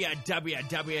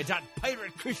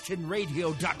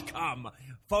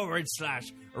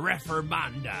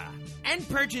www.piratechristianradio.com/Reformanda and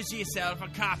purchase yourself a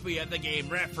copy of the game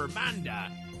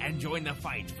Reformanda and join the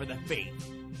fight for the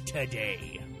faith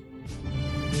today.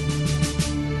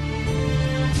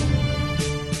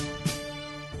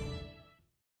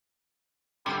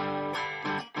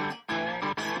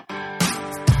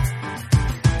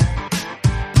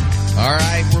 All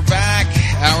right, we're back.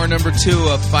 Hour number 2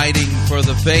 of Fighting for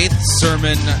the Faith,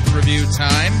 sermon review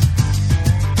time.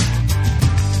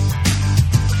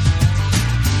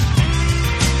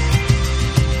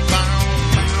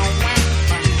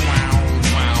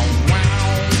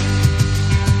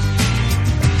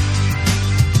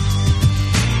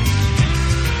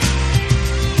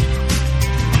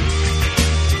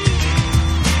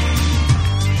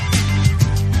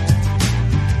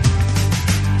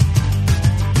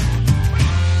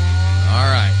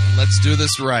 Let's do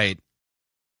this right.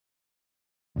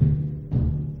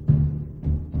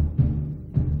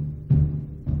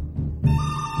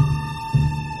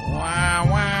 Wah,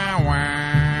 wah,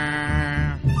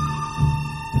 wah.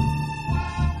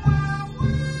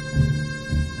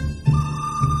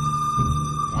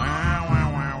 Wah, wah,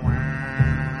 wah, wah.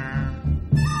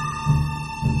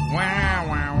 Wah,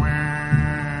 wah, wah.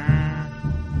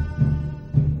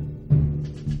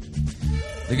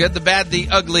 The good, the bad, the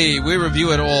ugly. We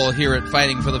review it all here at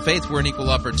Fighting for the Faith. We're an equal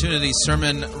opportunity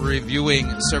sermon reviewing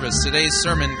service. Today's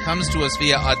sermon comes to us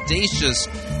via Audacious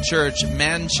Church,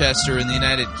 Manchester in the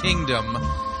United Kingdom.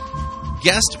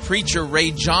 Guest preacher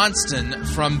Ray Johnston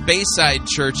from Bayside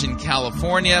Church in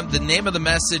California. The name of the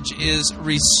message is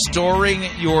Restoring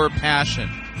Your Passion.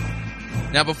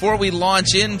 Now, before we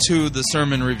launch into the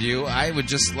sermon review, I would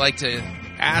just like to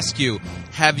ask you,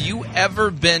 have you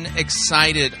ever been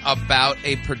excited about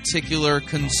a particular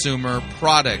consumer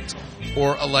product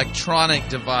or electronic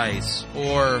device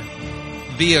or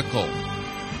vehicle?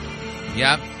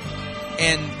 Yep.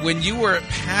 And when you were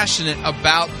passionate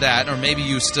about that, or maybe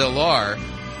you still are,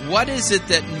 what is it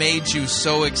that made you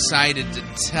so excited to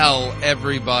tell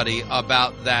everybody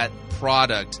about that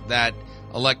product, that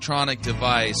electronic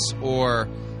device, or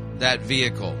that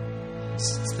vehicle?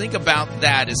 Think about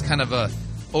that as kind of a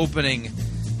opening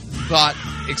thought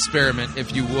experiment,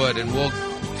 if you would, and we'll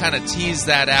kind of tease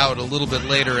that out a little bit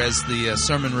later as the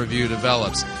sermon review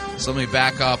develops. So let me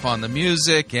back off on the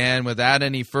music, and without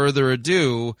any further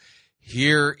ado,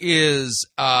 here is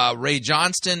Ray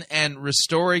Johnston and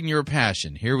Restoring Your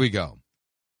Passion. Here we go.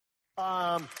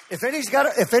 If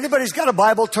anybody's got a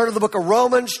Bible, turn to the book of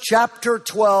Romans, chapter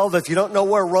 12. If you don't know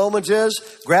where Romans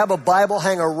is, grab a Bible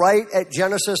hanger right at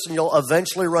Genesis, and you'll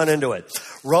eventually run into it.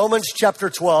 Romans, chapter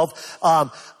 12.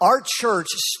 Our church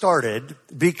started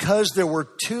because there were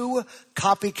 2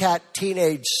 copycat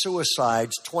teenage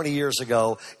suicides 20 years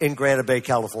ago in Granite Bay,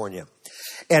 California.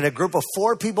 And a group of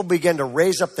 4 people began to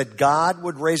raise up that God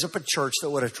would raise up a church that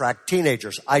would attract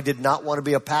teenagers. I did not want to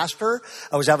be a pastor.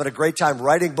 I was having a great time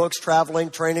writing books, traveling,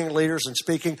 training leaders, and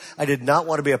speaking. I did not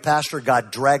want to be a pastor.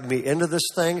 God dragged me into this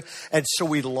thing. And so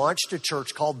we launched a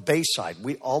church called Bayside.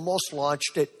 We almost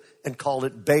launched it and called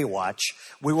it Baywatch.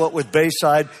 We went with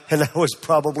Bayside, and that was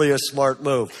probably a smart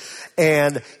move.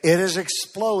 And it has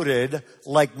exploded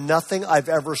like nothing I've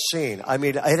ever seen. I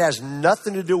mean, it has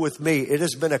nothing to do with me. It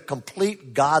has been a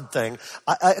complete God thing.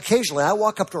 Occasionally, I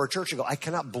walk up to our church and go, I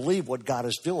cannot believe what God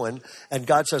is doing. And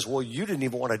God says, well, you didn't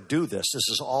even want to do this. This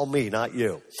is all me, not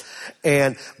you.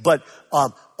 But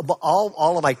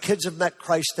all of my kids have met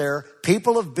Christ there.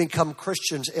 People have become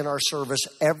Christians in our service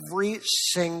every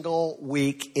single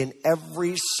week in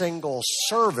every single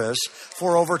service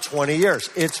for over 20 years.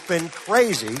 It's been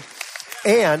crazy.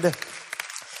 And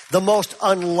the most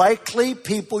unlikely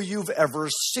people you've ever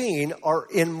seen are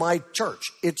in my church.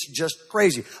 It's just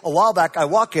crazy. A while back, I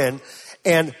walk in,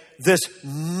 and this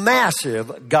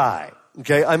massive guy,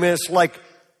 okay, I mean, it's like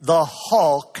the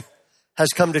Hulk has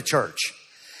come to church.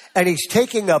 And he's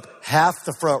taking up half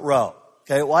the front row.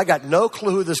 Okay, well, I got no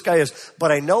clue who this guy is,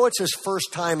 but I know it's his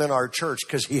first time in our church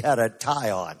because he had a tie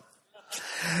on.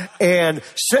 And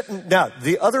now,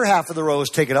 the other half of the row is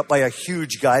taken up by a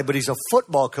huge guy, but he's a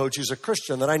football coach. He's a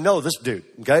Christian, and I know this dude,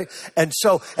 okay? And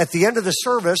so at the end of the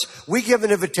service, we give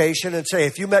an invitation and say,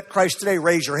 if you met Christ today,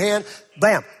 raise your hand.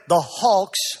 Bam, the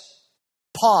Hulk's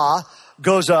paw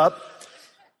goes up,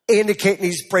 indicating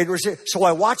he's prayed. So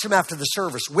I watch him after the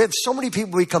service. We have so many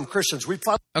people become Christians.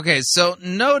 Okay, so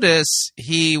notice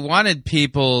he wanted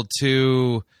people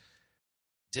to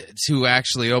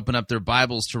actually open up their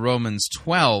Bibles to Romans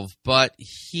 12, but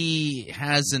he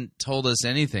hasn't told us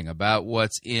anything about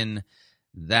what's in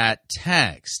that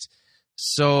text.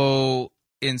 So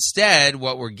instead,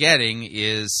 what we're getting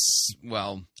is,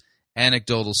 well,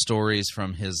 anecdotal stories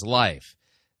from his life.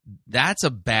 That's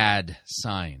a bad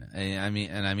sign. I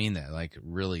mean that, like,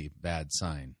 really bad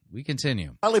sign. We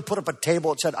continue. I finally put up a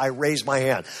table that said, I raise my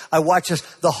hand. I watch this.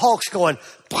 The Hulk's going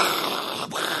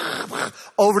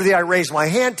over to the I raise my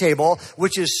hand table,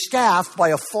 which is staffed by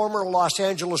a former Los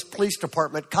Angeles Police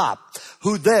Department cop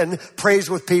who then prays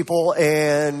with people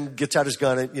and gets out his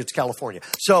gun, and it's California.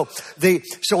 So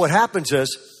what happens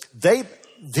is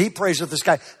he prays with this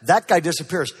guy. That guy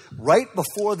disappears right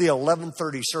before the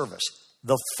 11:30 service.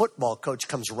 The football coach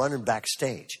comes running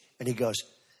backstage, and he goes,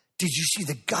 did you see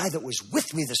the guy that was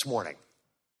with me this morning?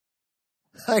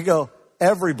 I go,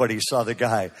 everybody saw the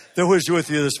guy that was with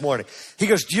you this morning. He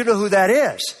goes, do you know who that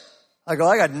is? I go,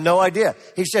 I got no idea.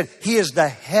 He said, he is the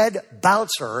head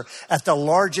bouncer at the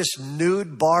largest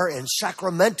nude bar in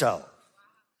Sacramento.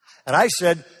 And I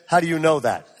said, how do you know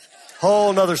that?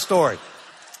 Whole nother story.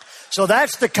 So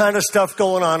that's the kind of stuff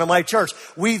going on in my church.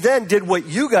 We then did what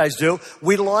you guys do.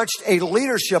 We launched a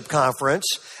leadership conference,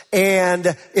 and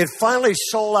it finally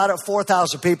sold out at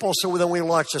 4,000 people. So then we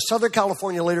launched a Southern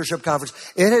California Leadership Conference.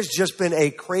 It has just been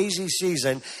a crazy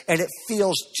season, and it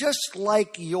feels just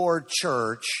like your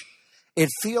church. It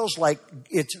feels like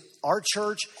our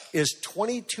church is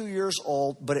 22 years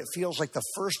old, but it feels like the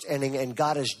first inning, and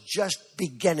God is just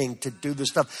beginning to do this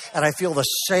stuff. And I feel the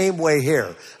same way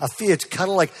here. I feel it's kind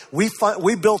of like we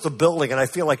built a building, and I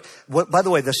feel like, by the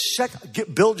way,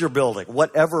 build your building,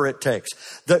 whatever it takes.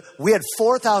 We had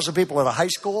 4,000 people at a high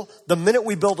school. The minute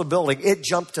we built a building, it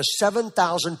jumped to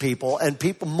 7,000 people, and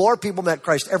more people met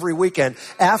Christ every weekend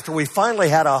after we finally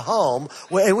had a home.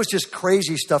 It was just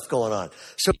crazy stuff going on.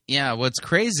 So yeah, what's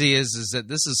crazy is that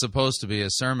this is supposed to be a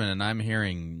sermon, and I'm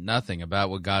hearing nothing about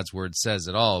what God's Word says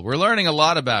at all. We're learning a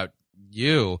lot about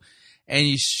you, and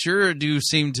you sure do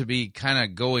seem to be kind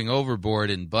of going overboard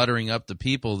and buttering up the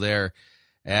people there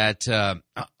at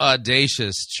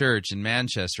Audacious Church in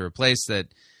Manchester, a place that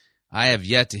I have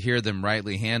yet to hear them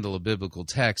rightly handle a biblical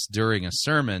text during a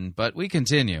sermon, but we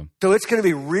continue. So it's going to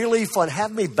be really fun.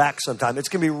 Have me back sometime. It's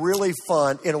going to be really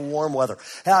fun in warm weather.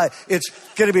 It's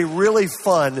going to be really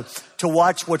fun to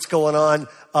watch what's going on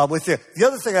with you. The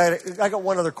other thing, I got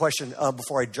one other question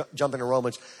before I jump into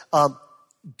Romans. Are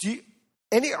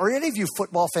any of you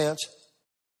football fans?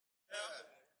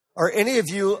 Are any of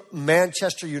you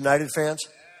Manchester United fans?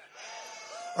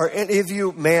 Are any of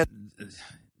you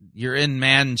You're in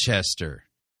Manchester.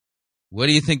 What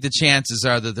do you think the chances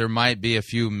are that there might be a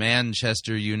few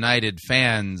Manchester United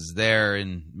fans there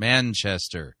in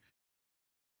Manchester?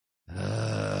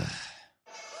 Are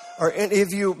any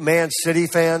of you Man City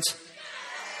fans?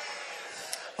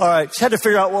 All right, just had to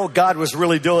figure out what God was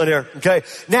really doing here. Okay,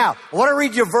 now I want to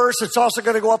read you a verse. It's also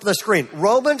going to go up on the screen.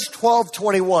 Romans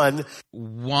 12:21.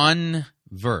 One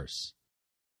verse.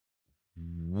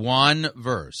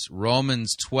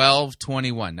 Romans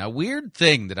 12:21. Now, weird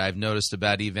thing that I've noticed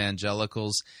about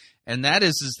evangelicals, and that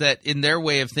is that in their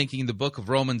way of thinking, the book of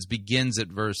Romans begins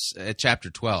at chapter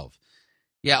 12.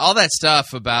 Yeah, all that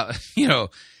stuff about the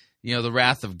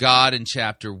wrath of God in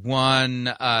chapter 1,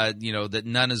 that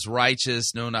none is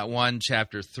righteous, no, not one,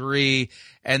 chapter 3,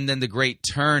 and then the great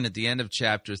turn at the end of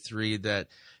chapter 3 that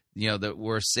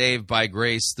we're saved by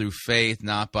grace through faith,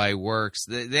 not by works.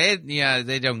 They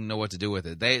don't know what to do with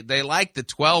it. They like the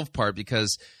 12 part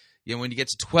because when you get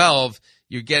to 12,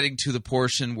 you're getting to the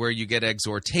portion where you get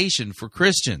exhortation for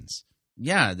Christians.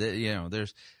 Yeah,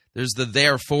 there's the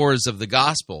therefores of the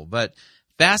gospel, but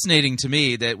fascinating to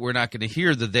me that we're not going to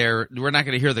hear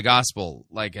the gospel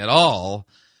like at all.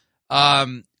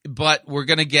 But we're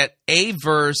going to get a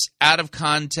verse out of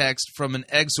context from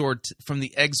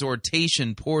the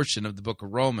exhortation portion of the book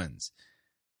of Romans.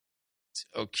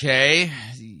 Okay,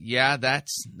 yeah,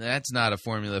 that's not a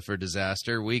formula for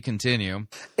disaster. We continue.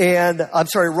 And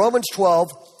Romans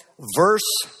 12, verse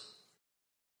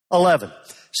 11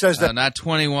 says that not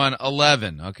 21,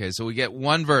 11. Okay, so we get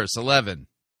one verse, 11.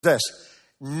 This: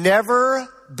 never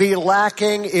be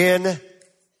lacking in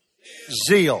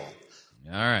zeal.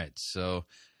 All right, so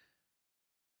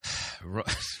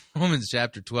Romans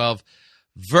chapter 12,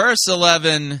 verse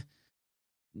 11,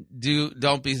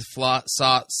 don't be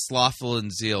slothful in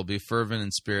zeal, be fervent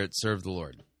in spirit, serve the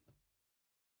Lord.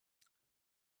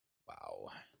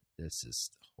 Wow, this is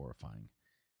horrifying.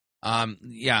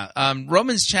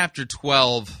 Romans chapter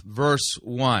 12, verse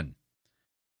 1.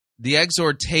 The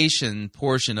exhortation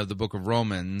portion of the book of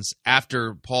Romans,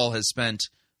 after Paul has spent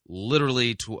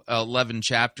literally 11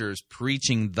 chapters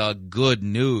preaching the good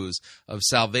news of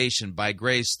salvation by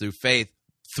grace through faith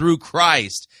through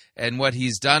Christ and what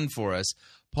he's done for us,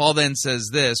 Paul then says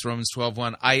this, Romans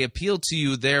 12:1, I appeal to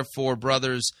you, therefore,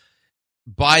 brothers,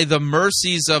 by the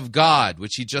mercies of God,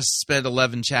 which he just spent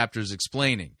 11 chapters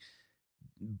explaining.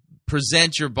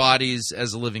 Present your bodies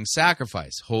as a living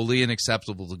sacrifice, holy and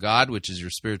acceptable to God, which is your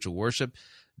spiritual worship.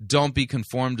 Don't be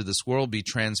conformed to this world. Be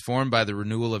transformed by the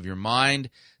renewal of your mind,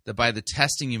 that by the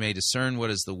testing you may discern what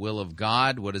is the will of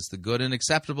God, what is the good and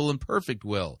acceptable and perfect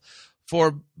will.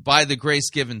 For by the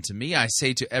grace given to me, I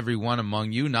say to every one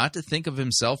among you, not to think of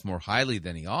himself more highly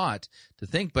than he ought to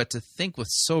think, but to think with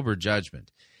sober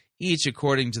judgment, each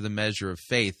according to the measure of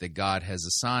faith that God has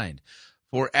assigned.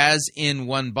 For as in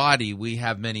one body we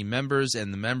have many members,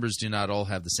 and the members do not all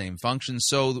have the same function,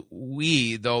 so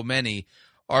we, though many,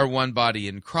 are one body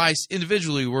in Christ.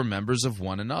 Individually we're members of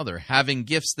one another, having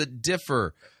gifts that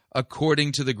differ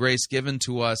according to the grace given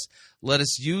to us. Let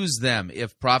us use them,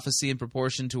 if prophecy in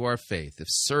proportion to our faith, if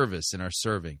service in our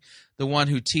serving, the one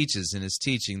who teaches in his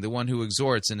teaching, the one who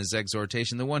exhorts in his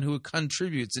exhortation, the one who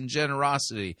contributes in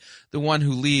generosity, the one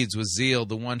who leads with zeal,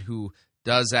 the one who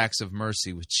does acts of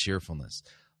mercy with cheerfulness.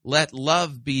 Let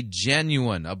love be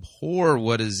genuine. Abhor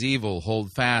what is evil.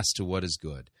 Hold fast to what is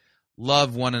good.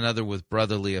 Love one another with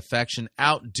brotherly affection.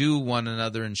 Outdo one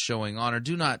another in showing honor.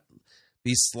 Do not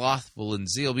be slothful in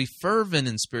zeal. Be fervent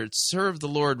in spirit. Serve the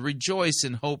Lord. Rejoice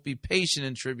in hope. Be patient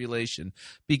in tribulation.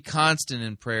 Be constant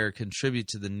in prayer. Contribute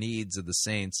to the needs of the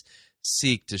saints.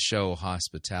 Seek to show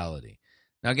hospitality.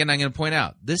 Now, again, I'm going to point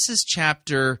out, this is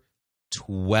chapter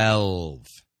 12.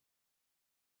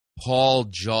 Paul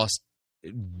just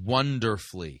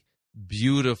wonderfully,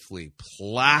 beautifully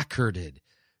placarded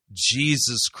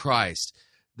Jesus Christ,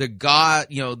 the God,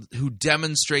 who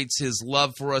demonstrates his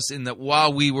love for us in that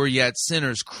while we were yet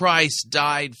sinners, Christ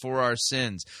died for our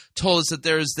sins, told us that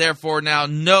there is therefore now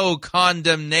no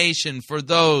condemnation for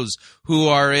those who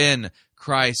are in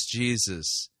Christ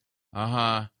Jesus.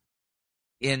 And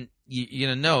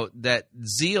note that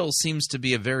zeal seems to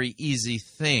be a very easy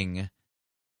thing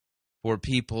for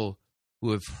people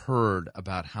who have heard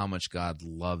about how much God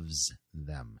loves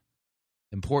them.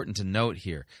 Important to note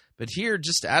here. But here,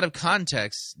 just out of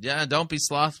context, don't be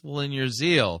slothful in your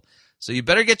zeal. So you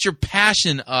better get your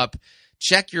passion up.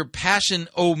 Check your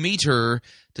passion-o-meter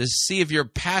to see if your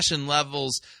passion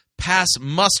levels pass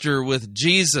muster with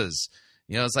Jesus.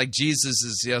 It's like Jesus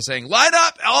is saying, line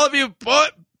up, all of you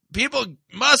people,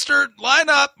 muster, line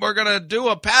up. We're going to do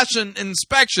a passion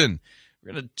inspection.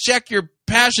 We're going to check your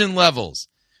passion levels.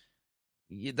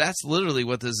 That's literally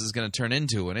what this is going to turn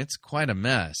into, and it's quite a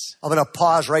mess. I'm going to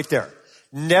pause right there.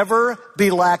 Never be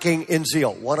lacking in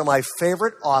zeal. One of my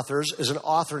favorite authors is an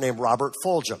author named Robert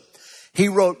Fulghum. He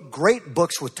wrote great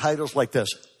books with titles like this: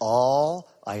 All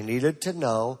I Needed to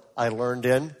Know I Learned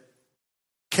in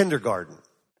Kindergarten,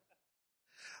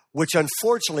 which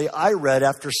unfortunately I read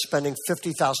after spending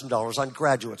 $50,000 on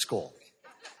graduate school.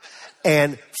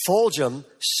 And Fulghum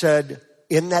said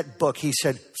in that book, he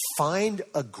said, find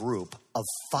a group of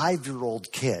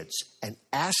 5-year-old kids and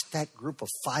ask that group of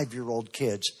 5-year-old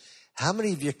kids, how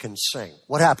many of you can sing?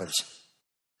 What happens?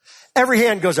 Every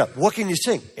hand goes up. What can you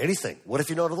sing? Anything. What if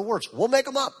you know the words? We'll make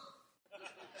them up.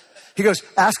 He goes,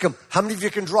 ask them, how many of you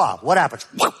can draw? What happens?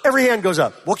 Every hand goes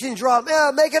up. What can you draw?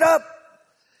 Yeah, make it up.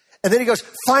 And then he goes,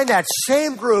 find that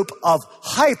same group of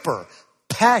hyper,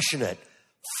 passionate,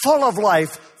 full of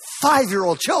life,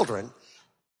 5-year-old children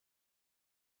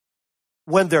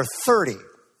when they're 30.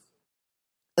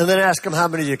 And then ask them how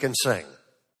many of you can sing.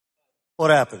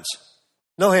 What happens?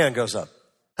 No hand goes up.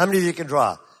 How many of you can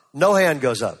draw? No hand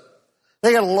goes up.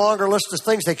 They got a longer list of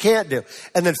things they can't do.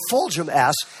 And then Fulghum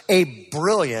asks a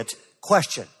brilliant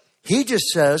question. He just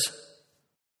says,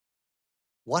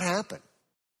 what happened?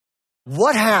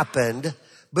 What happened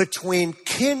between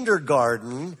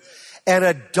kindergarten and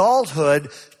adulthood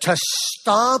to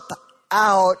stomp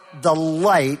out the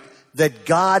light that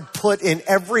God put in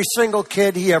every single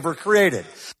kid he ever created?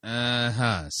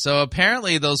 So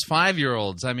apparently those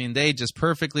 5-year-olds, I mean, they just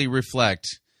perfectly reflect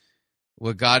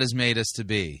what God has made us to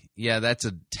be. Yeah, that's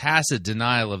a tacit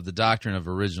denial of the doctrine of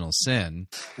original sin.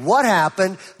 What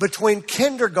happened between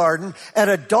kindergarten and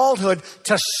adulthood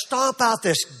to stomp out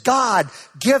this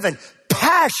God-given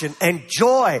passion and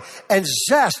joy and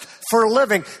zest for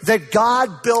living that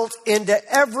God built into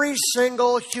every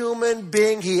single human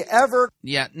being he ever...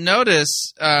 Yeah,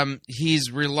 notice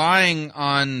he's relying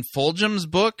on Fulghum's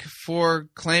book for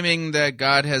claiming that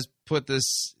God has put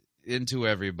this into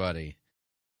everybody.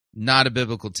 Not a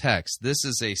biblical text. This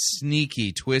is a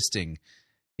sneaky twisting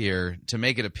here to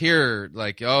make it appear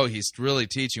like, oh, he's really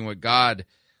teaching what God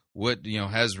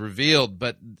has revealed.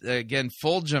 But again,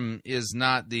 Fulghum is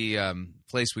not the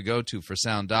place we go to for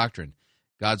sound doctrine.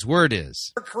 God's word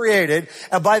is created,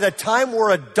 and by the time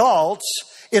we're adults,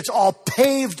 it's all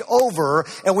paved over,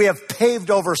 and we have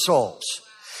paved over souls.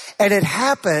 And it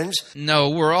happens...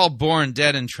 No, we're all born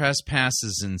dead in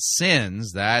trespasses and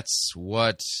sins. That's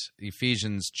what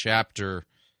Ephesians chapter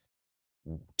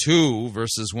 2,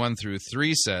 verses 1 through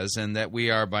 3 says, and that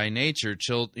we are by nature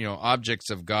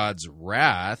objects of God's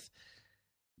wrath.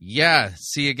 Yeah,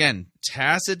 see, again,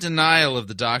 tacit denial of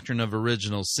the doctrine of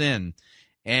original sin.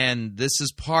 And this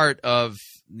is part of,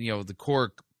 the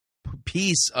core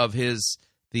piece of his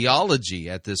theology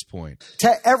at this point.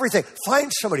 To everything.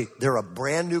 Find somebody, they're a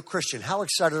brand new Christian. How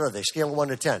excited are they? Scale of 1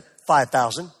 to 10.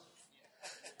 5,000.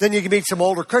 Then you can meet some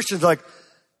older Christians like,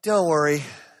 don't worry,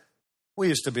 we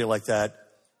used to be like that.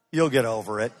 You'll get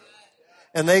over it.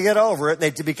 And they get over it,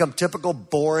 and they become typical,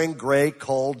 boring, gray,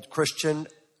 cold, Christian,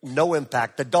 no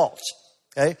impact adults.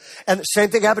 Okay? And the same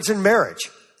thing happens in marriage.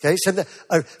 Okay? So the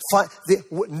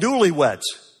newlyweds,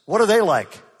 what are they like?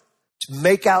 It's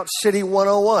Makeout City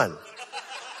 101.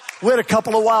 We had a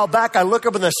couple a while back. I look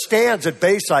up in the stands at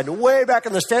Bayside, and way back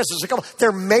in the stands, there's a couple.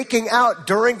 They're making out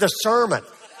during the sermon.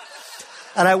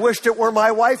 And I wished it were my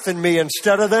wife and me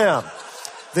instead of them.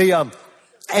 By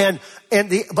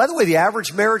the way, the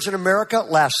average marriage in America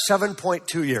lasts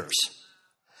 7.2 years.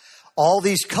 All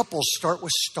these couples start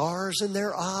with stars in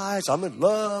their eyes. I'm in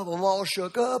love. I'm all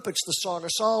shook up. It's the Song of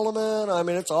Solomon. I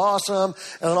mean, it's awesome.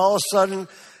 And then all of a sudden,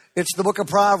 it's the book of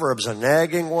Proverbs. A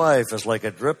nagging wife is like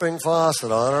a dripping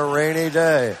faucet on a rainy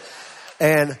day.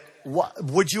 And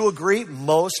would you agree?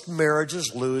 Most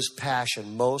marriages lose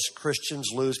passion. Most Christians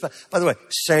lose passion. By the way,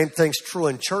 same thing's true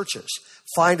in churches.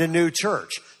 Find a new church.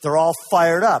 They're all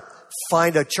fired up.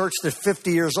 Find a church that's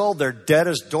 50 years old. They're dead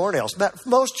as doornails.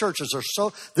 Most churches are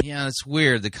so... Yeah, it's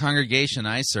weird. The congregation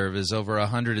I serve is over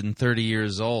 130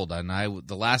 years old. And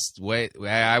the last way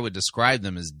I would describe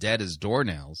them is dead as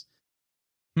doornails.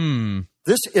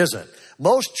 This isn't.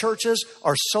 Most churches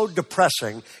are so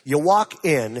depressing. You walk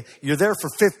in, you're there for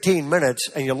 15 minutes,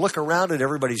 and you look around at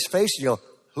everybody's face and you go,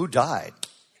 who died?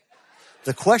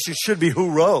 The question should be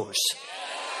who rose?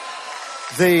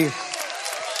 And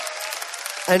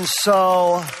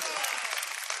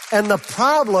the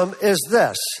problem is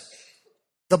this.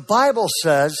 The Bible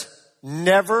says,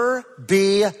 never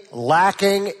be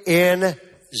lacking in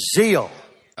zeal.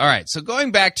 All right, so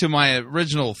going back to my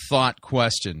original thought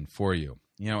question for you,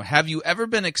 have you ever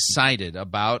been excited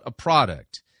about a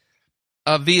product,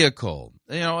 a vehicle,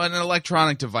 an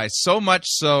electronic device, so much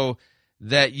so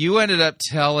that you ended up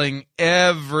telling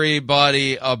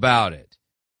everybody about it?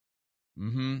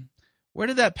 Where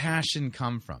did that passion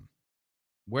come from?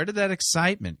 Where did that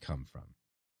excitement come from?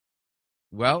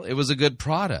 Well, it was a good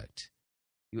product.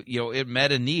 It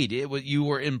met a need. You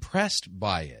were impressed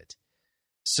by it.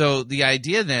 So the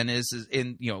idea then is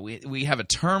we have a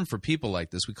term for people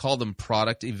like this. We call them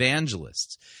product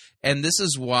evangelists. And this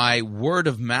is why word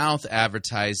of mouth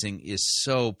advertising is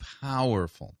so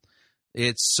powerful.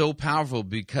 It's so powerful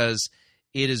because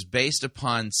it is based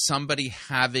upon somebody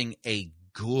having a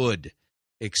good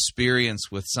experience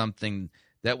with something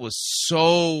that was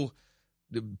so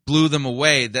blew them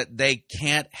away that they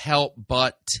can't help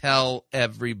but tell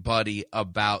everybody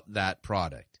about that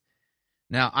product.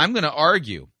 Now, I'm going to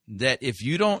argue that if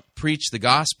you don't preach the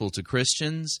gospel to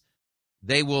Christians,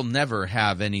 they will never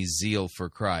have any zeal for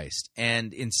Christ.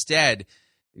 And instead,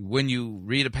 when you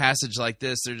read a passage like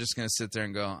this, they're just going to sit there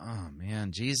and go, oh,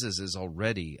 man, Jesus is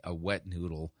already a wet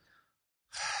noodle.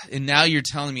 And now you're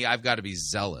telling me I've got to be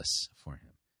zealous for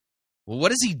him. Well,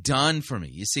 what has he done for me?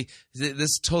 You see, this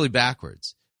is totally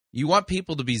backwards. You want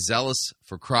people to be zealous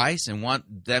for Christ and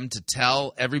want them to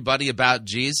tell everybody about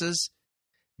Jesus?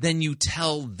 Then you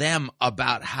tell them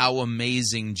about how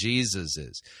amazing Jesus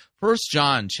is. 1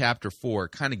 John chapter 4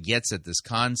 kind of gets at this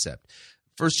concept.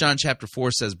 1 John chapter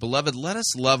 4 says, Beloved, let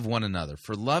us love one another,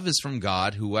 for love is from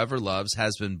God. Whoever loves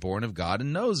has been born of God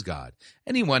and knows God.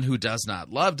 Anyone who does not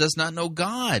love does not know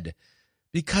God,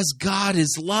 because God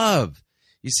is love.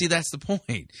 You see, that's the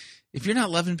point. If you're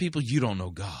not loving people, you don't know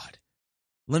God.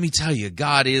 Let me tell you,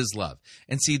 God is love.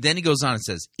 And see, then he goes on and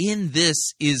says, In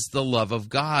this is the love of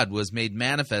God was made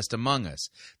manifest among us,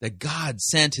 that God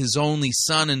sent his only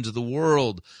Son into the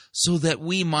world so that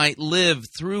we might live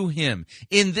through him.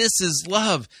 In this is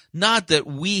love, not that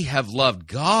we have loved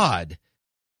God,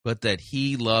 but that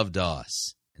he loved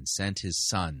us and sent his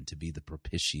Son to be the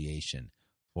propitiation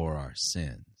for our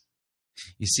sins.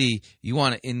 You see, you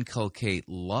want to inculcate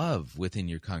love within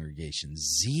your congregation,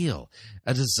 zeal,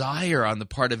 a desire on the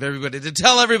part of everybody to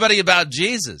tell everybody about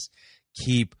Jesus.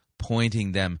 Keep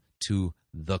pointing them to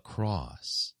the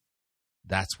cross.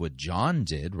 That's what John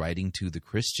did, writing to the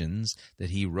Christians that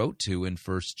he wrote to in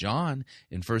 1 John.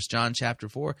 In 1 John chapter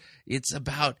 4, it's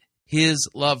about his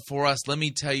love for us. Let me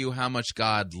tell you how much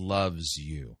God loves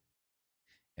you.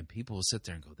 And people will sit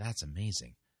there and go, that's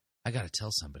amazing. I got to tell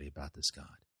somebody about this God.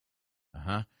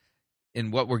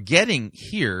 And what we're getting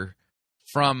here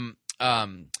from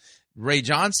Ray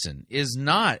Johnston is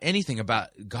not anything about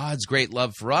God's great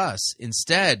love for us.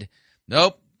 Instead,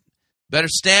 nope, better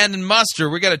stand and muster.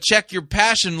 We got to check your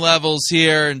passion levels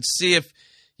here and see if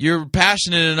you're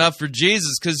passionate enough for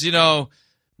Jesus. Because,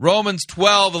 Romans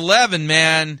 12:11,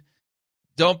 man,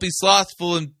 don't be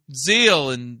slothful in zeal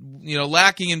and,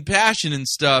 lacking in passion and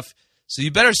stuff. So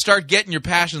you better start getting your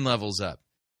passion levels up.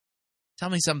 Tell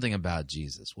me something about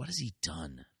Jesus. What has he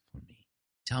done for me?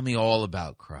 Tell me all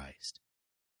about Christ.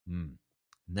 And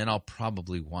then I'll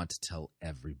probably want to tell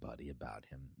everybody about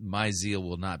him. My zeal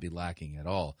will not be lacking at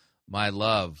all. My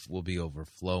love will be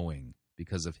overflowing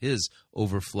because of his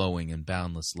overflowing and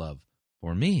boundless love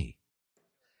for me.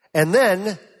 And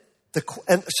then,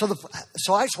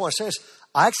 so I just want to say this.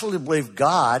 I actually believe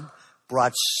God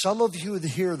brought some of you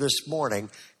here this morning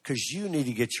because you need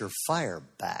to get your fire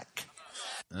back.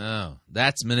 Oh,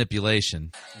 that's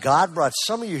manipulation. God brought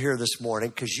some of you here this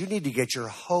morning because you need to get your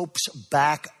hopes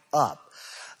back up.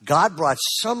 God brought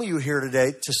some of you here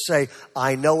today to say,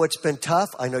 I know it's been tough.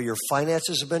 I know your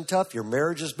finances have been tough. Your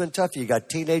marriage has been tough. You got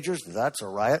teenagers. That's a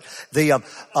riot.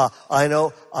 I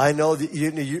know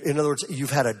that in other words,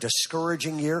 you've had a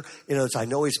discouraging year. I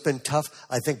know it's been tough.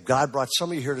 I think God brought some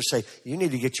of you here to say, you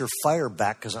need to get your fire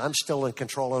back because I'm still in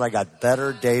control and I got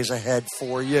better days ahead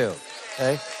for you.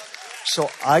 Okay?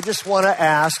 So I just want to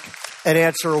ask and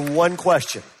answer one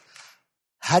question.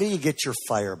 How do you get your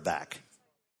fire back?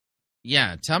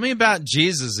 Yeah, tell me about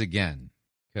Jesus again.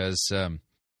 Because 1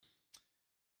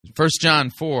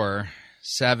 John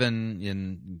 4:7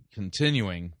 in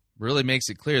continuing really makes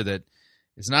it clear that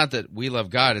it's not that we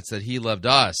love God, it's that he loved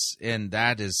us. And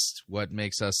that is what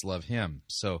makes us love him.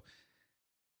 So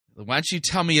why don't you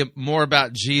tell me more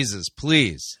about Jesus,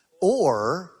 please?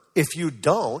 Or if you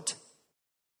don't,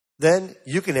 then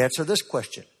you can answer this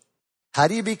question. How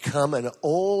do you become an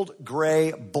old,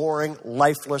 gray, boring,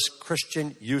 lifeless,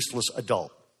 Christian, useless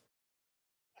adult?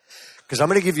 Because I'm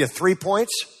going to give you 3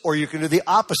 points, or you can do the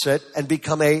opposite and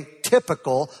become a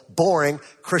typical, boring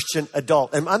Christian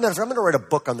adult. And I'm going to write a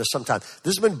book on this sometime.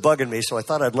 This has been bugging me, so I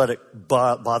thought I'd let it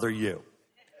bother you.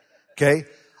 Okay?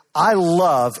 I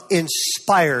love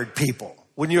inspired people.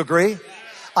 Wouldn't you agree?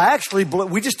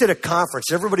 We just did a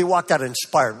conference. Everybody walked out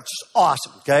inspired, which is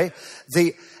awesome, okay?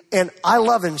 And I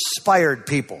love inspired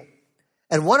people.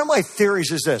 And one of my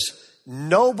theories is this.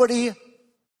 nobody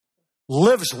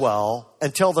lives well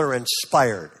until they're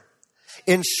inspired.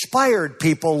 Inspired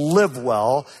people live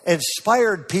well.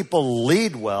 Inspired people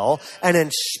lead well.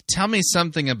 And tell me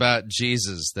something about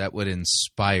Jesus that would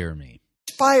inspire me.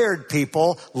 Inspired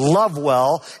people love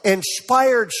well.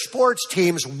 Inspired sports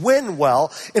teams win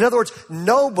well. In other words,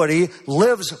 nobody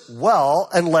lives well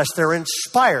unless they're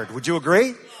inspired. Would you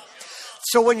agree?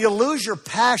 So when you lose your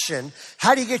passion,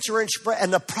 how do you get your inspiration?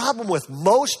 And the problem with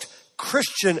most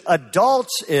Christian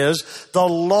adults is the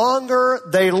longer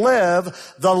they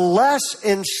live, the less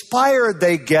inspired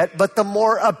they get, but the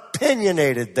more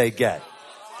opinionated they get.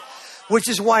 Which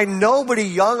is why nobody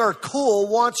young or cool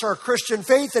wants our Christian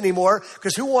faith anymore,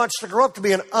 because who wants to grow up to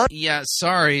be an Yeah,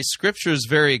 sorry. Scripture is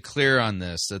very clear on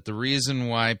this, that the reason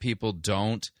why people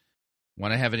don't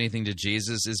want to have anything to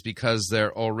Jesus is because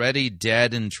they're already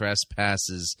dead in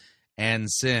trespasses and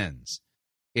sins.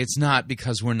 It's not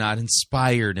because we're not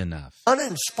inspired enough.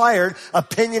 Uninspired,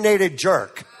 opinionated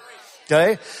jerk.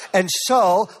 Okay? And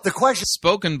so the question...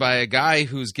 Spoken by a guy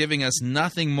who's giving us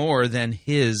nothing more than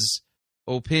his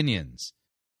opinions,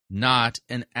 not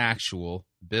an actual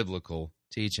biblical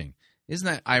teaching. Isn't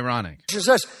that ironic? It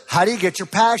says, how do you get your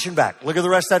passion back? Look at the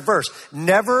rest of that verse.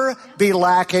 Never be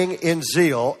lacking in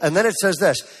zeal. And then it says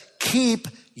this, keep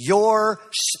your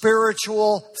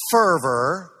spiritual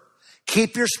fervor.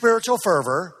 Keep your spiritual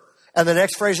fervor. And the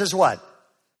next phrase is what?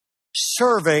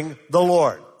 Serving the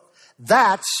Lord.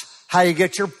 That's how you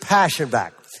get your passion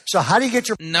back. So how do you get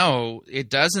your... No, it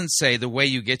doesn't say the way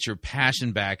you get your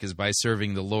passion back is by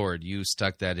serving the Lord. You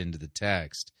stuck that into the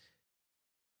text.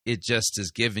 It just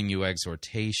is giving you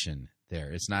exhortation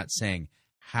there. It's not saying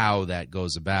how that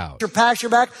goes about. Your passion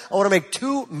back, I want to make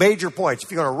two major points.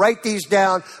 If you're going to write these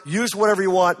down, use whatever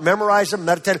you want, memorize them,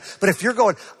 meditate. But if you're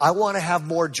going, I want to have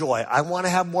more joy. I want to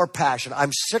have more passion.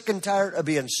 I'm sick and tired of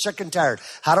being sick and tired.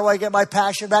 How do I get my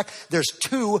passion back? There's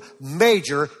two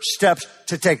major steps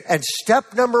to take. And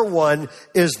step number one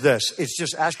is this. It's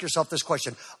just ask yourself this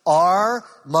question. Are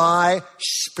my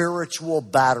spiritual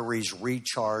batteries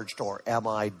recharged or am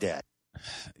I dead?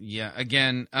 Yeah,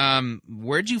 again,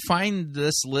 where'd you find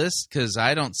this list? Because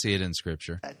I don't see it in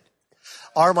Scripture.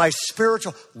 Are my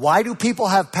spiritual... Why do people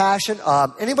have passion?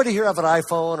 Anybody here have an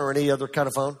iPhone or any other kind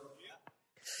of phone?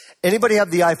 Anybody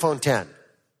have the iPhone 10?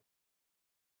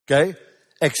 Okay?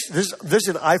 This is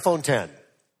an iPhone 10.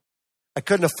 I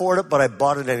couldn't afford it, but I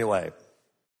bought it anyway.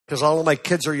 Because all of my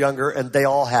kids are younger, and they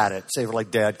all had it. So they were like,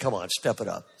 Dad, come on, step it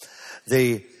up.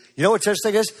 You know what the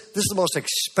thing is? This is the most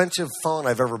expensive phone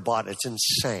I've ever bought. It's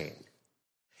insane.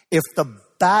 If the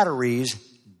battery's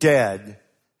dead,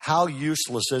 how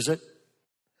useless is it?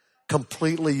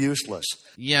 Completely useless.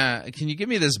 Yeah. Can you give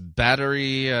me this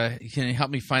battery? Can you help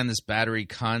me find this battery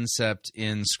concept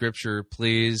in Scripture,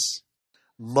 please?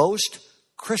 Most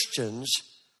Christians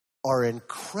are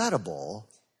incredible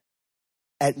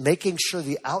at making sure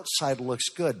the outside looks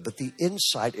good, but the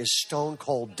inside is stone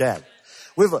cold dead.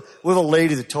 We have a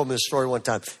lady that told me this story one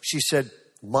time. She said,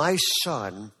 my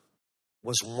son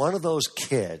was one of those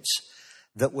kids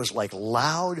that was like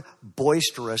loud,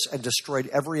 boisterous, and destroyed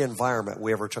every environment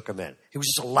we ever took him in. He was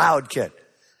just a loud kid.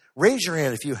 Raise your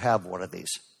hand if you have one of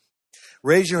these.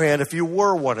 Raise your hand if you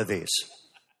were one of these.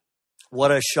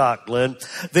 What a shock, Lynn.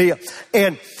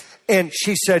 And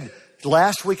she said,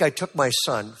 last week I took my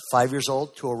son, 5 years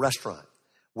old, to a restaurant.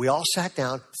 We all sat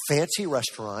down, fancy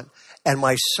restaurant, and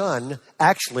my son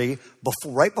actually,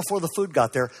 right before the food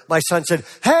got there, my son said,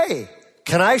 hey,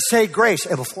 can I say grace?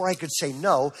 And before I could say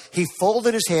no, he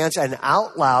folded his hands and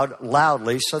out loud,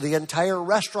 loudly, so the entire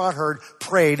restaurant heard,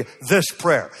 prayed this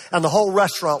prayer. And the whole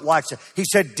restaurant watched it. He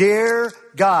said, Dear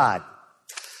God,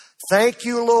 thank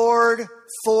you, Lord,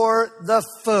 for the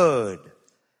food.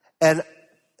 And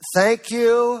thank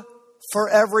you for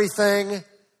everything,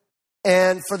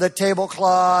 and for the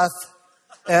tablecloth,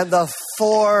 and the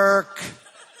fork,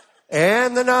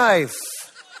 and the knife.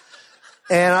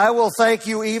 And I will thank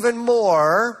you even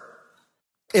more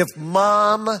if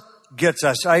Mom gets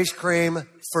us ice cream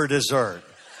for dessert.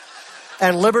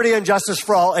 And liberty and justice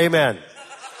for all, amen.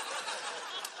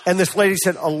 And this lady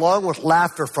said, along with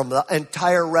laughter from the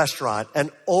entire restaurant,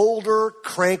 an older,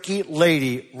 cranky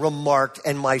lady remarked,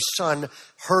 and my son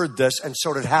heard this, and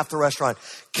so did half the restaurant.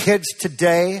 Kids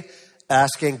today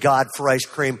asking God for ice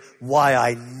cream, why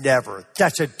I never.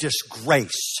 That's a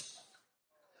disgrace.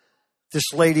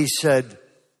 This lady said,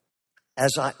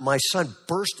 my son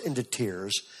burst into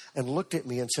tears and looked at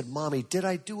me and said, Mommy, did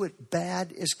I do it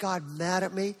bad? Is God mad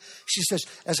at me? She says,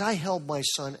 as I held my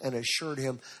son and assured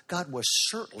him God was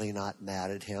certainly not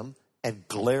mad at him and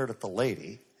glared at the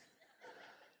lady,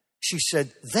 She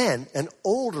said, then an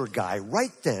older guy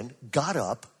right then got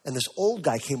up, and this old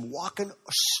guy came walking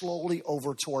slowly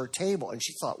over to our table. And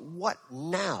she thought, what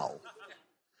now?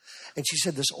 And she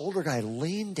said, this older guy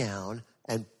leaned down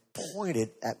and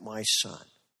pointed at my son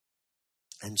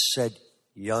and said,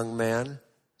 young man.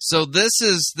 So this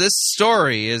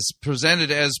story is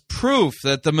presented as proof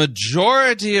that the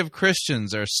majority of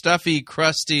Christians are stuffy,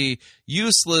 crusty,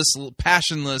 useless,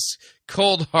 passionless,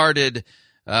 cold-hearted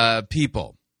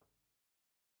people.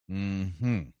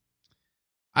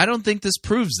 I don't think this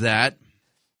proves that.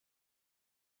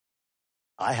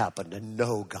 I happen to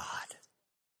know God.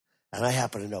 And I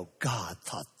happen to know God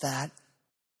thought that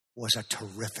was a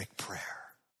terrific prayer.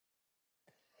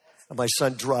 And my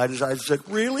son dried his eyes and said,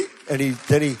 really? And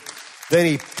then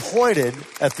he pointed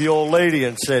at the old lady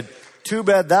and said, too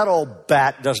bad that old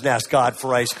bat doesn't ask God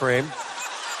for ice cream.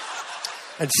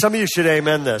 And some of you should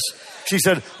amen this. She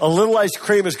said, a little ice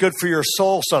cream is good for your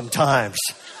soul sometimes.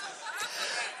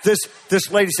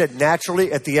 This lady said,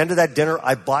 naturally, at the end of that dinner,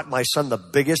 I bought my son the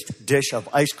biggest dish of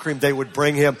ice cream they would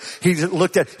bring him. He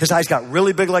looked at, his eyes got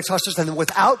really big like sausages, and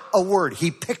without a word, he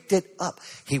picked it up.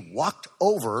 He walked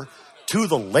over to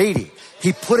the lady.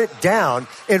 He put it down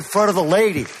in front of the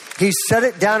lady. He set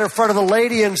it down in front of the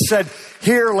lady and said,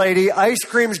 here, lady, ice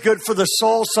cream's good for the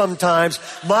soul sometimes.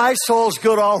 My soul's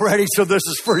good already, so this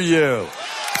is for you.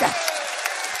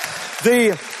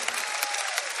 The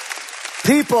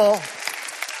people,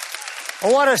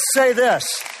 I want to say this.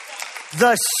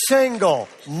 The single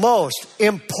most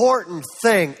important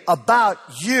thing about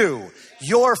you,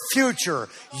 your future,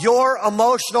 your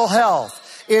emotional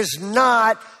health is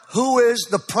not who is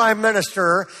the prime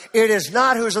minister. It is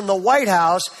not who's in the White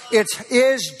House. It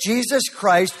is Jesus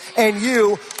Christ, and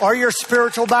you are your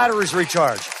spiritual batteries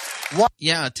recharged.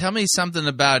 Yeah, tell me something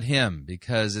about him,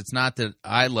 because it's not that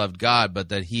I loved God, but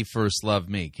that he first loved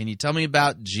me. Can you tell me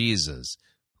about Jesus,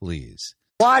 please?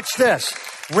 Watch this.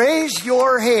 Raise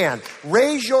your hand.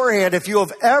 Raise your hand if you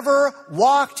have ever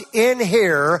walked in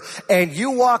here and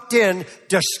you walked in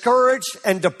discouraged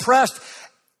and depressed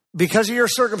because of your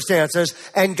circumstances,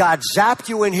 and God zapped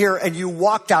you in here and you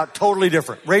walked out totally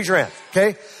different. Raise your hand,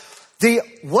 okay?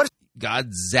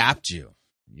 God zapped you.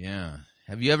 Yeah.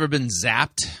 Have you ever been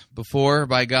zapped before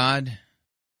by God?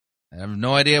 I have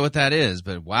no idea what that is,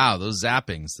 but wow, those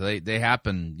zappings, they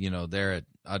happen, there at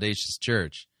Audacious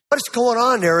Church. What's going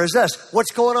on there is this.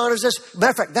 What's going on is this.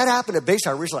 Matter of fact, that happened at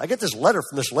Bayside recently. I get this letter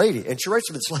from this lady, and she writes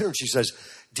me this letter, and she says,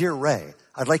 Dear Ray,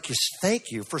 I'd like to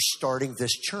thank you for starting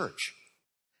this church.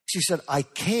 She said, I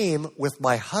came with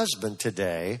my husband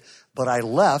today, but I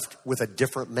left with a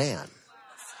different man.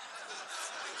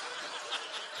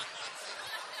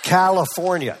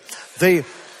 California.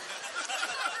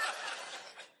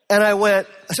 And I went,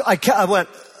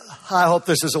 I hope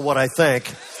this isn't what I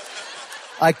think.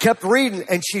 I kept reading,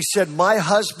 and she said, my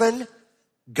husband,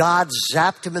 God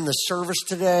zapped him in the service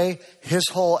today. His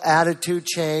whole attitude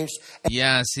changed.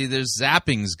 Yeah, see, there's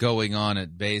zappings going on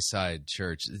at Bayside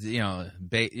Church.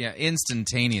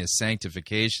 Instantaneous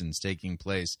sanctifications taking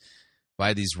place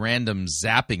by these random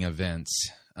zapping events.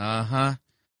 Uh-huh.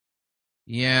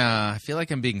 Yeah, I feel like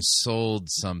I'm being sold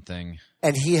something.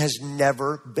 And he has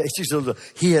never been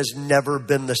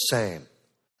the same.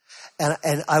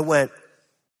 And I went,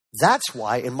 that's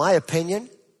why, in my opinion,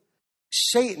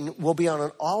 Satan will be on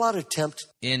an all-out attempt.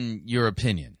 In your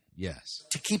opinion, yes.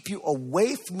 To keep you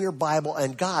away from your Bible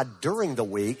and God during the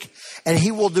week. And he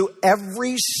will do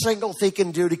every single thing he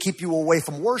can do to keep you away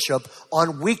from worship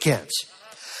on weekends.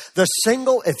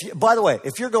 By the way,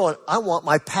 if you're going, I want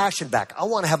my passion back. I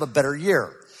want to have a better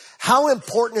year. How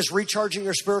important is recharging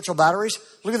your spiritual batteries?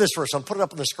 Look at this verse. I'm putting it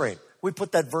up on the screen. We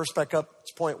put that verse back up.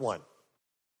 It's point 1.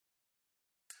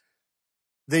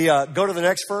 Go to the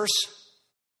next verse.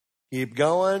 Keep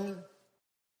going.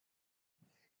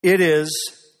 It is,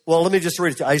 let me just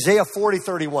read it to you. Isaiah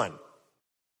 40:31.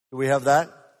 Do we have that?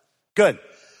 Good.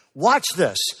 Watch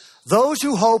this. Those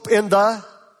who hope in the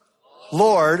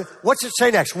Lord, what's it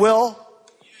say next? Will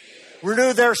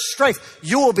renew their strength.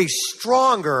 You will be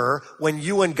stronger when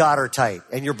you and God are tight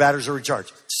and your batteries are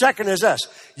recharged. Second is this.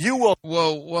 You will.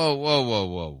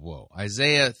 Whoa.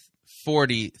 Isaiah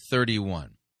 40:31.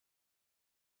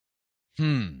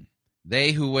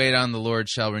 They who wait on the Lord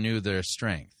shall renew their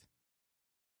strength.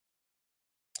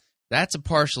 That's a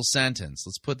partial sentence.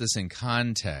 Let's put this in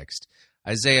context.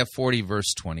 Isaiah 40,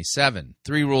 verse 27.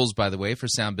 3 rules, by the way, for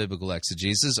sound biblical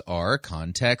exegesis are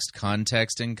context,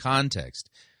 context, and context.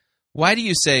 Why do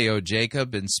you say, O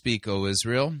Jacob, and speak, O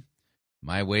Israel?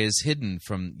 My way is hidden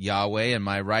from Yahweh, and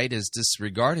my right is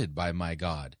disregarded by my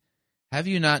God. Have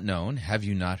you not known? Have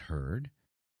you not heard?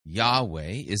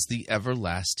 Yahweh is the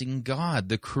everlasting God,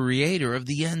 the creator of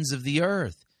the ends of the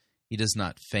earth. He does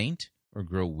not faint or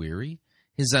grow weary.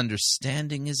 His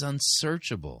understanding is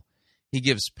unsearchable. He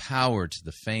gives power to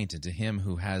the faint, and to him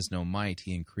who has no might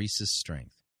he increases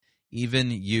strength.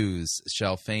 Even youths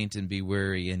shall faint and be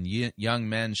weary, and young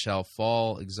men shall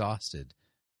fall exhausted.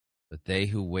 But they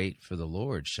who wait for the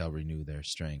Lord shall renew their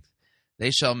strength.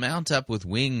 They shall mount up with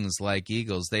wings like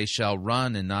eagles. They shall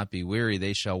run and not be weary.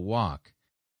 They shall walk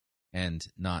and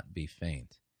not be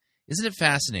faint. Isn't it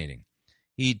fascinating?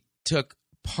 He took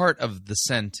part of the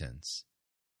sentence,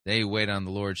 they who wait on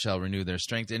the Lord shall renew their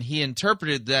strength, and he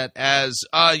interpreted that as,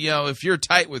 if you're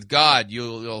tight with God,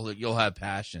 you'll have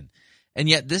passion. And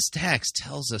yet this text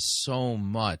tells us so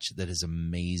much that is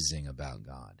amazing about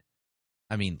God.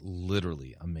 I mean,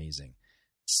 literally amazing.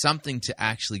 Something to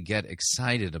actually get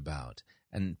excited about,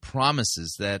 and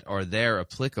promises that are there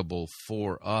applicable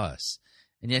for us.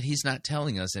 And yet he's not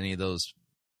telling us any of those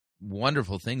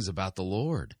wonderful things about the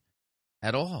Lord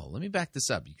at all. Let me back this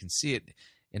up. You can see it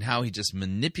in how he just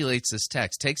manipulates this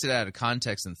text, takes it out of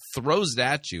context, and throws it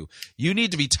at you. You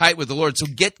need to be tight with the Lord, so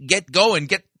get going,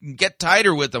 get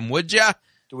tighter with him, would ya?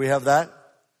 Do we have that?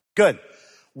 Good.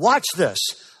 Watch this.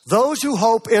 Those who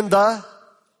hope in the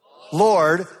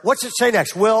Lord, what's it say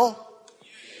next? Will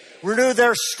renew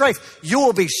their strength. You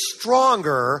will be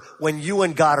stronger when you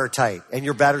and God are tight and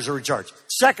your batteries are recharged.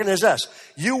 Second is this.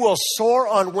 You will soar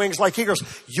on wings like eagles.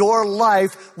 Your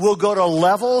life will go to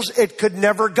levels it could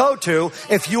never go to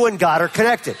if you and God are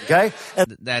connected. Okay?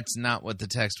 And that's not what the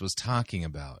text was talking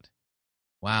about.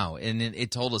 Wow. And it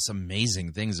told us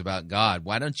amazing things about God.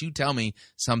 Why don't you tell me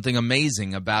something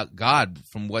amazing about God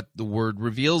from what the Word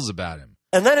reveals about him?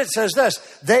 And then it says this,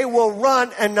 they will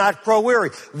run and not grow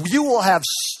weary. You will have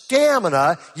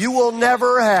stamina you will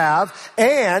never have.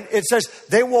 And it says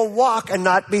they will walk and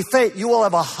not be faint. You will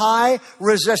have a high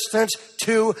resistance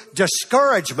to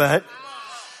discouragement.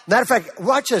 Matter of fact,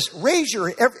 watch this.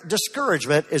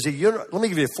 Discouragement is let me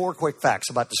give you 4 quick facts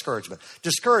about discouragement.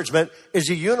 Discouragement is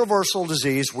a universal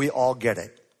disease. We all get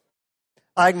it.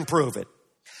 I can prove it.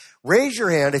 Raise your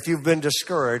hand if you've been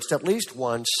discouraged at least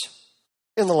once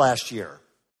in the last year.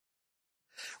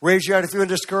 Raise your hand if you've been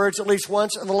discouraged at least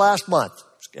once in the last month.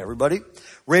 Everybody.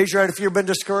 Raise your hand if you've been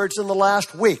discouraged in the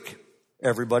last week.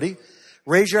 Everybody.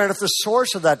 Raise your hand if the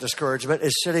source of that discouragement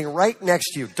is sitting right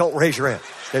next to you. Don't raise your hand.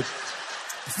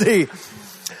 The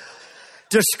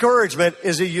discouragement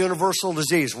is a universal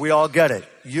disease. We all get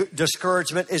it.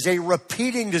 Discouragement is a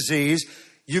repeating disease.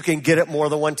 You can get it more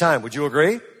than one time. Would you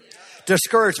agree?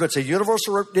 Discouragement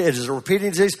is a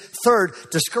repeating disease. Third,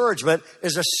 discouragement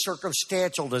is a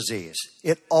circumstantial disease.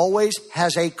 It always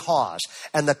has a cause.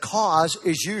 And the cause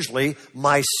is usually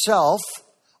myself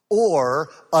or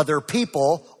other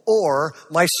people or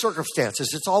my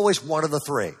circumstances. It's always one of the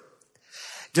 3.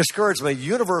 Discouragement,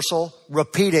 universal,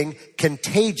 repeating,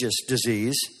 contagious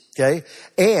disease. Okay.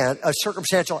 And a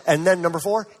circumstantial. And then number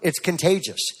 4, it's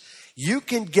contagious. You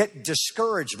can get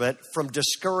discouragement from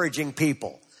discouraging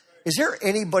people. Is there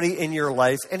anybody in your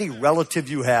life, any relative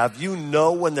you have, you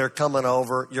know when they're coming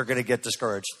over, you're going to get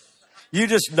discouraged? You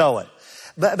just know it.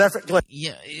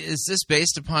 Yeah, is this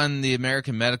based upon the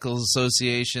American Medical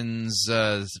Association's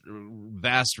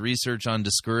vast research on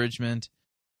discouragement?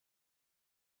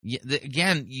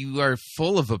 Again, you are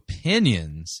full of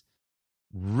opinions,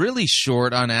 really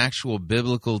short on actual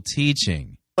biblical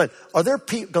teaching. But are there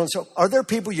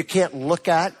people you can't look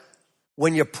at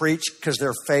when you preach because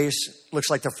their face looks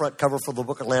like the front cover for the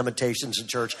book of Lamentations in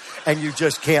church and you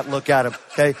just can't look at them,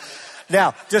 okay?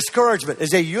 Now, discouragement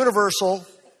is a universal,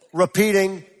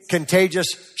 repeating, contagious,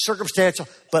 circumstantial,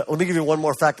 but let me give you one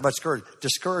more fact about discouragement.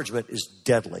 Discouragement is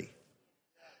deadly.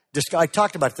 I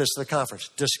talked about this at the conference.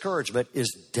 Discouragement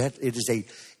is dead. It is a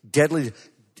deadly,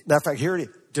 matter of fact, here it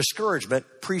is. Discouragement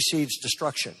precedes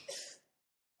destruction.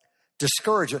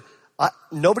 Discouragement,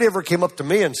 nobody ever came up to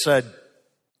me and said,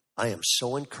 I am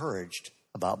so encouraged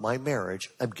about my marriage,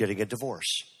 I'm getting a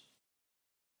divorce.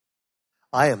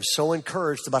 I am so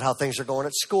encouraged about how things are going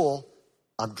at school,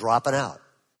 I'm dropping out.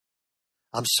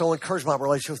 I'm so encouraged about my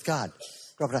relationship with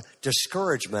God.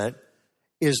 Discouragement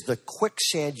is the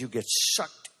quicksand you get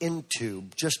sucked into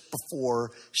just before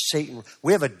Satan.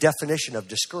 We have a definition of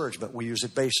discouragement we use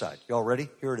at Bayside. Y'all ready?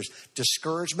 Here it is.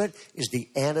 Discouragement is the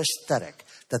anesthetic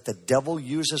that the devil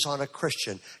uses on a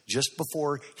Christian just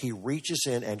before he reaches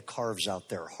in and carves out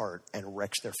their heart and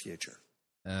wrecks their future.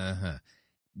 Uh-huh.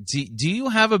 Do you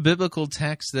have a biblical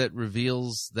text that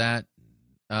reveals that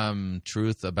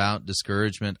truth about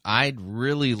discouragement? I'd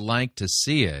really like to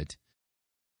see it,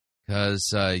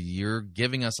 because you're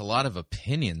giving us a lot of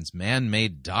opinions,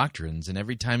 man-made doctrines, and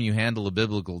every time you handle a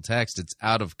biblical text, it's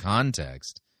out of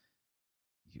context.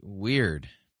 Weird.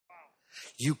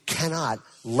 You cannot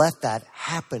let that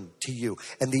happen to you.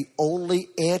 And the only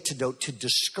antidote to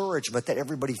discouragement that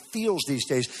everybody feels these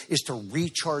days is to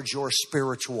recharge your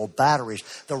spiritual batteries.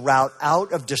 The route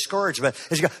out of discouragement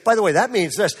is to go. By the way, that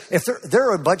means this. If there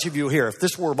are a bunch of you here, if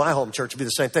this were my home church, it'd be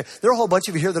the same thing. There are a whole bunch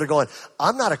of you here that are going,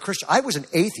 I'm not a Christian. I was an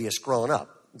atheist growing up.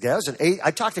 Yeah,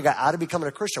 I talked a guy out of becoming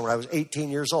a Christian when I was 18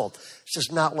 years old. It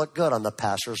does not look good on the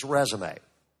pastor's resume.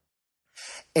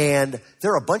 And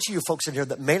there are a bunch of you folks in here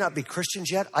that may not be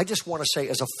Christians yet. I just want to say,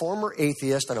 as a former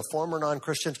atheist and a former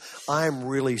non-Christian, I'm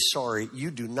really sorry.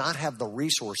 You do not have the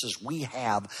resources we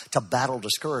have to battle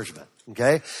discouragement,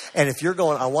 okay? And if you're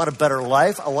going, I want a better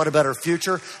life, I want a better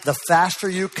future, the faster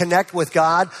you connect with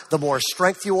God, the more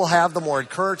strength you will have, the more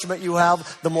encouragement you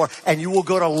have, and you will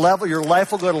go to your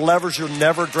life will go to levels you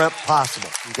never dreamt possible,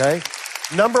 okay?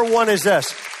 Number one is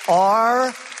this.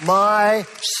 Are my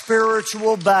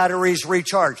spiritual batteries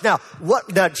recharged? Now,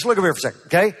 just look over here for a second,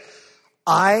 okay?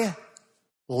 I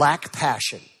lack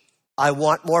passion. I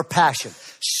want more passion.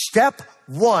 Step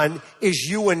one is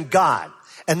you and God.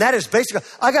 And that is basically,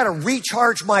 I got to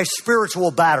recharge my spiritual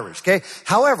batteries, okay?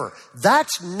 However,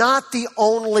 that's not the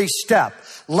only step.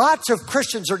 Lots of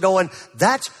Christians are going,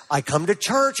 I come to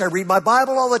church, I read my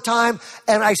Bible all the time,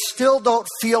 and I still don't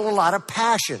feel a lot of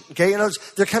passion, okay? You know,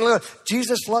 they're kind of like,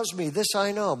 Jesus loves me, this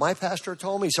I know, my pastor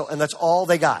told me so, and that's all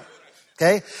they got,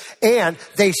 okay? And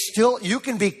you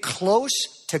can be close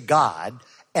to God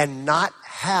and not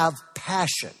have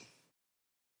passion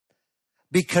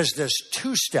because there's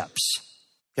two steps.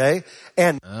 Okay.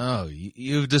 And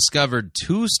you've discovered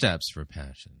two steps for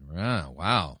passion.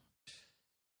 Wow.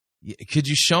 Could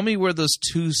you show me where those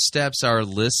two steps are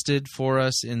listed for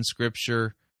us in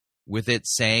Scripture with it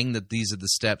saying that these are the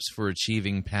steps for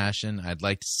achieving passion? I'd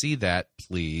like to see that,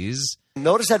 please.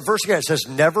 Notice that verse again. It says,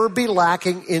 never be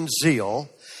lacking in zeal.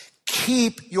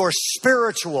 Keep your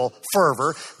spiritual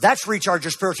fervor. That's recharge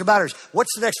your spiritual batteries.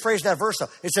 What's the next phrase in that verse, though?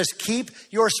 It says, keep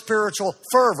your spiritual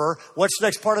fervor. What's the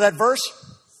next part of that verse?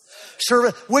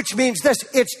 Servant, which means this,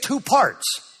 it's two parts.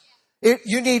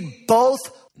 You need both.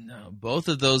 No, both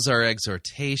of those are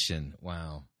exhortation.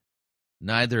 Wow.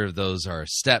 Neither of those are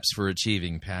steps for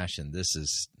achieving passion. This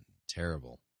is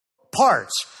terrible.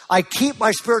 Parts. I keep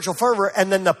my spiritual fervor.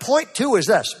 And then the point two is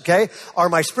this, okay? Are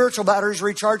my spiritual batteries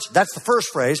recharged? That's the first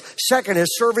phrase. Second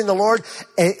is serving the Lord.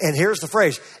 And here's the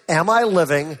phrase. Am I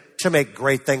living to make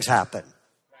great things happen?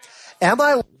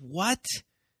 What?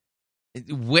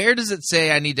 Where does it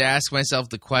say I need to ask myself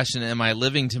the question, am I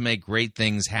living to make great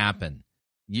things happen?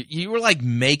 You were like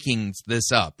making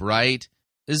this up, right?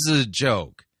 This is a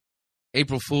joke.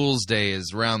 April Fool's Day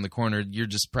is around the corner. You're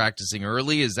just practicing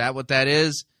early? Is that what that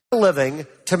is? Living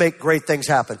to make great things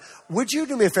happen. Would you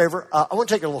do me a favor? I want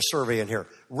to take a little survey in here.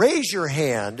 Raise your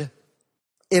hand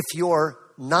if you're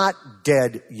not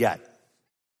dead yet.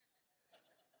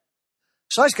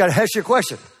 So I just got to ask you a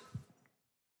question.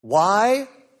 Why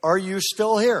are you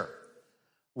still here?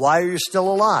 Why are you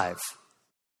still alive?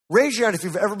 Raise your hand if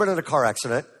you've ever been in a car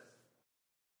accident.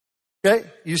 Okay,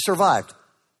 you survived.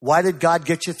 Why did God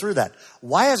get you through that?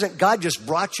 Why hasn't God just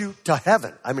brought you to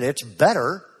heaven? I mean, it's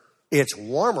better. It's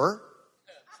warmer.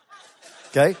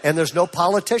 Okay, and there's no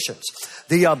politicians.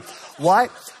 Why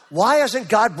hasn't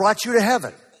God brought you to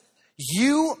heaven?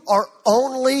 You are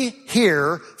only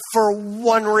here for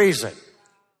one reason.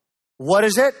 What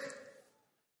is it?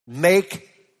 Make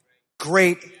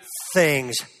great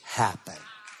things happen.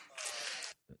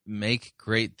 Make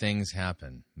great things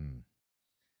happen.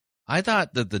 I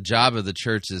thought that the job of the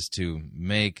church is to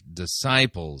make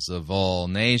disciples of all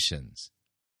nations,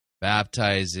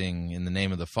 baptizing in the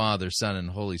name of the Father, Son, and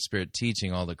Holy Spirit,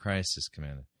 teaching all that Christ has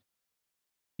commanded.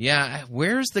 Yeah,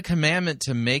 where's the commandment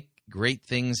to make great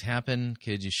things happen?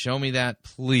 Could you show me that,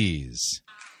 please?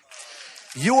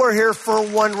 You are here for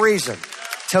one reason,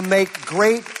 to make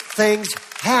great things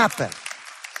happen.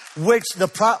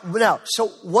 Now, so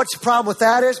what's the problem with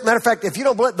that is? Matter of fact, if you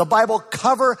don't believe, the Bible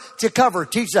cover to cover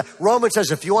teaches that. Romans says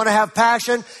if you want to have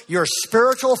passion, your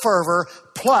spiritual fervor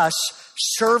plus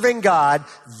serving God,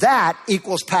 that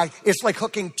equals passion. It's like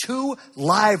hooking two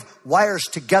live wires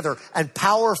together and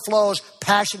power flows,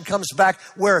 passion comes back.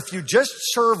 Where if you just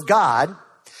serve God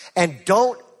and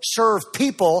don't serve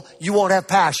people, you won't have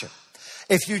passion.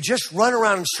 If you just run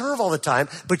around and serve all the time,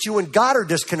 but you and God are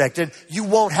disconnected, you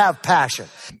won't have passion.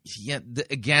 Yeah,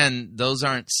 again, those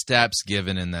aren't steps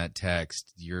given in that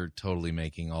text. You're totally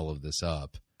making all of this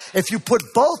up. If you put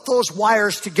both those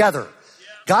wires together,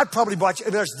 God probably brought you,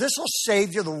 this will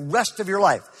save you the rest of your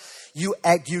life.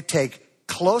 You take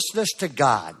closeness to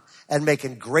God and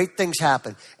making great things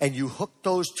happen, and you hook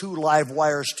those two live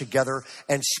wires together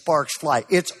and sparks fly.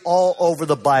 It's all over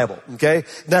the Bible, okay?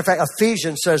 Matter of fact,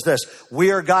 Ephesians says this: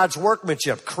 we are God's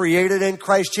workmanship, created in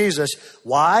Christ Jesus.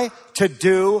 Why? To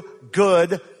do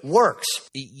good works.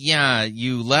 Yeah,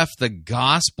 you left the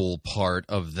gospel part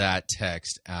of that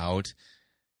text out.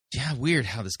 Yeah, weird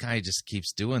how this guy just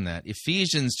keeps doing that.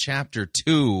 Ephesians chapter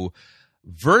 2,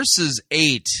 verses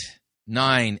 8,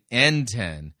 9, and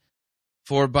 10.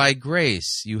 For by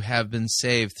grace you have been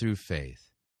saved through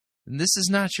faith. And this is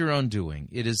not your own doing.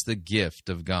 It is the gift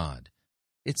of God.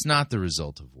 It's not the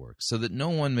result of works, so that no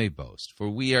one may boast. For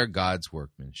we are God's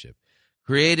workmanship,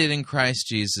 created in Christ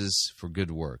Jesus for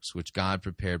good works, which God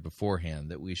prepared beforehand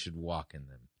that we should walk in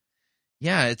them.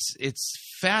 Yeah, it's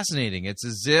fascinating. It's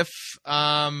as if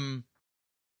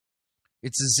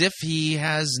he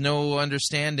has no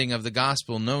understanding of the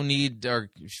gospel, no need,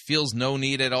 or feels no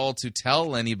need at all to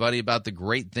tell anybody about the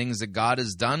great things that God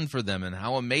has done for them and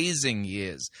how amazing he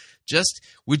is. Just,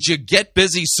 would you get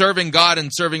busy serving God and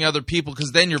serving other people,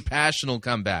 because then your passion will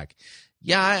come back.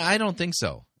 Yeah, I don't think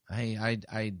so. I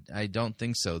don't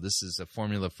think so. This is a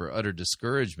formula for utter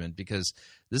discouragement, because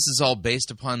this is all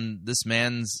based upon this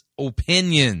man's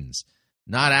opinions,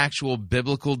 not actual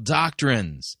biblical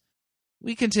doctrines.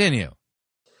 We continue.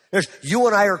 You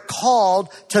and I are called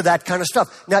to that kind of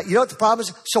stuff. Now, you know what the problem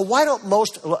is? So why don't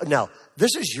now,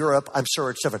 this is Europe, I'm sure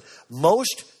it's different.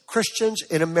 Most Christians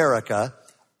in America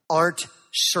aren't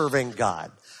serving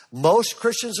God. Most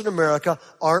Christians in America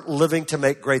aren't living to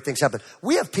make great things happen.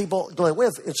 We have people,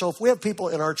 so if we have people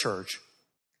in our church.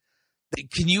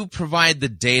 Can you provide the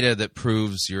data that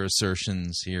proves your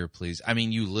assertions here, please? I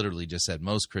mean, you literally just said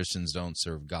most Christians don't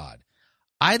serve God.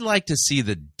 I'd like to see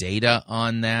the data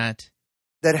on that.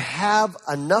 That have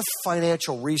enough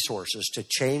financial resources to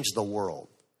change the world,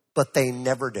 but they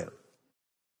never do.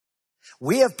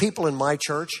 We have people in my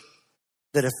church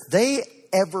that if they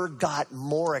ever got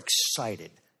more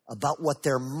excited about what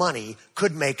their money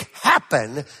could make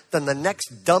happen than the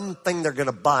next dumb thing they're going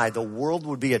to buy, the world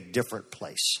would be a different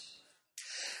place.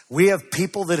 We have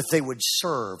people that if they would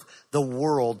serve, the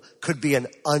world could be an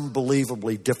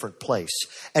unbelievably different place.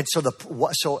 And so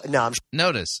now I'm...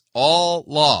 Notice, all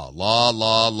law,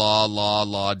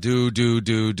 do.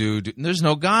 There's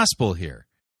no gospel here.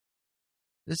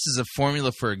 This is a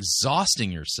formula for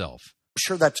exhausting yourself. I'm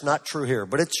sure that's not true here,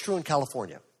 but it's true in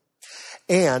California.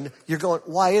 And you're going,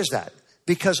 why is that?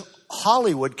 Because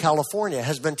Hollywood, California,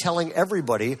 has been telling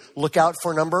everybody, look out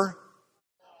for number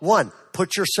one.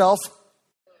 Put yourself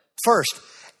first.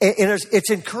 And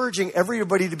it's encouraging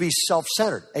everybody to be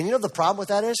self-centered. And you know the problem with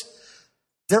that is?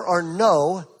 There are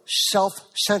no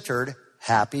self-centered,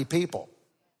 happy people.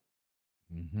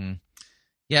 Mm-hmm.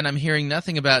 Yeah, and I'm hearing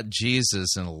nothing about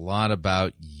Jesus and a lot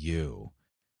about you.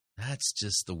 That's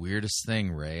just the weirdest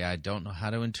thing, Ray. I don't know how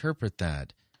to interpret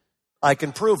that. I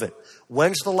can prove it.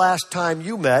 When's the last time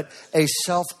you met a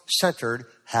self-centered,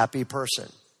 happy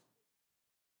person?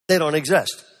 They don't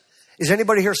exist. Is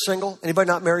anybody here single? Anybody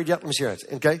not married yet? Let me see your hands.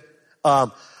 Okay.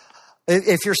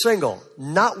 If you're single,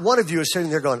 not one of you is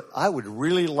sitting there going, I would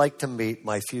really like to meet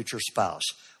my future spouse.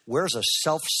 Where's a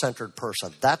self-centered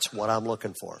person? That's what I'm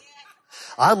looking for.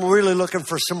 I'm really looking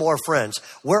for some more friends.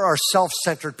 Where are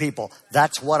self-centered people?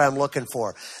 That's what I'm looking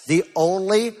for. The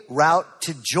only route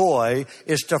to joy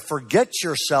is to forget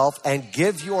yourself and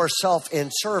give yourself in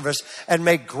service and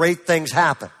make great things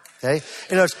happen. Okay?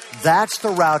 That's the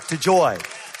route to joy.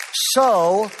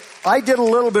 So I did a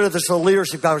little bit of this in the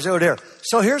leadership conversation here.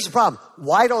 So here's the problem.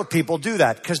 Why don't people do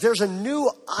that? Because there's a new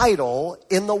idol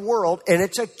in the world, and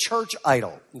it's a church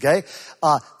idol. Okay?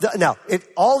 All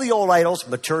the old idols,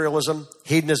 materialism,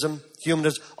 hedonism,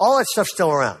 humanism, all that stuff's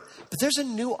still around. But there's a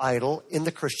new idol in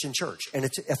the Christian church, and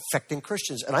it's affecting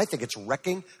Christians, and I think it's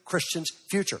wrecking Christians'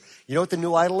 future. You know what the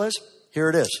new idol is? Here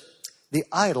it is. The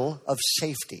idol of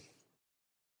safety.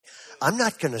 I'm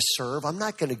not going to serve. I'm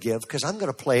not going to give because I'm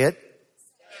going to play it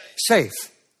safe.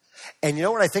 And you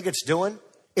know what I think it's doing?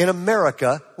 In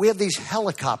America, we have these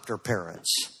helicopter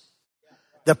parents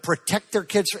that protect their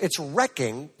kids. It's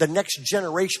wrecking the next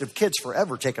generation of kids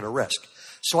forever taking a risk.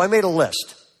 So I made a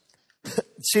list.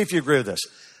 See if you agree with this.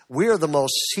 We are the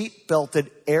most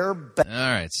seat-belted airbag.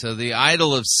 All right, so the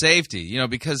idol of safety,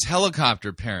 because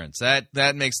helicopter parents,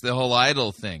 that makes the whole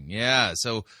idol thing. Yeah,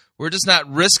 so we're just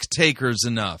not risk takers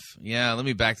enough. Yeah, let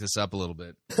me back this up a little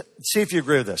bit. See if you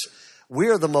agree with this. We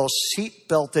are the most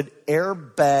seat-belted,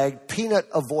 airbag,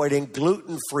 peanut-avoiding,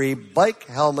 gluten-free,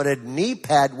 bike-helmeted,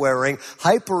 knee-pad-wearing,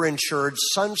 hyper-insured,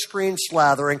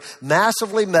 sunscreen-slathering,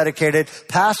 massively medicated,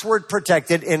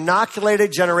 password-protected,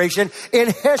 inoculated generation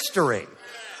in history.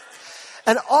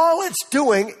 And all it's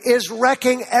doing is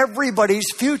wrecking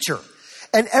everybody's future.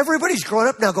 And everybody's growing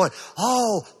up now going,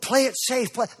 oh, play it safe.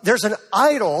 There's an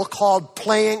idol called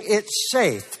playing it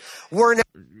safe.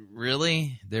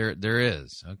 Really? There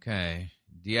is. Okay.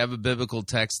 Do you have a biblical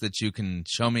text that you can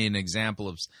show me an example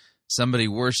of somebody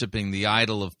worshiping the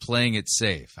idol of playing it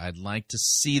safe? I'd like to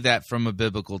see that from a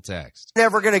biblical text. We're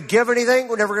never going to give anything.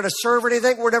 We're never going to serve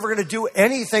anything. We're never going to do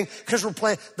anything because we're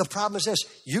playing. The problem is this.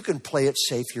 You can play it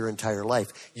safe your entire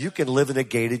life. You can live in a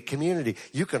gated community.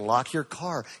 You can lock your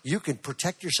car. You can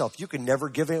protect yourself. You can never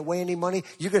give away any money.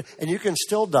 You can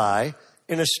still die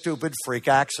in a stupid freak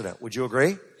accident. Would you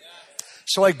agree?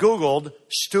 So I Googled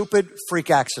stupid freak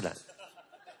accident.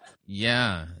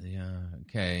 Yeah.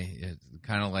 Okay. It's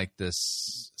kind of like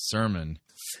this sermon.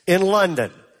 In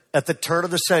London, at the turn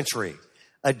of the century,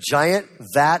 a giant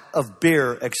vat of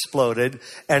beer exploded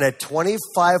and a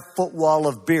 25-foot wall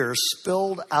of beer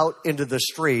spilled out into the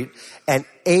street and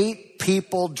 8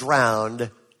 people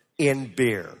drowned in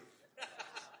beer.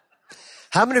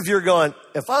 How many of you are going,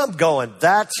 if I'm going,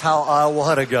 that's how I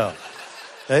want to go?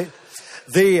 Okay?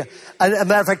 As a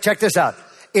matter of fact, check this out.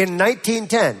 In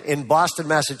 1910, in Boston,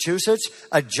 Massachusetts,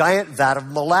 a giant vat of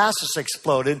molasses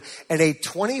exploded and a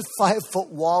 25-foot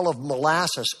wall of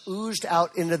molasses oozed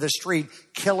out into the street,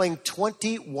 killing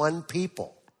 21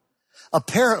 people.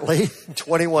 Apparently,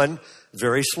 21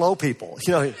 very slow people.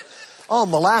 You know, oh,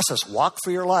 molasses, walk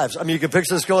for your lives. I mean, you can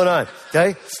picture this going on,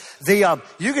 okay?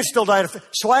 You can still die.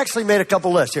 So I actually made a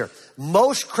couple lists here.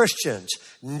 Most Christians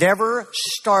never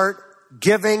start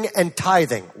giving and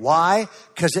tithing. Why?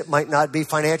 Because it might not be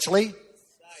financially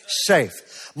safe.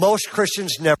 Most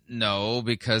Christians never. No,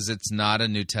 because it's not a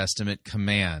New Testament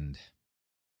command.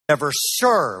 Never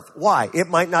serve. Why? It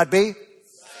might not be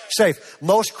safe.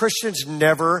 Most Christians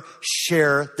never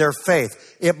share their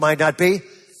faith. It might not be.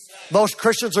 Most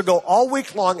Christians will go all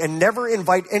week long and never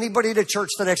invite anybody to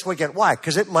church the next weekend. Why?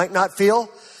 Because it might not feel.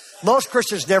 Most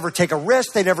Christians never take a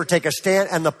risk. They never take a stand.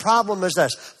 And the problem is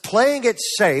this. Playing it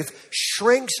safe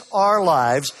shrinks our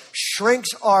lives, shrinks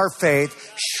our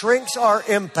faith, shrinks our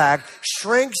impact,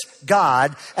 shrinks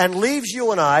God, and leaves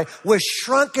you and I with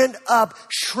shrunken up,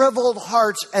 shriveled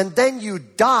hearts. And then you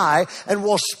die and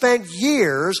will spend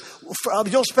years,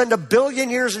 you'll spend 1 billion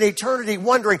years in eternity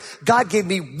wondering, God gave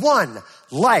me one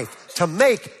life to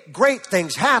make great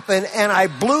things happen, and I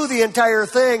blew the entire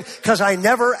thing because I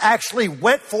never actually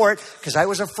went for it because I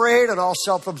was afraid and all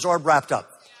self-absorbed, wrapped up.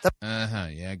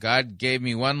 Yeah, God gave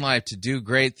me one life to do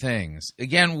great things.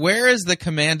 Again, where is the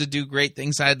command to do great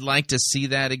things? I'd like to see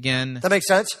that again. That makes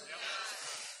sense?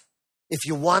 If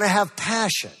you want to have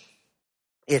passion,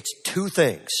 it's 2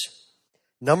 things.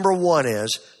 Number 1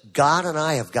 is God and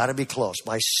I have got to be close.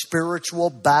 My spiritual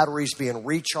batteries being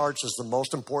recharged is the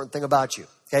most important thing about you.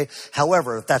 Okay.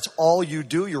 However, if that's all you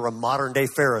do, you're a modern day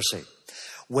Pharisee.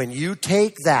 When you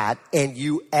take that and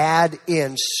you add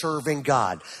in serving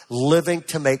God, living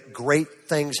to make great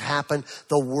things happen,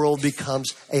 the world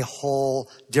becomes a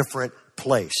whole different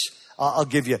place. I'll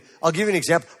give you an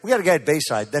example. We got a guy at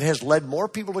Bayside that has led more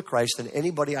people to Christ than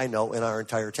anybody I know in our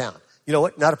entire town. You know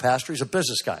what? Not a pastor. He's a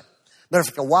business guy. Matter of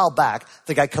fact, a while back,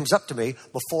 the guy comes up to me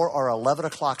before our 11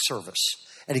 o'clock service.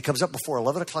 And he comes up before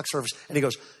 11 o'clock service and he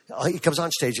comes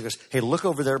on stage. He goes, hey, look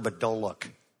over there, but don't look.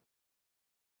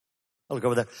 I look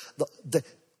over there.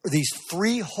 These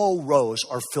 3 whole rows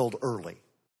are filled early.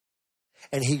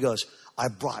 And he goes, I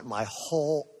brought my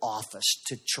whole office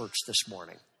to church this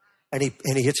morning. And he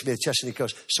hits me in the chest and he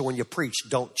goes, so when you preach,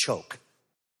 don't choke.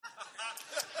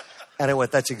 And I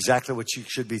went, that's exactly what you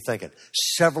should be thinking.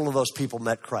 Several of those people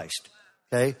met Christ.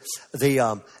 Okay.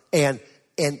 And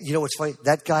you know what's funny?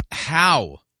 That guy.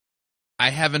 How? I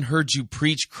haven't heard you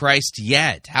preach Christ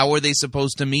yet. How are they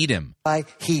supposed to meet him?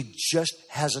 He just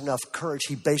has enough courage.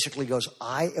 He basically goes,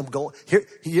 I am going here.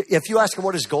 If you ask him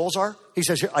what his goals are, he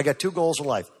says, here, I got 2 goals in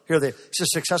life. Here they are. He's a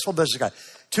successful business guy.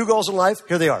 2 goals in life.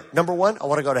 Here they are. Number 1, I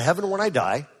want to go to heaven when I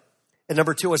die. And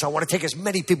number 2 is I want to take as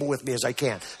many people with me as I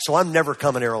can. So I'm never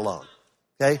coming here alone.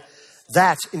 Okay.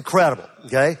 That's incredible.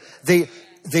 Okay.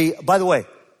 By the way,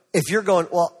 if you're going,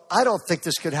 well, I don't think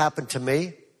this could happen to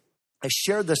me. I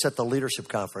shared this at the leadership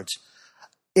conference.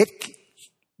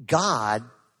 Matter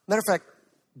of fact,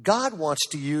 God wants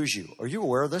to use you. Are you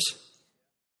aware of this?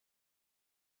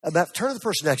 Turn to the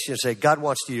person next to you and say, God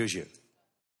wants to use you.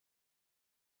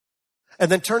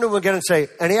 And then turn to him again and say,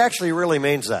 and he actually really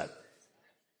means that.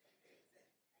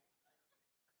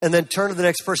 And then turn to the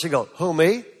next person and go, who,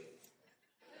 me?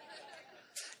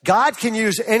 God can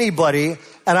use anybody,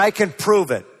 and I can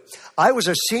prove it. I was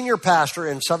a senior pastor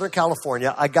in Southern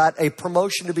California. I got a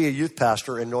promotion to be a youth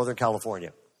pastor in Northern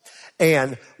California.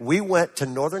 And we went to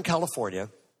Northern California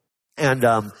And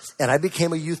I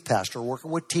became a youth pastor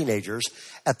working with teenagers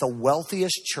at the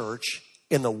wealthiest church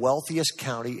in the wealthiest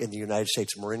county in the United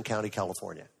States, Marin County,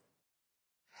 California.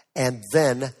 And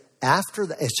then after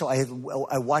that, so I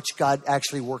watched God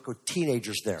actually work with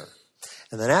teenagers there.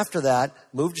 And then after that,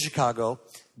 moved to Chicago,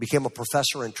 became a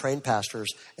professor and trained pastors,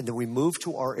 and then we moved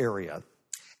to our area.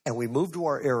 And we moved to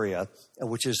our area,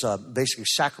 which is basically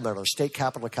Sacramento, the state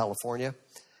capital of California.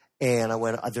 And I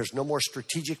went, there's no more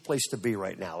strategic place to be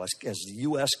right now. As the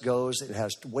U.S. goes, it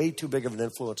has way too big of an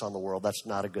influence on the world. That's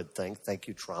not a good thing. Thank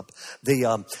you, Trump.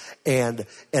 And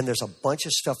there's a bunch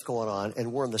of stuff going on.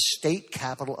 And we're in the state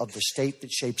capital of the state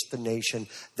that shapes the nation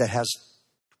that has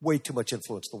way too much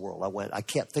influence in the world. I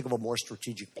can't think of a more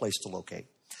strategic place to locate.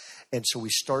 And so we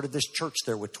started this church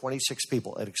there with 26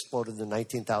 people. It exploded to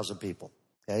 19,000 people.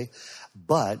 Okay?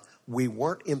 But we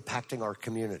weren't impacting our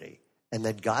community. And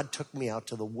then God took me out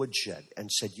to the woodshed and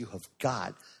said, you have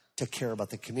got to care about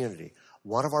the community.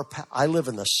 I live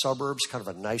in the suburbs, kind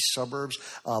of a nice suburbs.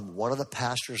 One of the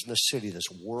pastors in the city, this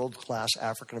world-class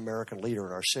African-American leader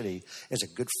in our city, is a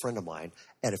good friend of mine.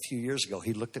 And a few years ago,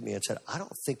 he looked at me and said, I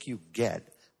don't think you get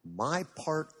my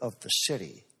part of the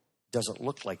city doesn't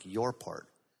look like your part.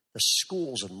 The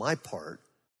schools in my part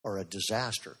are a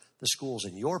disaster. The schools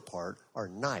in your part are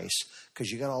nice because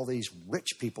you got all these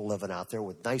rich people living out there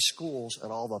with nice schools,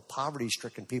 and all the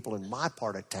poverty-stricken people in my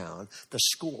part of town, the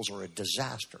schools are a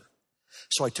disaster.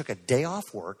 So I took a day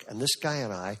off work, and this guy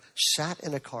and I sat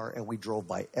in a car, and we drove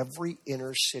by every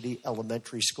inner city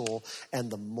elementary school.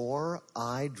 And the more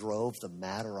I drove, the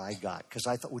madder I got. Because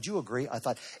I thought, would you agree? I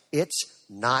thought, it's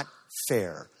not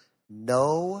fair.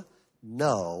 No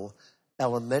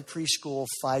elementary school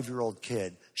 5-year-old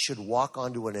kid should walk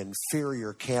onto an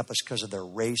inferior campus because of their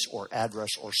race or address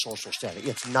or social standing.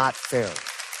 It's not fair.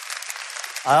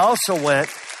 I also went,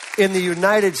 in the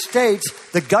United States,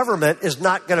 the government is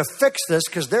not going to fix this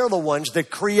because they're the ones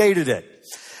that created it.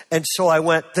 And so I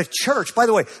went, the church, by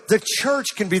the way, the church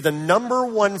can be the number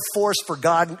one force for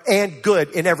God and good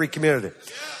in every community.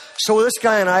 So this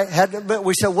guy and I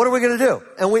we said, what are we going to do?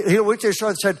 And we just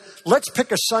said, let's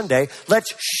pick a Sunday.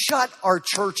 Let's shut our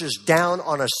churches down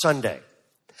on a Sunday.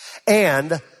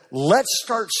 And let's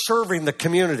start serving the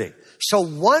community. So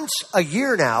once a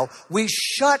year now, we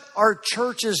shut our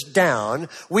churches down.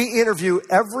 We interview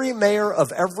every mayor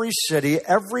of every city,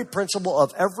 every principal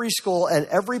of every school, and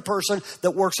every person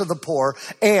that works with the poor.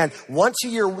 And once a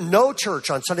year, no church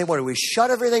on Sunday morning. We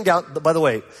shut everything down. By the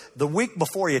way, the week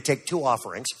before you take 2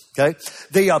 offerings. Okay.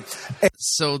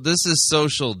 So this is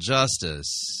social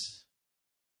justice.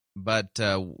 But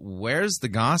where's the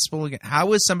gospel again?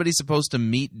 How is somebody supposed to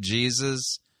meet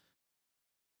Jesus?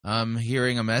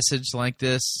 Hearing a message like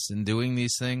this and doing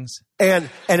these things. And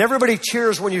everybody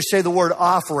cheers when you say the word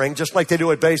offering, just like they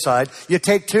do at Bayside. You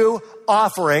take 2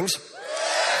 offerings.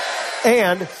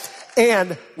 And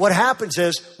what happens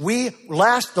is the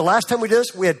last time we did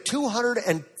this, we had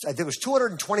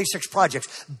 226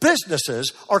 projects.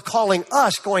 Businesses are calling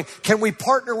us going, can we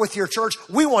partner with your church?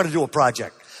 We want to do a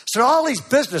project. So all these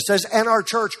businesses and our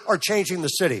church are changing the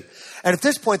city. And at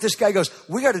this point, this guy goes,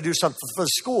 we got to do something for the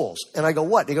schools. And I go,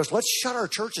 what? And he goes, let's shut our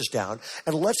churches down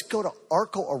and let's go to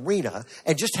Arco Arena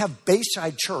and just have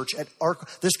Bayside Church at Arco.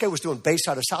 This guy was doing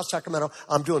Bayside of South Sacramento.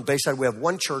 I'm doing Bayside. We have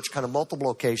one church, kind of multiple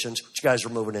locations, which you guys are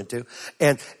moving into.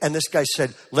 And this guy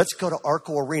said, let's go to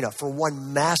Arco Arena for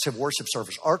one massive worship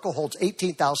service. Arco holds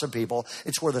 18,000 people.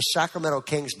 It's where the Sacramento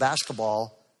Kings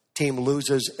basketball team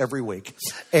loses every week.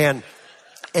 And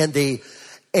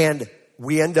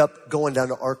we end up going down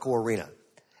to Arco Arena.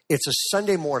 It's a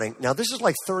Sunday morning. Now, this is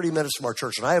like 30 minutes from our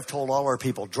church, and I have told all our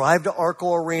people, drive to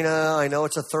Arco Arena. I know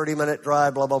it's a 30-minute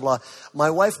drive, blah, blah, blah.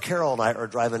 My wife, Carol, and I are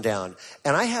driving down,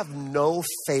 and I have no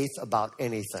faith about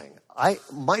anything.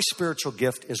 My spiritual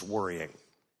gift is worrying.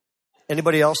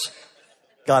 Anybody else?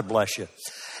 God bless you.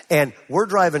 And we're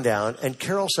driving down, and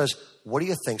Carol says, what do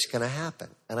you think's going to happen?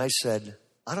 And I said,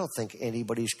 I don't think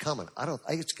anybody's coming. I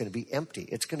think it's going to be empty.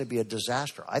 It's going to be a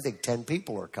disaster. I think 10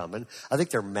 people are coming. I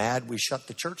think they're mad we shut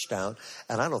the church down,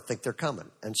 and I don't think they're coming.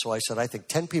 And so I said, I think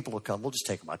 10 people will come. We'll just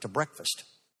take them out to breakfast.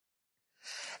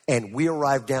 And we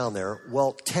arrived down there.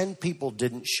 Well, 10 people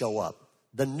didn't show up.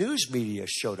 The news media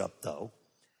showed up, though,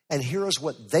 and here is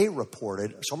what they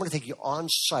reported. So I'm going to take you on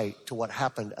site to what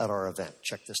happened at our event.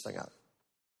 Check this thing out.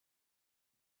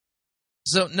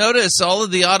 So notice all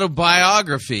of the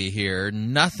autobiography here,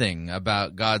 nothing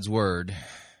about God's Word,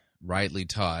 rightly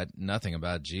taught, nothing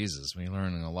about Jesus. We're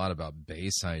learning a lot about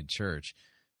Bayside Church.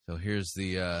 So here's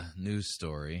the news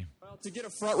story. Well, to get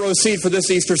a front row seat for this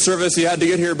Easter service, you had to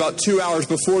get here about 2 hours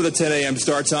before the 10 a.m.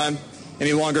 start time.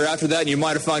 any longer after that, and you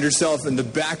might have found yourself in the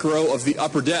back row of the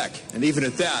upper deck. And even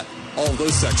at that, all of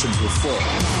those sections were full.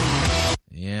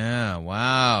 Yeah,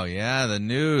 wow. Yeah, the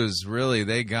news, really,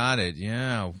 they got it.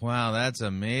 Yeah, wow, that's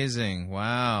amazing.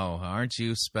 Wow, aren't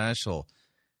you special?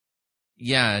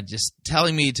 Yeah, just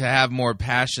telling me to have more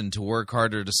passion, to work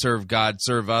harder, to serve God,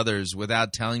 serve others,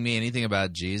 without telling me anything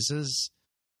about Jesus?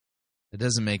 It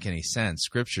doesn't make any sense.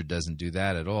 Scripture doesn't do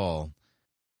that at all.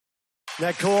 Isn't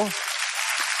that cool?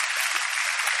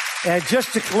 And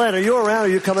just to, Glenn, are you around? Are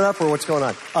you coming up, or what's going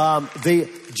on?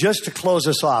 Just to close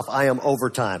us off, I am over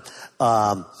time.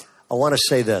 I want to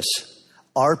say this.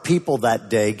 Our people that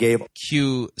day gave...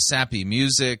 Cue sappy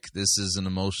music. This is an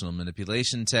emotional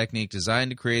manipulation technique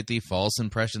designed to create the false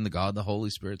impression that God, the Holy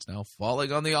Spirit's now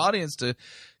falling on the audience to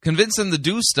convince them to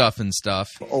do stuff and stuff.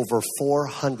 Over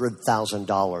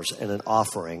 $400,000 in an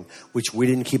offering, which we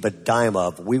didn't keep a dime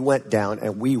of. We went down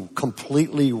and we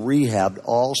completely rehabbed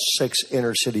all 6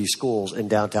 inner city schools in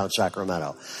downtown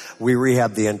Sacramento. We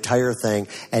rehabbed the entire thing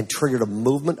and triggered a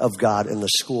movement of God in the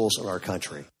schools in our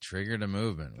country. Triggered a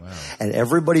movement, wow. And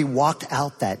everybody walked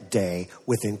out that day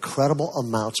with incredible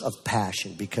amounts of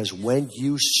passion, because when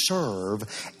you serve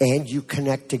and you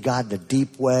connect to God in a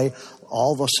deep way,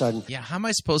 all of a sudden... Yeah, how am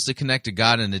I supposed to connect to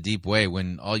God in a deep way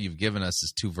when all you've given us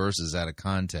is 2 verses out of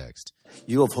context?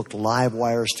 You have hooked live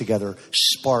wires together,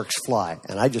 sparks fly.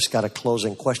 And I just got a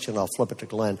closing question. I'll flip it to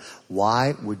Glenn.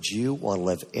 Why would you want to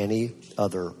live any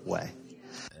other way?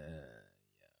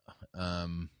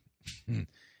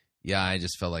 Yeah, I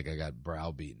just felt like I got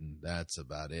browbeaten. That's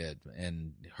about it.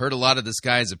 And heard a lot of this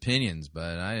guy's opinions,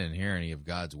 but I didn't hear any of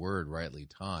God's word rightly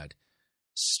taught.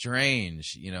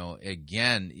 Strange,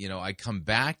 again, I come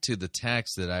back to the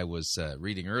text that I was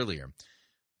reading earlier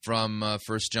from 1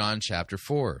 John chapter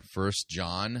 4. 1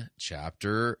 John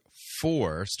chapter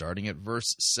 4, starting at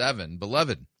verse 7.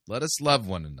 Beloved, let us love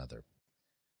one another.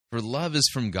 For love is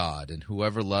from God, and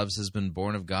whoever loves has been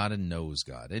born of God and knows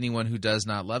God. Anyone who does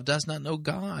not love does not know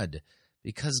God,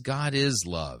 because God is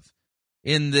love.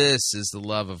 In this is the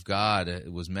love of God.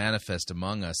 It was manifest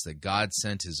among us that God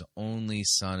sent his only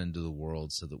Son into the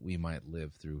world so that we might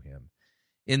live through him.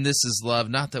 In this is love,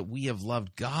 not that we have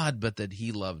loved God, but that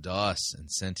he loved us and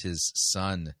sent his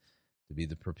Son to be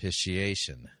the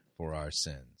propitiation for our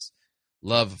sins.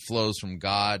 Love flows from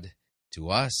God to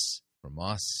us, from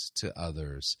us to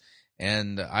others.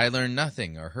 And I learned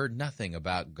nothing or heard nothing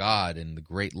about God and the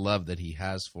great love that he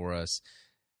has for us.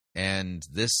 And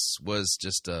this was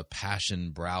just a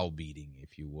passion browbeating,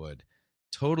 if you would.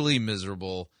 Totally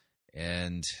miserable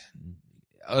and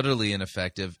utterly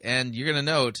ineffective. And you're going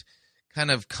to note,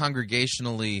 kind of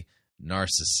congregationally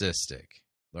narcissistic.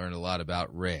 Learned a lot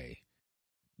about Ray.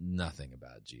 Nothing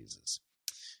about Jesus.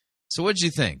 So what'd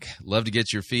you think? Love to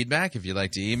get your feedback. If you'd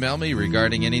like to email me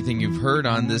regarding anything you've heard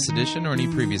on this edition or any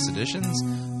previous editions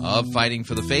of Fighting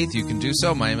for the Faith, you can do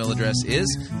so. My email address is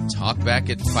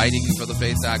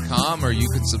talkback@fightingforthefaith.com, or you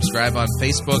can subscribe on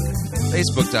Facebook,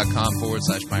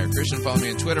 facebook.com/Pirate Christian. Follow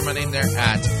me on Twitter. My name there,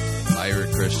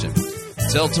 @Pirate Christian.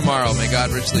 Till tomorrow, may God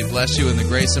richly bless you in the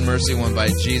grace and mercy won by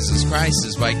Jesus Christ,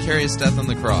 his vicarious death on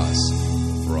the cross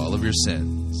for all of your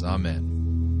sins. Amen.